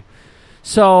delivery.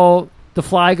 So the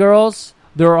Fly Girls,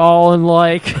 they're all in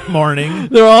like mourning.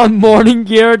 They're all in mourning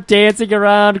gear, dancing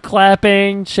around,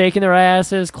 clapping, shaking their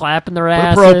asses, clapping their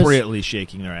asses. Appropriately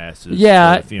shaking their asses.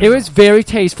 Yeah, it was very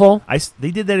tasteful.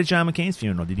 They did that at John McCain's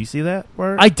funeral. Did you see that?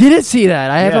 I didn't see that.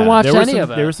 I haven't watched any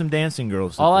of it. There were some dancing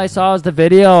girls. All I saw was the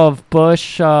video of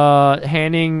Bush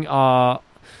handing...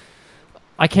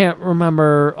 I can't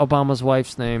remember Obama's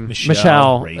wife's name.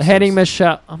 Michelle. Handing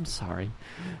Michelle... I'm sorry.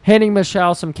 Handing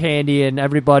Michelle some candy and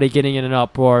everybody getting in an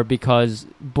uproar because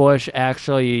Bush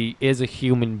actually is a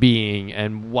human being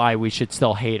and why we should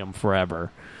still hate him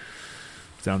forever.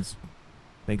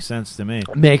 Makes sense to me.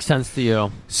 Makes sense to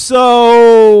you.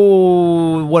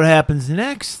 So what happens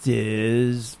next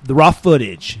is the raw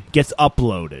footage gets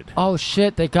uploaded. Oh,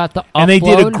 shit. They got the upload? And they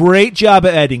did a great job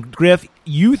of editing. Griff,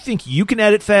 you think you can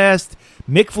edit fast?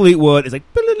 Mick Fleetwood is like...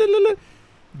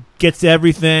 Gets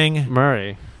everything.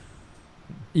 Murray.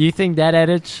 You think that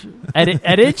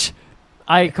edit?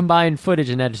 I combined footage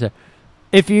and editor.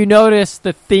 If you notice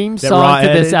the theme song to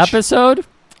this episode,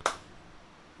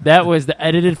 that was the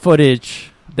edited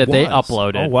footage that they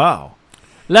uploaded. Oh, wow.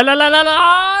 La la la la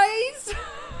lies!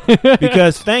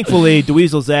 Because thankfully,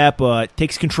 Dweezil Zappa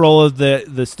takes control of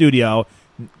the studio.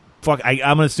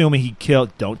 I'm assuming he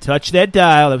killed... Don't touch that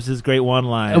dial. That was his great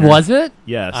one-liner. Was it?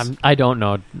 Yes. I don't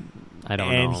know.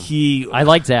 I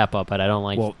like Zappa, but I don't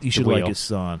like... Well, you should like his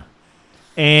son.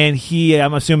 And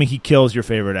I'm assuming he kills your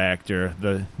favorite actor,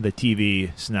 the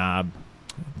TV snob,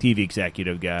 TV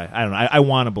executive guy. I don't know. I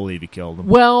want to believe he killed him.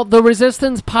 Well, the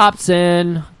Resistance pops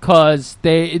in because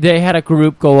they had a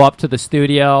group go up to the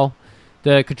studio,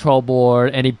 the control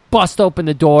board, and he busts open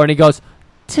the door and he goes,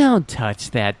 "Don't touch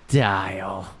that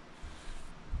dial."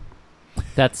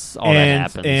 That's all that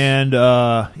happens. And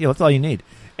that's all you need.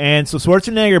 And so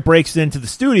Schwarzenegger breaks into the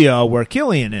studio where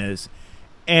Killian is,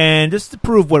 and just to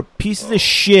prove what pieces of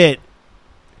shit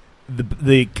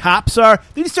the cops are,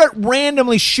 they just start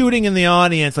randomly shooting in the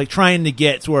audience, like trying to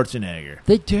get Schwarzenegger.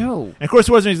 They do. And of course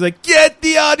Schwarzenegger's like, "Get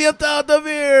the audience out of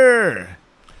here!"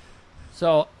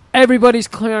 So Everybody's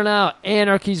clearing out.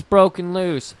 Anarchy's broken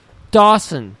loose.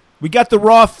 Dawson. We got the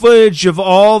raw footage of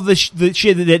all the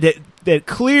shit that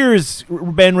clears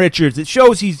Ben Richards. It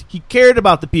shows he cared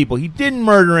about the people. He didn't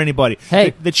murder anybody.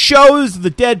 Hey. That shows the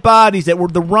dead bodies that were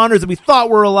the runners that we thought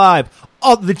were alive.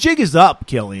 Oh, the jig is up,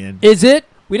 Killian. Is it?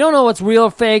 We don't know what's real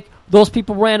or fake. Those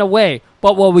people ran away.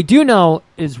 But what we do know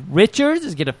is Richards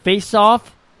is going to face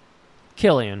off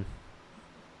Killian.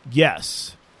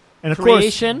 Yes. And of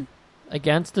Creation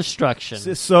against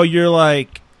destruction. So you're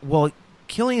like, well,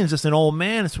 Killian's just an old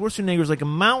man. Schwarzenegger's like a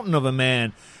mountain of a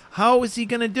man. How is he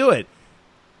going to do it?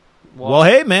 Well,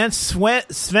 hey, man,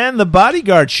 Sven the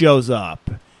bodyguard shows up.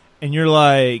 And you're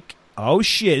like, oh,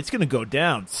 shit, it's going to go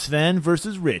down. Sven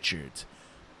versus Richards.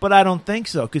 But I don't think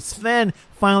so, because Sven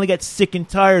finally got sick and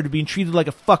tired of being treated like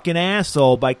a fucking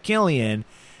asshole by Killian.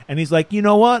 And he's like, you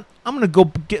know what? I'm going to go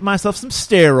get myself some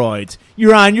steroids.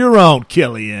 You're on your own,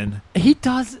 Killian. He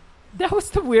does. That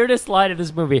was the weirdest line of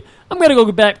this movie. I'm going to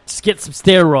go back to get some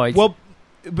steroids. Well,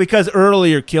 because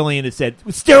earlier Killian had said,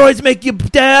 steroids make you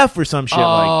deaf or some shit like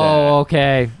that. Oh,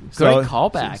 okay. Great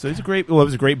callback. So it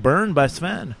was a great burn by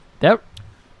Sven.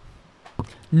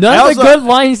 None of the good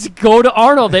lines go to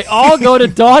Arnold. They all go to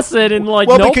Dawson and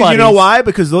nobody. Because you know why?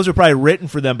 Because those are probably written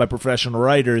for them by professional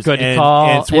writers. Good call.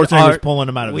 And Schwarzenegger's pulling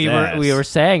them out of his ass. We were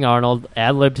saying Arnold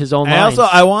ad-libbed his own lines. Also,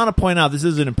 I want to point out, this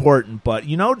isn't important, but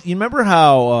you remember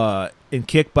how in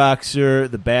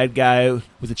Kickboxer, the bad guy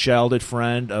was a childhood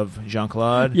friend of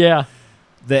Jean-Claude? Yeah.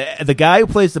 The guy who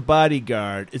plays the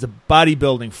bodyguard is a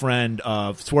bodybuilding friend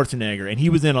of Schwarzenegger, and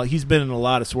he's been in a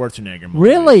lot of Schwarzenegger movies.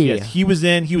 Really? Yes, he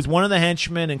was one of the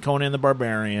henchmen in Conan the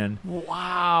Barbarian.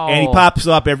 Wow. And he pops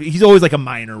up he's always like a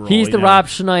minor role. He's the Rob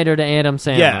Schneider to Adam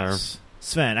Sandler. Yes.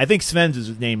 Sven. I think Sven's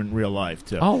his name in real life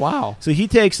too. Oh wow. So he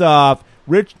takes off.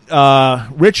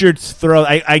 Richard's throw.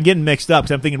 I get mixed up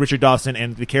because I'm thinking Richard Dawson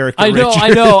and the character. I know.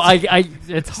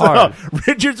 It's hard. So,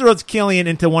 Richard throws Killian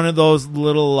into one of those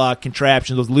little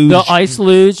contraptions, those luge. The ice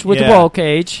luge with the roll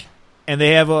cage. And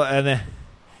they have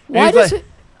Why does it?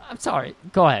 I'm sorry.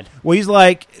 Go ahead. Well, he's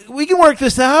like, we can work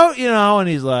this out, and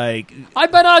he's like, I've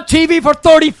been on TV for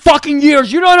 30 fucking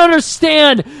years. You don't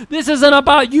understand. This isn't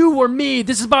about you or me.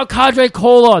 This is about Cadre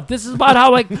Cola. This is about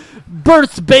how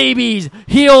births babies,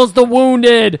 heals the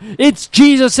wounded. It's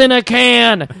Jesus in a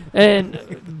can.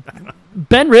 And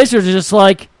Ben Richards is just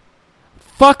like,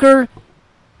 fucker,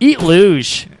 eat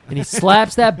luge. And he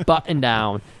slaps that button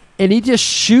down. And he just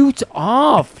shoots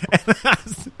off. And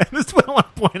this is what I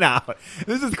want to point out.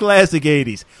 This is classic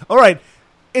 80s. All right.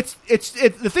 It's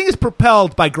the thing is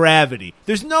propelled by gravity.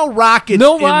 There's no rockets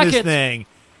in this thing.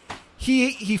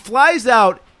 He flies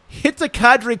out, hits a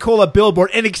Cadre Cola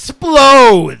billboard, and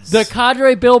explodes. The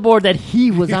Cadre billboard that he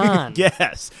was on.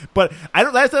 Yes. But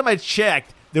last time I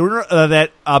checked, there were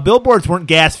billboards weren't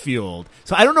gas fueled.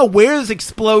 So I don't know where this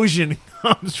explosion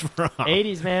comes from.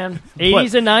 80s, man.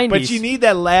 80s and 90s. But you need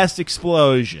that last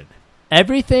explosion.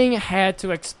 Everything had to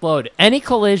explode. Any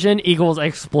collision equals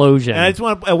explosion. And I just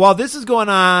want while this is going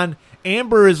on,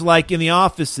 Amber is like in the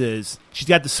offices. She's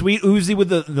got the sweet Uzi with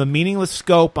the meaningless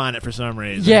scope on it for some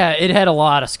reason. Yeah, it had a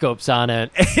lot of scopes on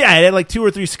it. Yeah, it had like 2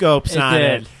 or 3 scopes on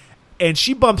it. And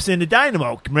she bumps into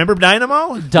Dynamo. Remember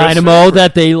Dynamo? Dynamo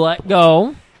that they let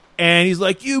go. And he's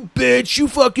like, you bitch, you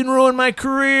fucking ruined my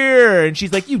career. And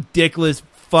she's like, you dickless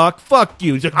fuck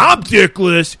you. He's like, I'm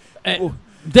dickless.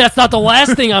 That's not the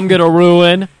last thing I'm going to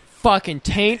ruin. Fucking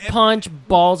taint punch,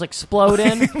 balls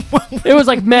exploding. It was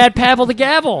like Mad Pavel the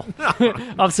Gavel.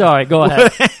 I'm sorry, go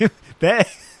ahead.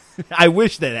 I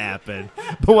wish that happened.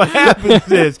 But what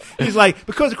happens is, he's like,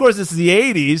 because of course this is the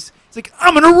 80s, it's like,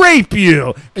 I'm going to rape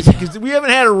you. Because we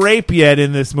haven't had a rape yet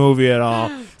in this movie at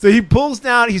all. So he pulls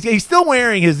down, he's still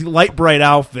wearing his light bright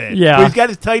outfit. Yeah. But he's got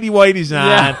his tighty whities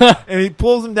on. Yeah. And he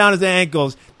pulls him down his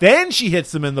ankles. Then she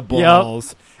hits him in the balls.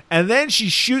 Yep. And then she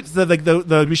shoots the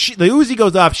Uzi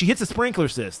goes off. She hits the sprinkler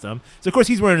system. So of course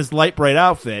he's wearing his light bright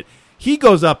outfit. He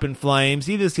goes up in flames.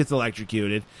 He just gets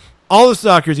electrocuted. All the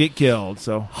stalkers get killed.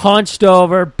 So hunched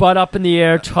over, butt up in the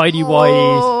air, tighty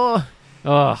whities.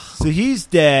 Ugh. So he's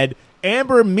dead.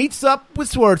 Amber meets up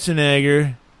with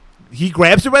Schwarzenegger. He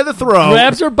grabs her by the throat.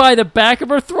 Grabs her by the back of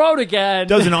her throat again.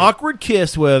 Does an awkward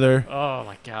kiss with her. Oh,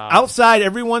 my God. Outside,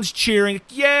 everyone's cheering.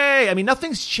 Yay! I mean,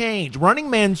 nothing's changed. Running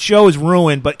Man's show is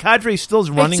ruined, but Cadre still's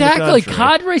running the country. Exactly.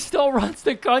 Cadre still runs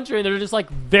the country, and they're just like,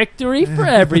 victory for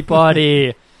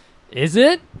everybody. Is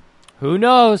it? Who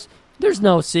knows? There's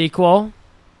no sequel.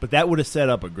 But that would have set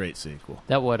up a great sequel.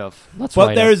 That would have.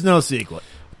 But there's no sequel.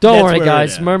 Don't worry,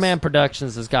 guys. Merman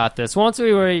Productions has got this. Once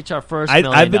we reach our first $1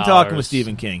 million. I've been talking with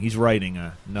Stephen King. He's writing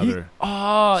another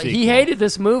sequel. He hated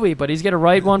this movie, but he's going to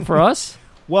write one for us?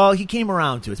 Well, he came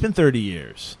around to it. It's been 30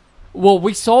 years. Well,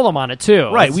 we sold them on it too.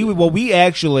 Right. We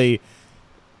actually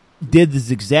did this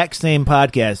exact same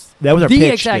podcast. That was our pitch.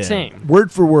 The exact same.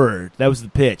 Word for word. That was the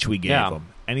pitch we gave him.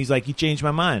 And he's like, you changed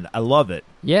my mind. I love it.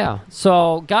 Yeah.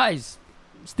 So, guys,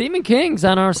 Stephen King's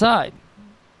on our side.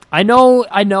 I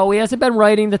know he hasn't been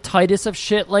writing the tightest of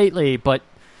shit lately, but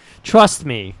trust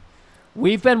me,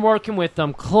 we've been working with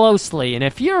them closely. And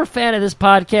if you're a fan of this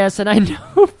podcast, and I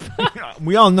know...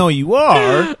 we all know you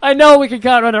are. I know we can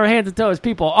count on our hands and toes.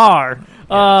 People are.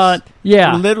 Yes.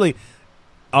 Yeah. We're literally...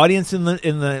 Audience in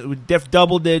the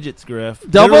double digits, Griff.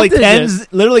 Double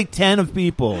digits. Literally 10 of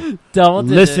people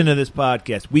listen to this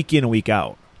podcast week in and week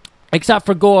out. Except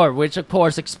for Gore, which of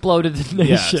course exploded the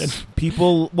nation. Yes.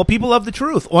 People love the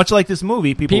truth. Much like this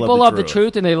movie, people love the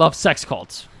truth and they love sex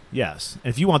cults. Yes.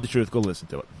 And if you want the truth, go listen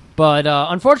to it. But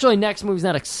unfortunately, next movie's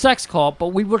not a sex cult, but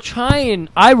we were trying.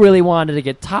 I really wanted to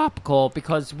get topical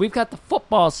because we've got the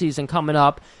football season coming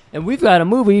up, and we've got a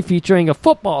movie featuring a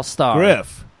football star.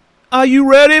 Griff. Are you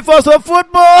ready for some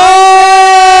football?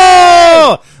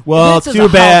 Oh! Well, too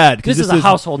bad. This is a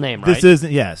household name, right? This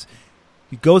isn't, yes.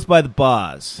 He goes by the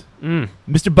Boz.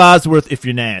 Mr. Bosworth, if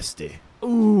you're nasty.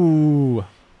 Ooh.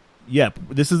 Yep.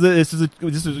 This is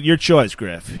your choice,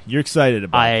 Griff. You're excited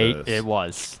about this. It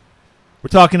was. We're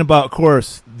talking about, of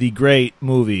course, the great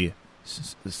movie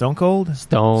Stone Cold?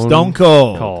 Stone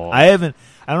Cold.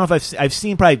 I don't know if I've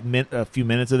seen probably a few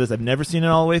minutes of this. I've never seen it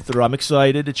all the way through. I'm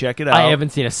excited to check it out. I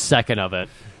haven't seen a second of it.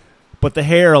 But the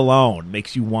hair alone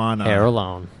makes you wanna. Hair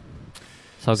alone.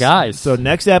 So guys, so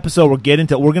next episode we're going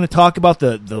to talk about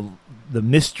the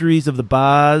mysteries of the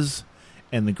Boz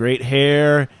and the great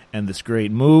hair and this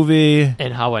great movie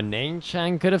and how a Name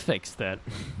Chang could have fixed it.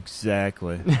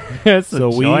 Exactly.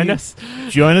 so join us.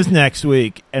 Join us next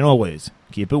week, and always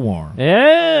keep it warm.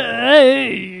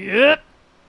 Yep.